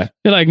 Yeah.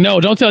 You're like, "No,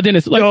 don't tell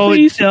Dennis." Like, don't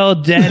please tell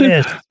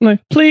Dennis. Like,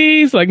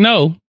 please, like,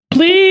 no,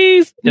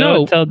 please,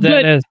 don't tell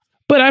Dennis.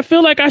 But I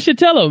feel like I should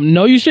tell him.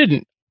 No, you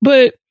shouldn't.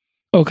 But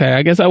okay,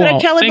 I guess I won't. Can I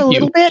tell him Thank a you.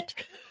 little bit?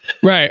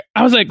 Right.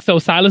 I was like, so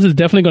Silas is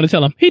definitely going to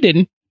tell him. He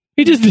didn't.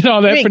 He just did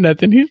all that for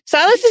nothing.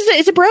 Silas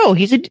is a bro.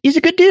 He's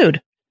a good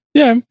dude.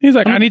 Yeah. He's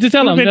like, I need to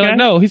tell him. They're like,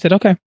 no. He said,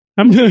 okay.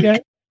 I'm a good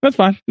guy. That's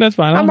fine. That's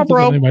fine. I'm a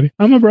bro.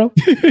 I'm a bro.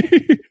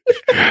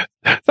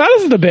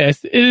 Silas is the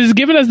best. It is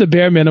giving us the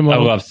bare minimum. I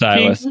love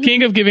Silas.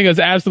 King of giving us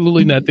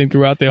absolutely nothing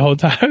throughout the whole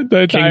time.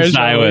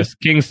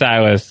 King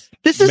Silas.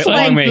 This is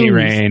long may he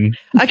reign.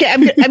 Okay,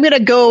 I'm gonna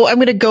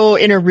go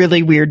in a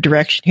really weird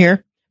direction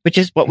here, which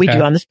is what we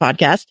do on this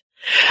podcast.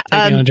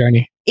 Take me on a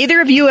journey.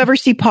 Either of you ever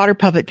see Potter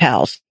Puppet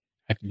Pals?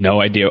 I have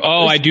no idea.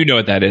 Oh, I do know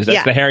what that is.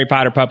 That's the Harry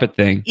Potter puppet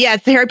thing. Yeah,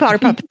 it's the Harry Potter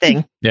puppet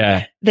thing.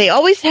 Yeah. They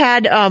always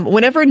had,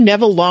 whenever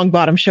Neville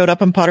Longbottom showed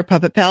up on Potter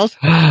Puppet Pals,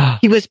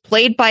 he was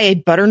played by a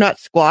butternut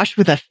squash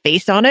with a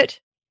face on it.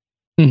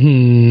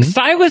 Mm-hmm.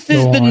 Silas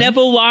is the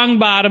Neville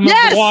Longbottom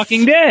of The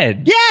Walking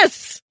Dead.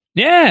 Yes.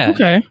 Yeah.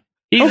 Okay.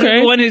 He's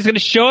the one who's going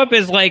to show up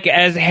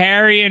as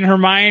Harry and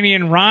Hermione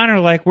and Ron are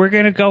like, we're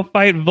going to go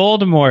fight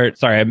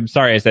Voldemort. I'm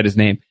sorry I said his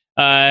name.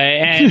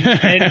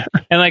 And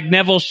like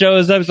Neville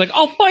shows up. He's like,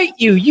 I'll fight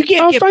you. You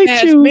can't get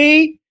past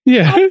me.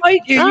 Yeah. I'll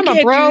fight you. I'm you a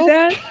can't bro. do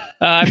that.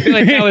 I feel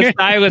like that was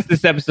Silas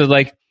this episode.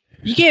 Like,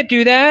 you can't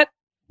do that.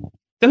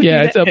 Don't do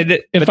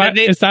that.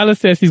 If Silas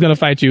says he's going to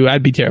fight you,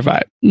 I'd be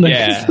terrified. Like,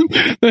 yeah.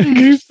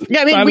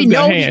 I mean, we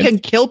know he can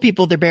kill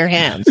people with their bare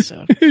hands.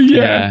 So.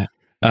 Yeah.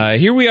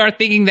 Here we are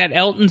thinking that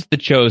Elton's the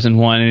chosen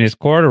one in his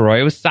Quatervois.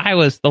 It was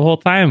Silas the whole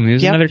time. He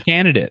was another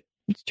candidate.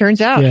 It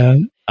turns out. Yeah.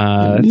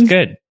 That's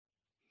good.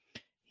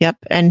 Yep.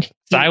 And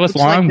Silas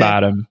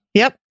Longbottom.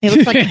 Yep. He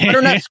looks like a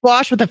butternut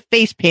squash with a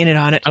face painted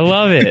on it. I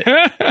love it.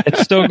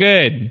 It's so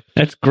good.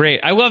 That's great.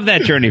 I love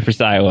that journey for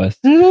Silas.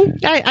 Mm-hmm.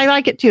 I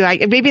like it too.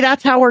 Maybe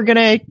that's how we're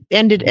going to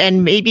end it.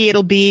 And maybe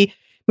it'll be,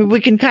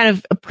 we can kind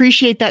of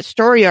appreciate that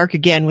story arc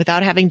again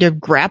without having to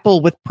grapple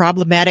with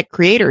problematic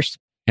creators.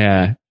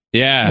 Yeah.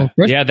 Yeah.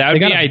 Well, yeah. That would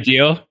be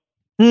ideal.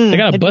 They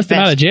got to bust him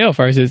out of jail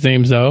first, it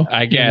seems, though.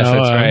 I guess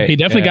that's right. He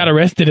definitely got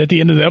arrested at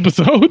the end of the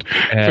episode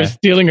for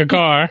stealing a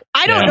car.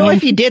 I don't know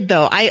if he did,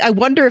 though. I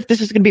wonder if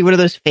this is going to be one of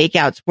those fake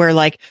outs where,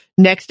 like,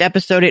 next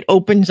episode it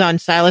opens on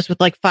Silas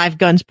with, like, 5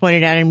 guns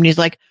pointed at him, and he's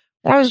like,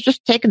 I was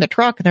just taking the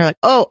truck. And they're like,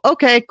 oh,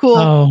 okay,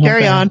 cool.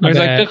 Carry on. I was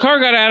like, the car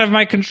got out of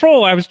my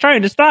control. I was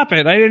trying to stop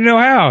it. I didn't know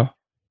how.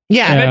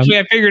 Yeah. Eventually,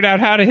 I figured out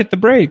how to hit the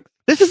brake.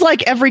 This is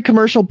like every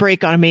commercial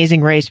break on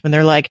Amazing Race when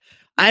they're like,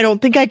 I don't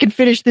think I can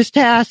finish this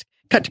task.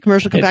 Cut to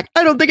commercial, come back.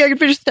 I don't think I can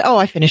finish this.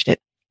 I finished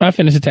it. I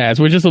finished the task.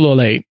 We're just a little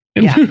late.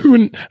 Yeah.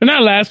 We're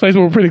not last place,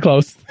 but we're pretty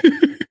close.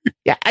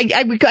 Yeah,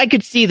 I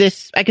could see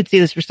this. I could see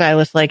this for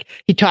Silas. Like,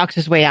 he talks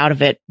his way out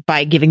of it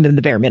by giving them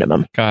the bare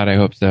minimum. God, I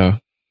hope so.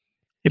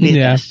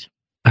 Yeah.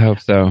 I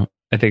hope so.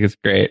 I think it's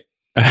great.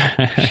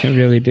 I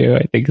really do.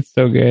 I think it's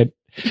so good.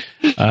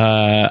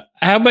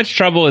 How much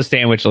trouble is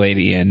Sandwich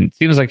Lady in? It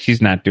seems like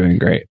she's not doing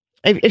great.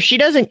 If she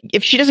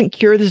doesn't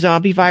cure the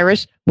zombie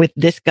virus with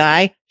this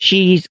guy,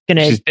 she's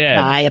gonna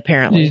die.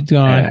 Apparently, she's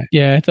gone.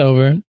 Yeah, it's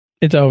over.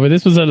 It's over.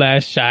 This was her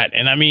last shot,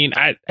 and I mean,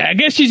 I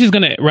guess she's just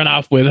gonna run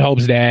off with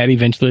Hope's dad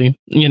eventually.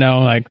 You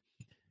know, like,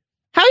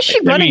 how is she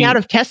running out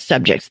of test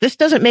subjects? This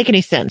doesn't make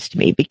any sense to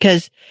me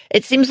because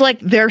it seems like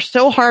they're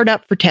so hard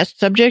up for test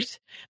subjects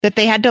that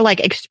they had to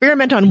like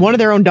experiment on one of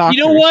their own doctors.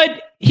 You know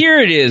what?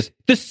 Here it is.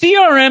 The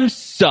CRM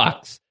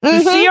sucks. The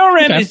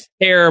CRM is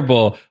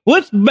terrible.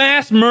 Let's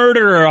mass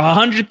murder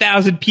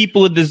 100,000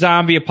 people in the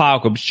zombie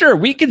apocalypse. Sure,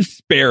 we can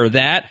spare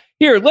that.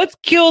 Here, let's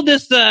kill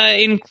this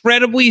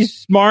incredibly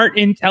smart,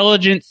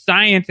 intelligent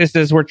scientist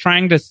as we're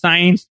trying to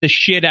science the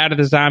shit out of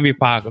the zombie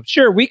apocalypse.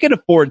 Sure, we can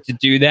afford to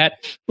do that.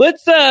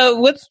 Let's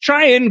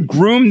try and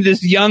groom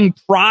this young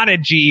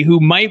prodigy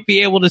who might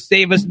be able to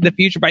save us in the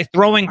future by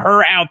throwing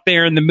her out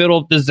there in the middle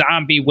of the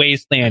zombie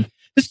wasteland.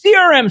 The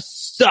CRM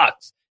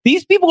sucks.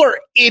 These people are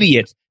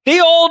idiots. They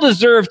all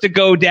deserve to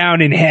go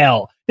down in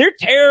hell. They're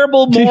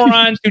terrible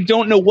morons who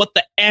don't know what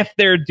the F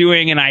they're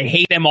doing, and I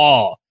hate them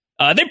all.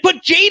 They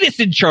put Jadis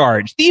in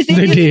charge. These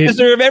idiots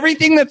deserve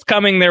everything that's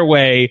coming their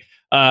way,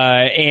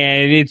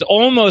 and it's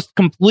almost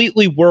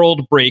completely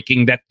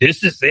world-breaking that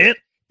this is it.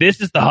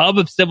 This is the hub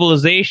of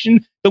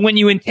civilization. But when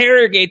you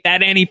interrogate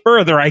that any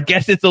further, I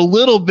guess it's a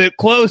little bit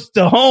close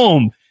to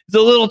home. It's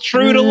a little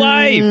true to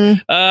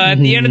life. At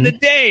the end of the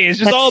day, it's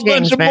just all a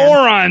bunch of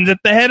morons at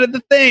the head of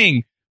the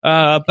thing.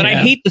 But I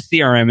hate the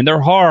CRM, and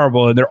they're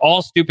horrible, and they're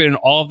all stupid, and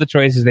all of the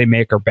choices they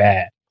make are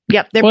bad.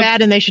 Yep, they're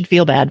bad and they should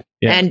feel bad.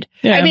 Yeah. And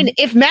I mean,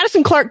 if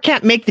Madison Clark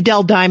can't make the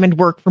Dell Diamond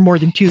work for more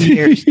than 2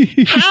 years,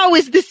 how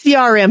is the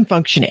CRM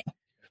functioning?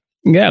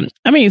 Yeah,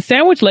 I mean,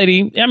 Sandwich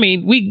Lady. I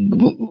mean,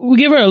 we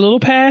give her a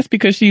little pass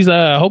because she's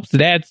Hope's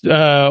dad's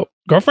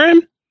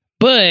girlfriend,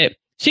 but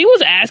she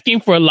was asking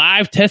for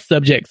live test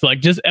subjects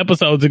like just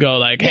episodes ago.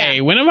 Like,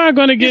 hey, when am I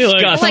going to get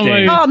like?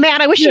 Oh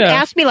man, I wish you'd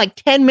asked me like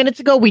 10 minutes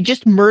ago. We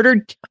just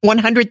murdered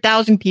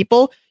 100,000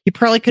 people. You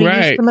probably could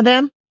have used some of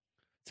them.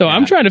 So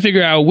I'm trying to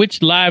figure out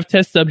which live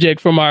test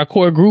subject from our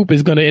core group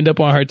is going to end up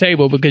on her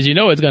table because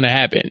it's going to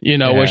happen.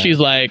 Where she's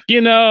like,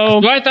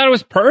 I thought it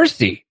was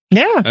Percy.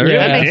 Yeah,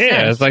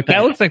 It's like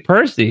that looks like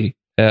Percy.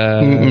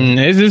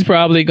 This is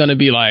probably going to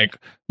be like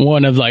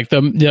one of like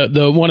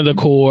the one of the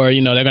core.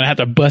 They're going to have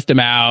to bust him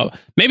out.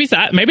 Maybe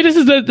this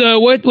is the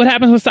what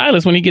happens with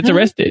Silas when he gets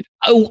arrested.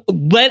 Oh,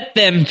 let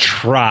them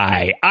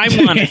try. I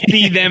want to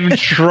see them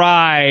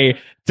try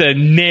to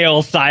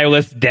nail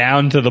Silas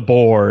down to the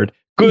board.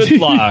 Good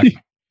luck.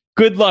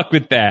 Good luck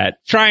with that.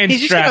 Try and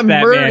strap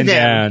that man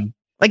down.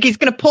 Like he's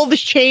going to pull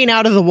this chain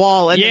out of the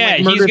wall and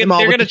then, murder them all.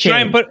 They're going to try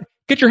and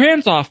get your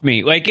hands off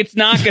me. Like, it's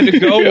not going to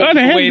go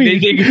the way they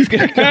think it's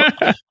going to go.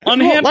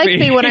 You won't like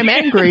me when I'm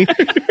angry.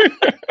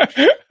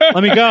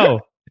 Let me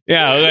go.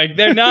 Yeah, like,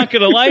 they're not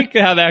going to like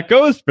how that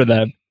goes for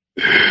them.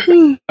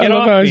 I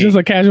love how it's just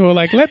a casual,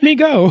 like, let me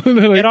go.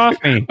 Like, get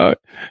off me.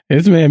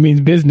 This man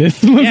means business.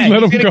 He's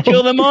going to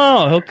kill them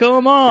all. He'll kill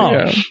them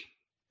all.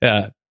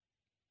 Yeah.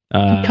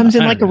 He comes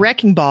in like a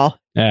wrecking ball.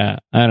 Yeah,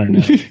 I don't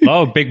know.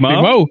 Oh, Big Mo.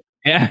 Big Mo.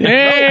 Yeah.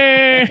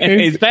 Hey,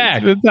 he's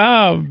back. Good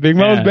time. Big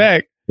Mo's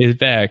back. He's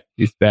back.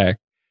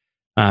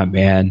 Oh,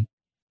 man.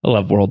 I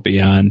love World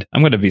Beyond.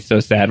 I'm going to be so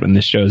sad when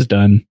this show's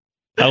done.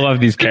 I love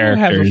these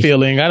characters. I have a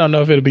feeling. I don't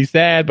know if it'll be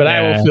sad, but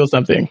I will feel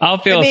something. I'll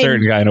feel a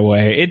certain kind of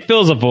way. It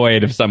fills a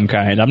void of some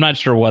kind. I'm not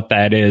sure what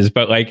that is,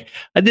 but like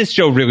this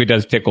show really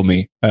does tickle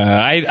me.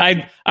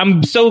 I'm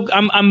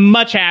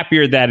much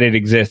happier that it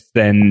exists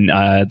than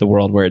the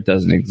world where it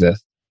doesn't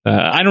exist.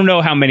 I don't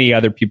know how many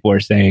other people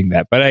are saying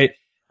that, but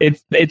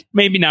it's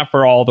maybe not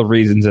for all the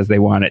reasons as they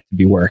want it to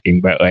be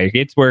working, but like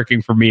it's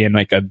working for me in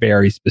like a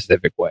very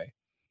specific way.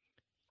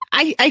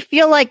 I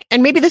feel like,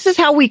 and maybe this is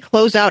how we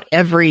close out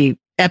every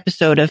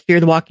episode of Fear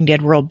the Walking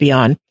Dead World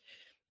Beyond.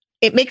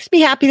 It makes me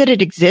happy that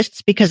it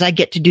exists because I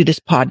get to do this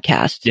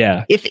podcast.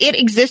 Yeah. If it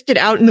existed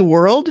out in the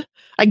world,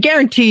 I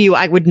guarantee you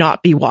I would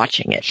not be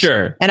watching it.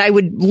 Sure. And I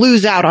would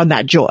lose out on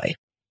that joy.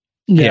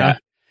 Yeah.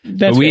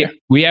 That's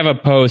we have a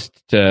post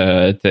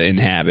to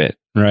inhabit,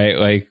 right?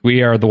 Like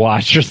we are the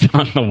watchers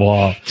on the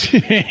wall.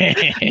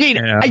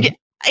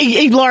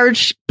 A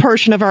large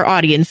portion of our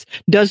audience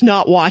does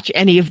not watch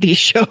any of these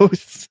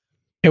shows.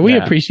 And we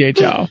appreciate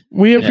y'all.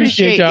 We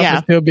appreciate y'all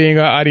for still being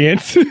our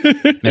audience.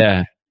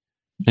 Yeah.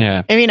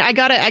 I mean, I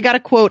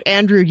gotta quote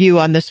Andrew Yu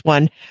on this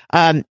one.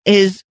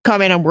 His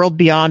comment on World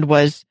Beyond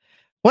was,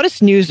 "What a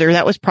snoozer.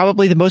 That was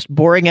probably the most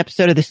boring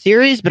episode of the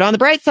series, but on the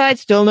bright side,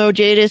 still no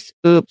Jadis.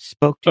 Oops.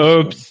 Spoke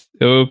too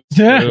soon.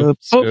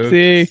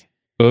 Oopsie.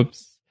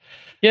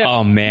 Yeah.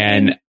 Oh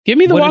man. Give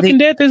me The Walking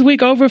Dead this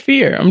week over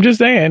Fear. I'm just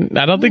saying.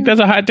 I don't think that's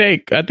a hot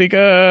take. I think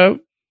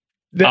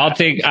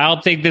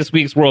I'll take this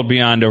week's World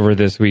Beyond over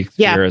this week's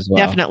Fear as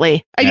well.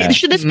 Definitely.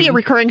 Should this be a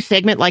recurring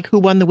segment like Who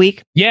Won the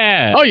Week?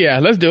 Yeah. Oh yeah,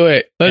 let's do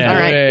it. All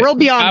right. World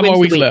Beyond wins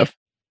the week. Left.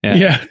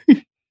 Yeah.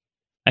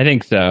 I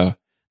think so.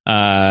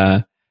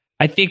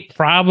 I think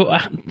probably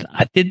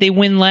did they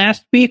win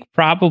last week?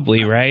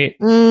 Probably, right?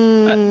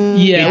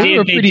 Yeah, we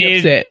were pretty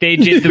upset. They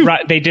did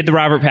the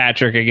Robert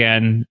Patrick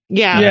again.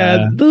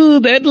 Yeah.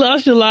 Dude, that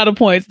lost you a lot of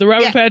points. The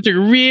Robert Patrick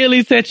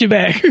really set you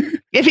back.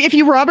 If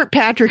you Robert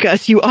Patrick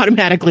us, you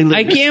automatically lose.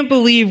 I can't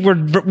believe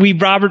we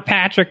Robert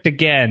Patricked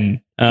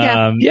again.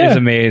 It's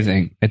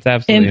amazing. It's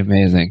absolutely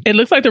amazing. It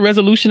looks like the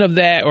resolution of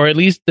that, or at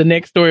least the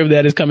next story of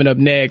that, is coming up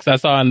next. I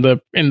saw in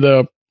the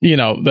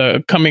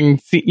the coming,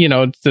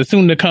 the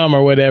soon to come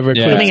or whatever.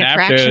 Clips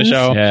after the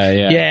show.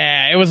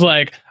 Yeah. It was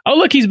like, oh,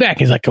 look, he's back.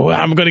 He's like, well,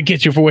 I'm going to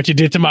get you for what you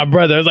did to my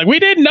brother. I was like, we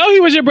didn't know he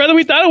was your brother.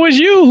 We thought it was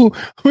you.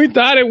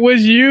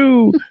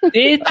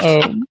 It's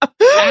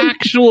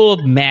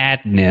actual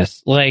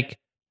madness. Like,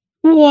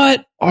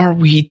 what are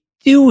we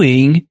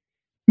doing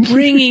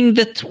bringing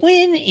the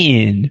twin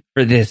in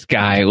for this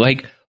guy?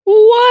 Like,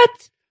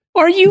 what?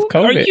 Are you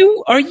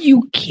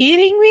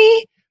kidding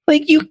me?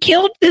 Like, you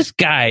killed this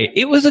guy.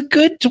 It was a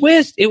good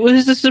twist. It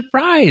was a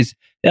surprise.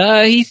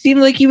 He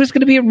seemed like he was going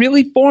to be a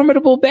really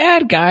formidable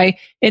bad guy.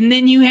 And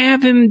then you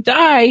have him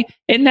die.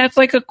 And that's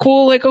like a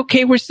cool, like,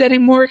 okay, we're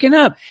setting Morgan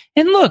up.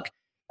 And look,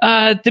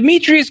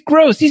 Demetrius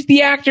Gross, he's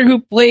the actor who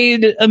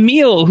played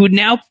Emil, who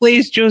now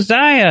plays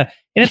Josiah.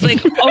 And it's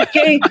like,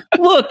 okay,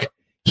 look,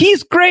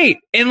 he's great.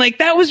 And like,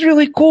 that was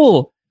really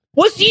cool.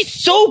 Was he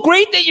so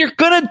great that you're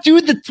going to do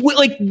the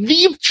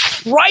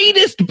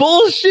tritest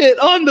bullshit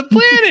on the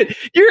planet?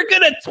 You're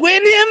going to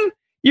twin him?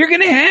 You're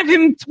going to have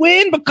him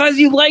twin because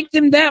you liked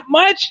him that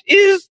much?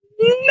 Is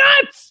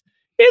nuts.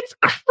 It's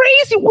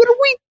crazy. What are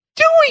we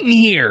doing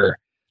here?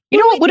 You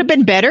know what would have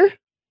been better?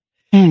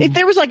 If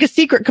there was like a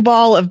secret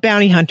cabal of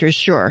bounty hunters,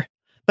 sure.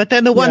 But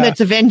then the one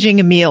that's avenging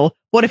Emil,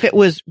 what if it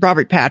was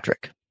Robert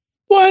Patrick?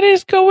 What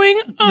is going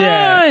on?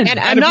 Yeah. And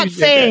I'm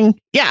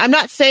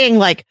not saying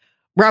like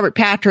Robert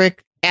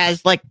Patrick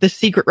as like the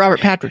secret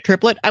Robert Patrick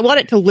triplet. I want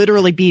it to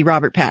literally be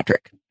Robert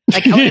Patrick.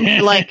 Like, I want him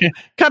to like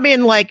come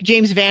in like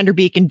James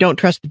Vanderbeek and Don't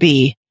Trust the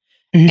Bee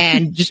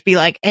and just be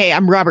like, hey,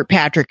 I'm Robert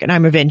Patrick and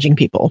I'm avenging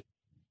people.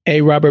 A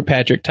Robert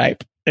Patrick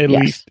type, at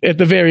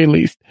the very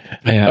least.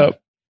 Yeah.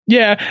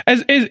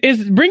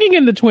 Is bringing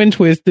in the twin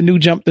twist the new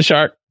jump the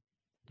shark?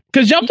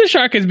 Because jump the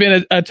shark has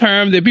been a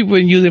term that people have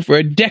been using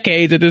for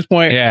decades at this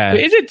point. Yeah.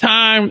 Is it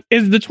time?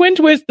 Is the twin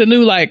twist the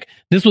new, like,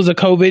 this was a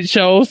COVID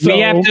show? So we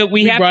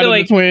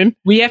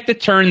have to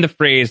turn the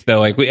phrase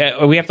though. Like we have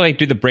to like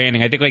do the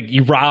branding. I think like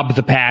you robbed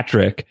the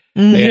Patrick.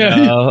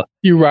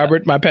 You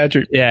Robert my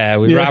Patrick. Yeah.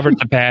 Robert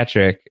the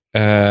Patrick.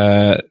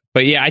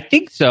 But yeah, I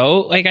think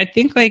so. Like, I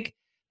think like,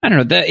 I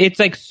don't know. It's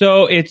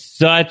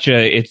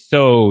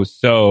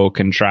so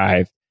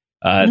contrived.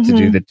 To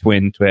do the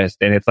twin twist.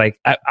 And it's like,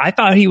 I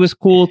thought he was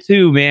cool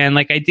too, man.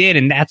 Like I did.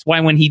 And that's why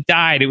when he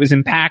died, it was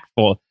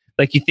impactful.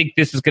 Like you think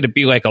this is going to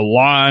be like a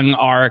long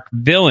arc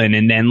villain.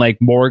 And then like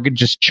Morgan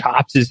just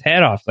chops his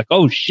head off. Like,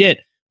 oh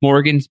shit,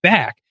 Morgan's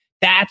back.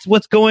 That's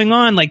what's going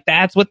on. Like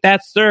that's what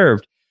that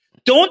served.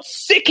 Don't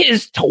sick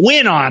his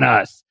twin on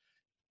us.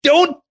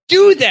 Don't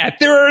do that.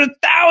 There are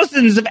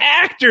thousands of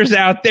actors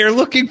out there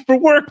looking for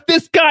work.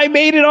 This guy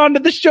made it onto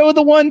the show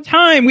the one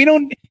time.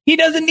 He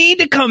doesn't need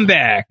to come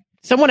back.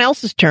 Someone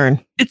else's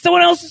turn. It's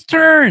someone else's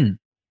turn.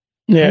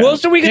 Yeah. Who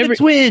else are we going to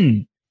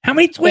twin? How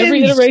many twins?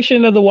 Every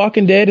iteration of The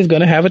Walking Dead is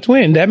going to have a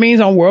twin. That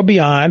means on World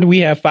Beyond,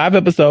 we have 5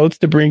 episodes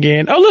to bring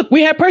in. Oh, look,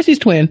 we have Percy's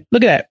twin.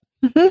 Look at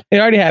that. It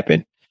already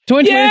happened.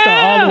 Twins on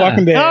all The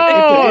Walking Dead.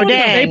 Oh, it's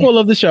dang. April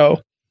of the show.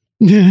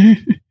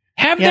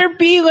 Have there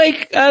be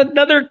like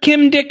another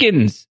Kim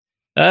Dickens.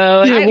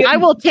 I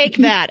will take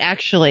that,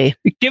 actually.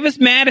 Give us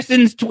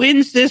Madison's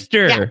twin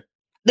sister. Yeah.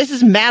 This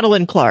is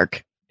Madeline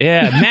Clark.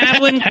 Yeah,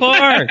 Madeline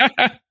Clark.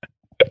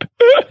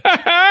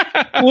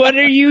 What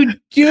are you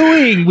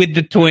doing with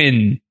the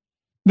twin?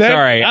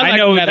 Sorry, I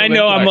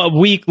know I'm a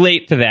week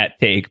late to that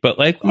take, but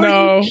like,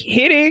 are you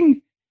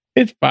kidding?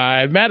 It's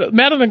fine.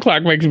 Madeline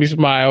Clark makes me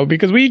smile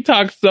because we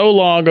talked so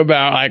long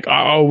about like,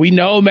 oh, we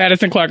know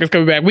Madison Clark is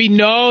coming back. We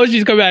know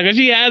she's coming back and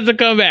she has to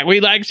come back.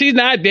 We like, she's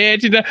not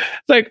dead.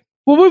 It's like,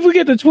 well, if we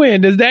get the twin,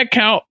 does that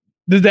count?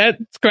 Does that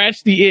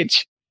scratch the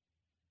itch?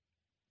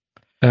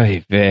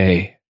 Oy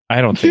vey. I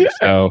don't think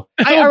so.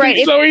 I don't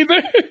think so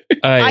either.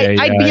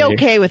 I'd be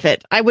okay with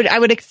it. I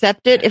would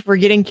accept it if we're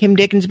getting Kim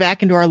Dickens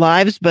back into our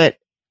lives, but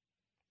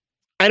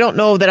I don't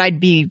know that I'd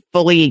be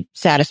fully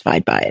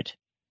satisfied by it.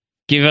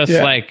 Give us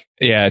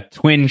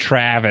twin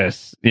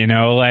Travis, get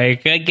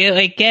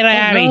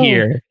out of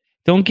here.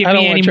 Don't give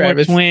me any more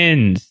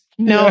twins.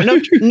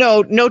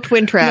 No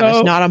twin Travis.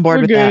 No, not on board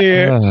with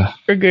that.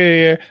 We're good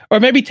here. Or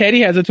maybe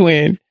Teddy has a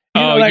twin.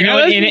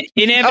 Inevitably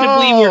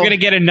we're gonna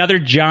get another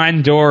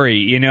John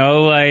Dory.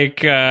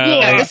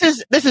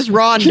 This is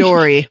Ron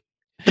Dory.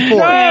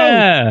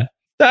 Yeah.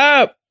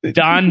 Stop.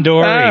 Don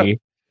Dory.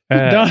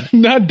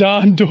 Not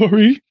Don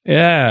Dory.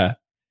 Yeah.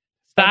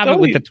 Stop it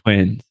with the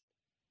twins.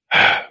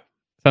 It's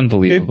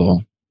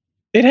unbelievable.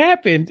 It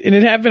happened, and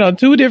it happened on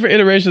 2 different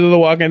iterations of The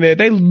Walking Dead.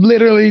 They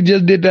literally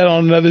just did that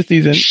on another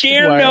season.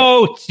 Share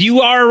notes.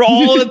 You are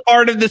all a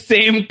part of the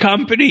same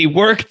company.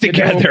 Work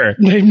together.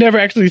 They've never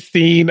actually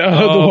seen The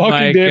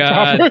Walking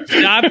Dead proper.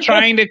 Stop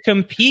trying to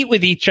compete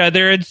with each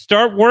other and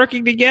start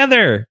working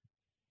together.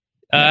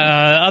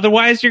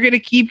 Otherwise, you're going to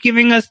keep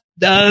giving us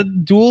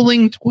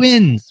dueling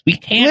twins. We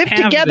can't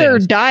live together,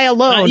 this. Die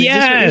alone. Is this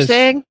what you're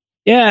saying?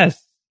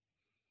 Yes.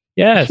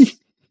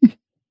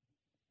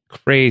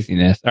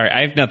 Craziness. All right,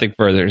 I have nothing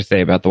further to say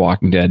about The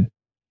Walking Dead.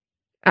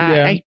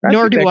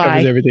 Nor do I.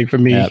 Covers everything for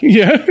me. Yep.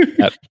 Yeah.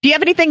 Yep. Do you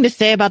have anything to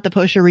say about the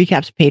Post Show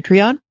Recaps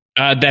Patreon?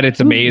 That it's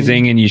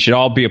amazing and you should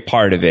all be a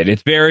part of it.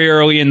 It's very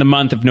early in the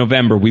month of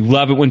November. We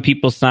love it when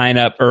people sign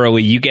up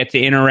early. You get to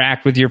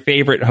interact with your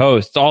favorite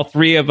hosts. All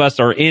 3 of us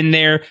are in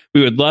there.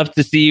 We would love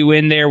to see you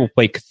in there. We'll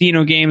play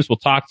casino games. We'll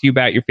talk to you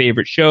about your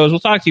favorite shows. We'll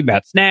talk to you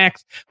about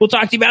snacks. We'll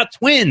talk to you about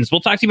twins. We'll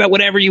talk to you about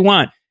whatever you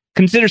want.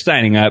 Consider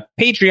signing up.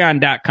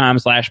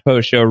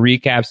 Patreon.com/Post Show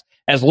Recaps.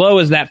 As low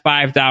as that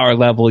 $5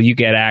 level, you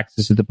get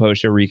access to the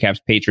Post Show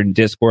Recaps patron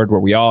Discord where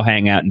we all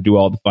hang out and do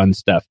all the fun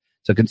stuff.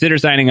 So consider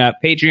signing up.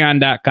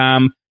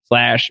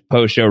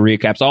 Patreon.com/Post Show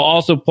Recaps. I'll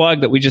also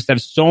plug that we just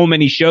have so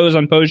many shows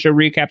on Post Show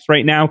Recaps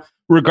right now,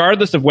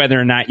 regardless of whether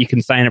or not you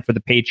can sign up for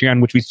the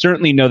Patreon, which we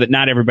certainly know that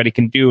not everybody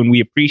can do. And we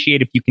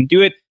appreciate if you can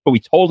do it, but we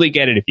totally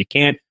get it if you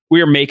can't.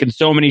 We are making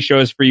so many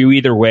shows for you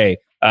either way.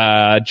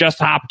 Just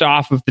hopped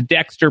off of the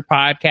Dexter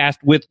podcast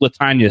with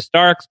LaTanya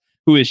Starks,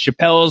 who is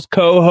Chappelle's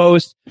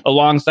co-host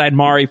alongside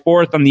Mari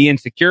Forth on the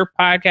Insecure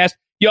podcast.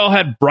 Y'all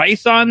had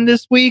Bryce on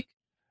this week.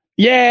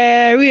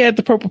 Yeah, we had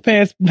the Purple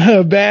Pants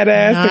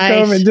badass to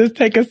come and just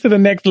take us to the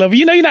next level.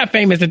 You know, you're not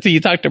famous until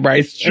you talk to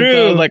Bryce. It's true.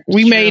 So, like,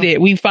 we made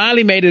it. We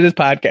finally made it as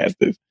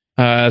podcasters.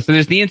 So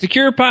there's the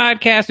Insecure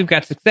podcast. We've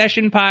got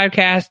Succession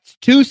podcasts,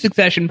 2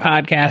 Succession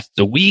podcasts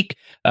a week.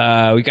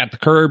 We got the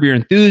Curb Your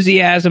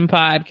Enthusiasm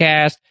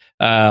podcast.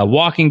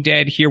 Walking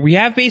Dead here. We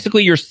have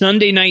basically your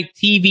Sunday night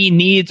TV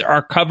needs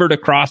are covered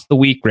across the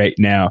week right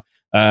now.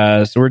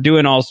 So we're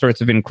doing all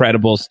sorts of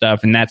incredible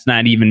stuff, and that's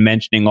not even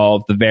mentioning all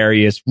of the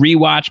various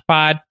rewatch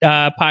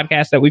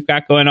podcasts that we've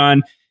got going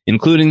on,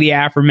 including the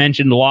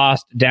aforementioned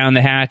Lost Down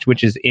the Hatch,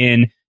 which is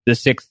in the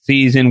 6th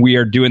season. We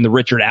are doing the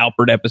Richard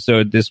Alpert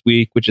episode this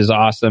week, which is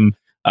awesome.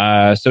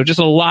 So just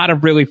a lot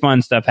of really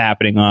fun stuff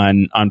happening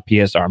on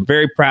PSR. I'm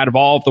very proud of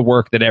all of the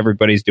work that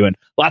everybody's doing.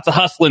 Lots of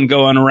hustling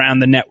going around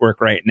the network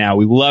right now.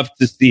 We love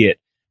to see it.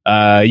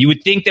 You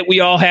would think that we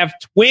all have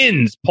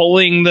twins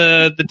pulling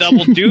the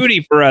double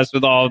duty for us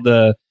with all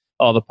the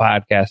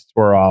podcasts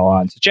we're all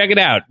on. So check it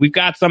out. We've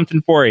got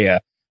something for you,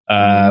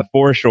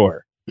 for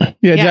sure.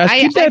 Yeah,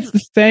 Josh, keep that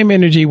same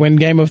energy when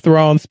Game of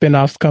Thrones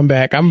spinoffs come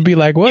back. I'm gonna be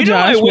like, well,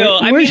 Josh, I will.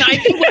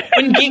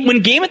 I think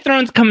when Game of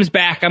Thrones comes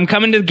back, I'm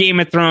coming to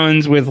Game of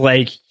Thrones with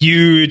like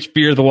huge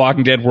Fear the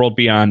Walking Dead World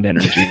Beyond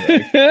energy.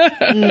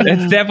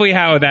 That's definitely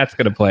how that's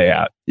going to play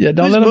out. Yeah,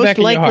 don't Who's let them most back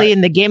in your likely heart.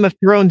 in the Game of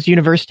Thrones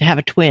universe to have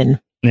a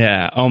twin?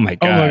 Yeah. Oh my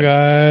god. Oh my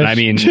gosh. I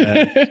mean,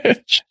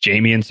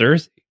 Jamie and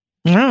Cersei.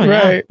 Oh,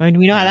 Right. Yeah.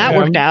 We know how that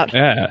worked out.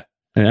 Yeah.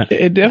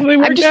 It definitely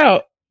worked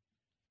out.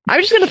 I'm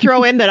just going to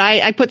throw in that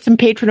I put some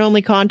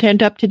patron-only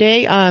content up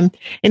today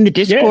in the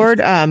Discord.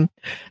 Yes.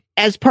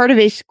 As part of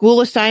a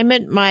school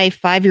assignment, my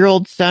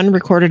 5-year-old son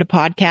recorded a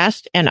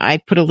podcast, and I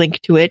put a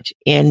link to it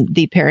in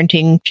the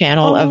parenting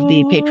channel of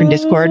the patron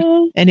Discord,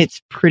 and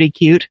it's pretty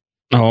cute.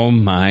 Oh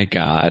my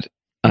god.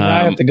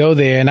 I have to go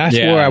there, and I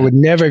swore I would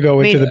never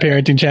go into the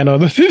parenting channel.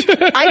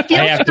 I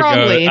feel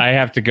strongly. I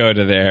have to go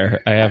to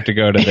there.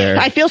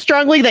 I feel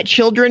strongly that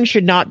children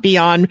should not be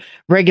on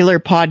regular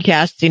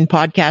podcasts in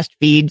podcast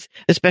feeds,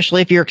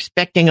 especially if you're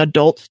expecting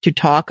adults to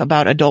talk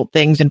about adult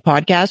things in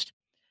podcast.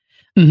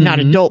 Mm-hmm. Not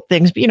adult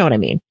things, but you know what I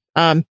mean.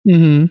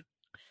 Mm-hmm.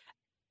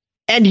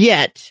 And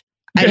yet,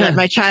 I let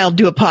my child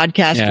do a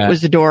podcast. Yeah. It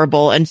was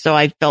adorable, and so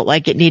I felt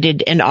like it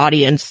needed an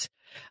audience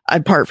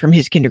apart from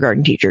his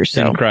kindergarten teacher.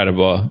 So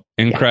incredible.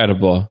 We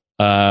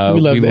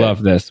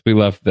love this. We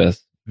love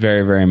this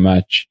very, very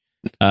much.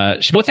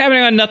 What's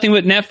happening on Nothing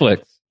But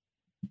Netflix?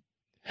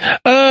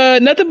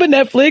 Nothing But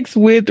Netflix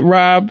with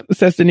Rob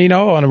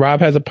Cesternino on Rob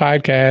Has a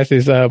Podcast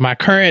is my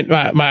current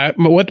my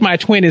what my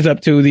twin is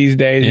up to these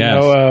days.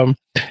 Yes. You know,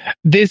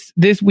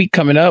 this week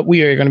coming up,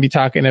 we are going to be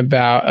talking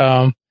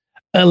about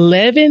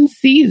 11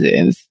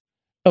 seasons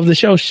of the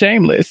show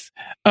Shameless.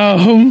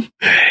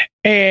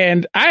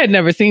 And I had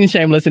never seen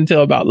Shameless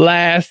until about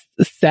last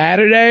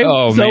Saturday.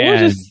 Oh, so man. we'll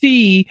just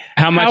see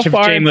How much of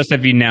Shameless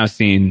have you now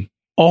seen?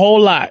 A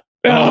whole lot.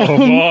 Oh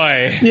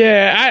boy.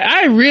 Yeah,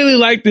 I really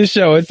like this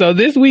show. And so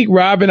this week,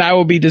 Rob and I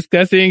will be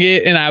discussing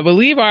it. And I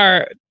believe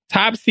our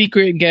top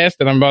secret guest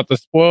that I'm about to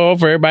spoil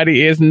for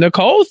everybody is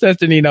Nicole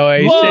Cesternino, a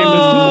Shameless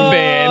super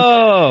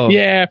fan.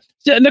 Yeah.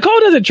 Nicole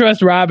doesn't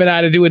trust Rob and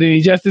I to do it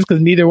any justice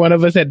because neither one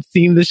of us had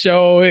seen the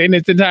show in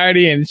its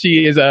entirety. And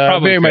she is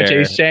very much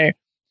a shame.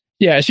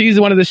 Yeah, she's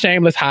one of the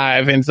Shameless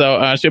hive. And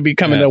so she'll be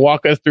coming to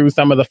walk us through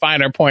some of the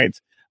finer points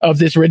of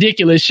this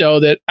ridiculous show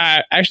that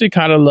I actually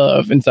kind of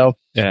love. And so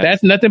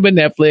that's Nothing But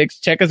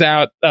Netflix. Check us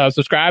out.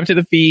 Subscribe to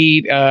the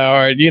feed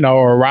or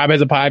Rob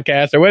Has a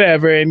Podcast or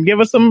whatever, and give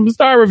us some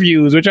star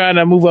reviews. We're trying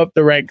to move up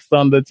the ranks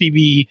on the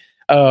TV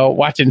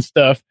watching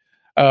stuff.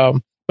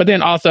 But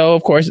then also,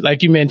 of course,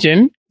 like you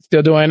mentioned,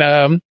 still doing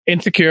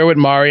Insecure with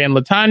Mari and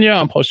LaTanya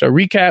on post-show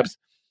recaps.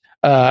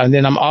 And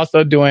then I'm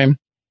also doing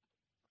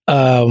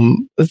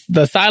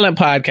the Silent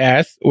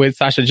Podcast with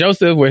Sasha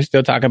Joseph. We're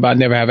still talking about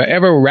Never Have I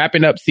Ever,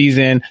 wrapping up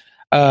season,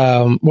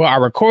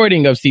 our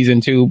recording of season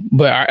 2,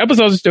 but our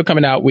episodes are still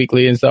coming out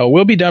weekly. And so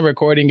we'll be done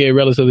recording it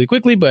relatively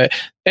quickly, but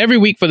every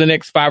week for the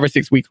next 5 or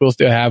 6 weeks, we'll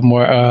still have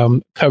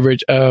more,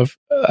 coverage of,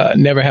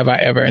 Never Have I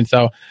Ever. And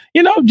so,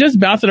 just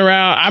bouncing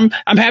around.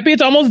 I'm happy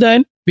it's almost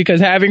done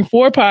because having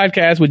 4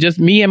 podcasts with just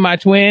me and my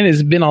twin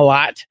has been a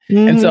lot.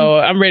 Mm-hmm. And so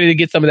I'm ready to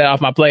get some of that off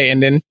my plate.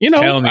 And then,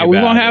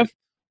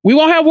 we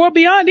won't have World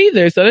Beyond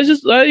either. So it's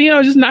just,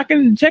 just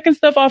checking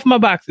stuff off my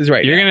boxes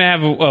right You're now.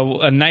 going to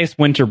have a nice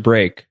winter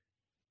break.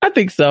 I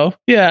think so.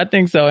 Yeah, I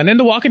think so. And then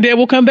The Walking Dead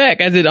will come back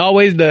as it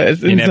always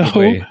does. And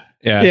Inevitably.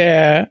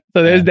 So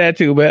there's that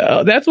too.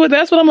 But that's what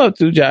I'm up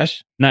to,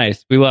 Josh.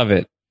 Nice. We love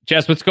it.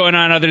 Jess, what's going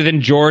on other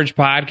than George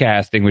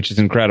podcasting, which is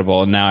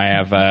incredible. And now I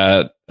have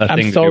a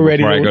thing to do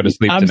before I go to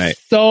sleep tonight.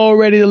 I'm so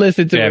ready to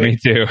listen to it. Yeah, me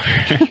too.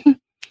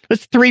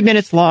 It's 3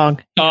 minutes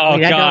long. Oh,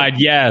 God,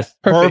 yes.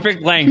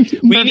 Perfect length.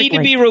 We need to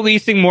be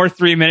releasing more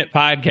 3-minute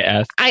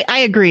podcasts. I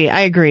agree.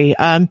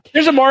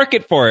 There's a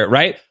market for it,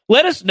 right?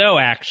 Let us know,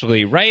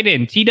 actually. Write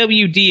in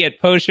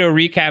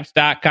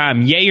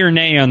twd@postshowrecaps.com. Yay or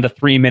nay on the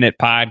 3-minute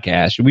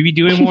podcast. Should we be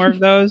doing more of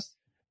those?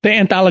 The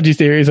anthology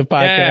series of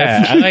podcasts.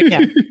 Yeah, I like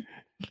that.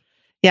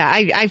 Yeah,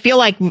 I feel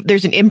like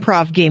there's an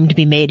improv game to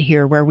be made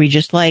here where we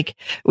just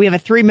we have a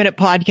 3-minute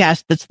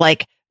podcast that's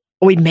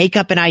we make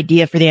up an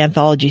idea for the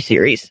anthology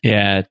series.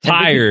 Yeah,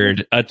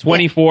 Tired, a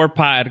 24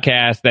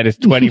 podcast that is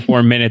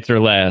 24 minutes or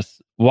less.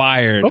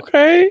 Wired.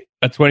 Okay.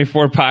 A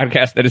 24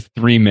 podcast that is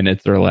 3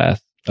 minutes or less.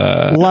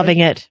 Loving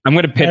it. I'm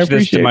going to pitch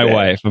this to my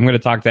wife. I'm going to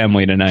talk to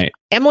Emily tonight.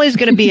 Emily's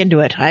going to be into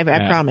it. I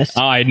promise.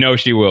 Oh, I know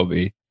she will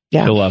be.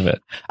 Yeah. She'll love it.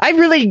 I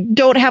really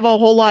don't have a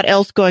whole lot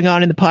else going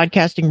on in the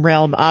podcasting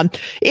realm.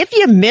 If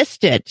you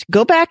missed it,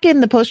 go back in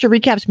the Poster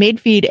Recaps main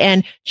feed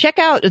and check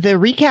out the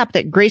recap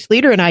that Grace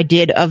Leader and I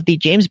did of the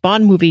James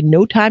Bond movie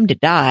No Time to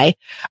Die.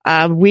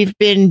 We've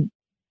been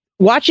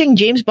watching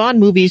James Bond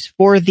movies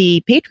for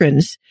the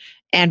patrons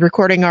and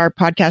recording our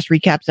podcast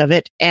recaps of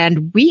it.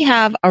 And we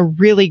have a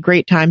really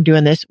great time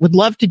doing this. Would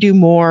love to do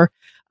more.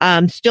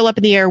 Still up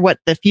in the air what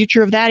the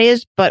future of that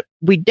is, but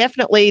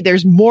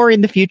there's more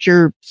in the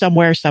future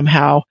somewhere,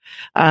 somehow.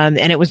 And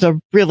it was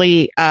a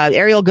really,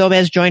 Ariel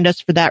Gomez joined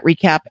us for that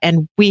recap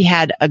and we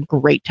had a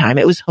great time.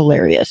 It was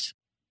hilarious.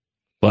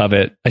 Love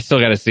it. I still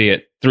got to see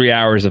it. 3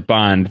 hours of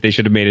Bond. They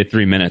should have made it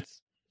 3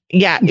 minutes.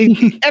 Yeah.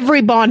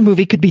 Every Bond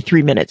movie could be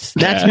 3 minutes.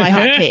 That's my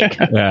hot take.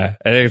 Yeah,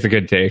 I think it's a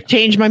good take.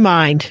 Change my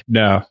mind.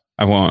 No,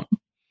 I won't.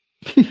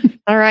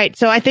 All right.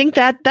 So I think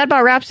that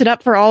about wraps it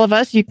up for all of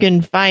us. You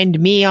can find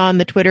me on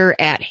the Twitter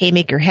at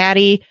Haymaker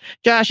Hattie.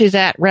 Josh is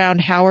at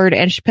Round Howard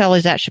and Chappelle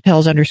is at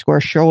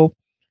Chappelle's_show.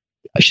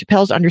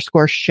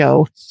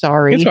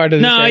 Sorry. It's hard to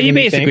no, say you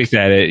basically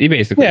said it. You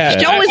basically said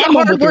it. Show is a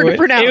hard word to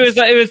pronounce.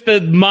 It was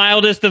the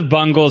mildest of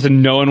bungles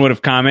and no one would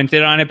have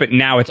commented on it, but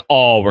now it's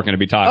all we're going to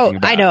be talking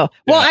about. I know.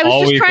 Well,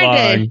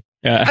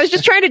 yeah, I was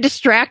just trying to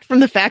distract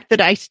from the fact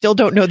that I still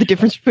don't know the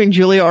difference between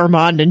Julia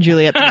Ormond and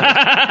Juliette.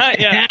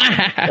 Yeah,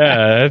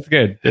 that's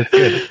good. That's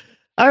good.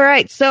 All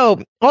right. So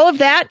all of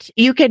that,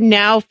 you can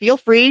now feel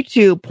free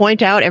to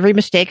point out every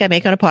mistake I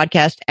make on a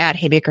podcast at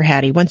Haymaker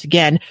Hattie. Once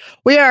again,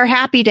 we are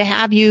happy to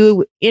have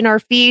you in our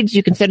feeds.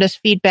 You can send us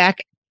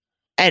feedback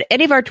at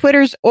any of our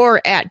Twitters or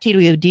at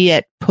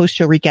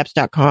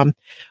twd@postshowrecaps.com.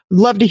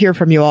 Love to hear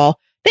from you all.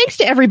 Thanks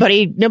to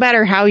everybody, no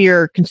matter how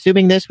you're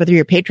consuming this, whether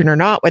you're a patron or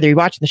not, whether you're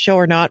watching the show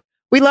or not.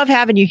 We love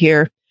having you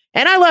here.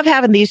 And I love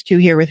having these two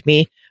here with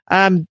me.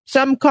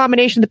 Some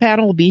combination of the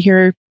panel will be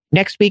here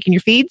next week in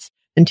your feeds.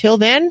 Until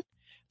then,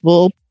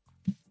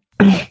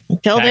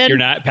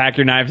 pack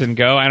your knives and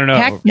go. I don't know.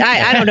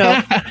 I don't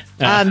know.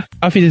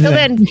 Until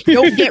then,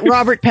 don't get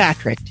Robert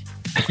Patrick.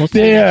 We'll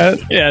see. Yeah,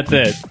 that's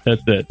it.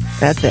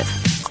 That's it.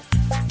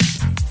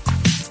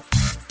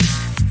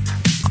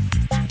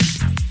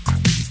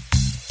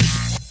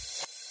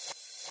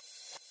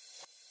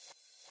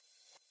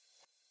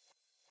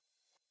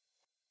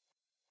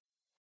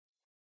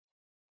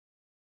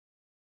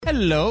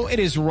 Hello, it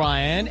is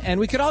Ryan, and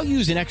we could all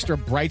use an extra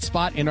bright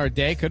spot in our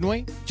day, couldn't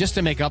we? Just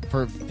to make up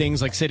for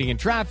things like sitting in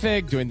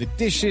traffic, doing the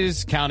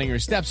dishes, counting your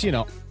steps,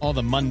 all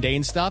the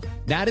mundane stuff.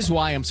 That is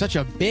why I'm such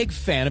a big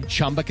fan of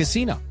Chumba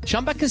Casino.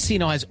 Chumba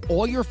Casino has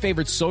all your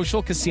favorite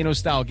social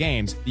casino-style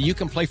games that you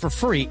can play for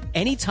free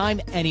anytime,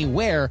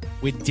 anywhere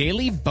with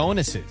daily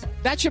bonuses.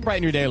 That should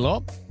brighten your day a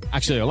little.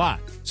 Actually, a lot.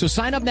 So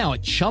sign up now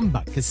at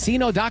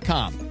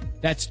ChumbaCasino.com.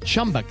 That's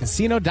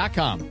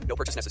ChumbaCasino.com. No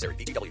purchase necessary.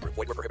 VGW. Void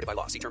where prohibited by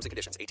law. See terms and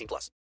conditions.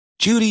 18+.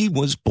 Judy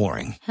was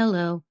boring.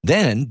 Hello.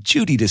 Then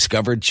Judy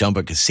discovered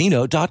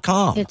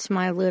ChumbaCasino.com. It's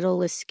my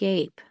little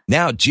escape.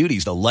 Now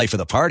Judy's the life of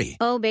the party.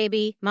 Oh,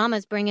 baby,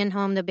 mama's bringing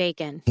home the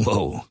bacon.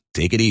 Whoa,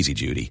 take it easy,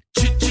 Judy.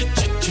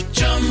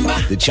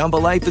 The Chumba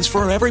life is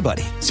for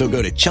everybody. So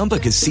go to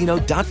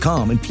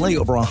ChumbaCasino.com and play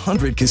over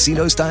 100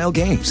 casino-style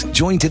games.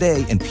 Join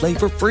today and play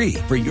for free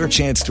for your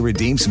chance to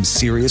redeem some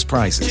serious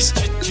prizes.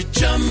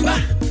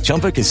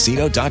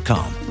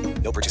 ChumbaCasino.com.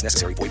 No purchase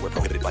necessary. Void where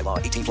prohibited by law.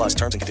 18+.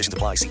 Terms and conditions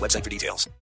apply. See website for details.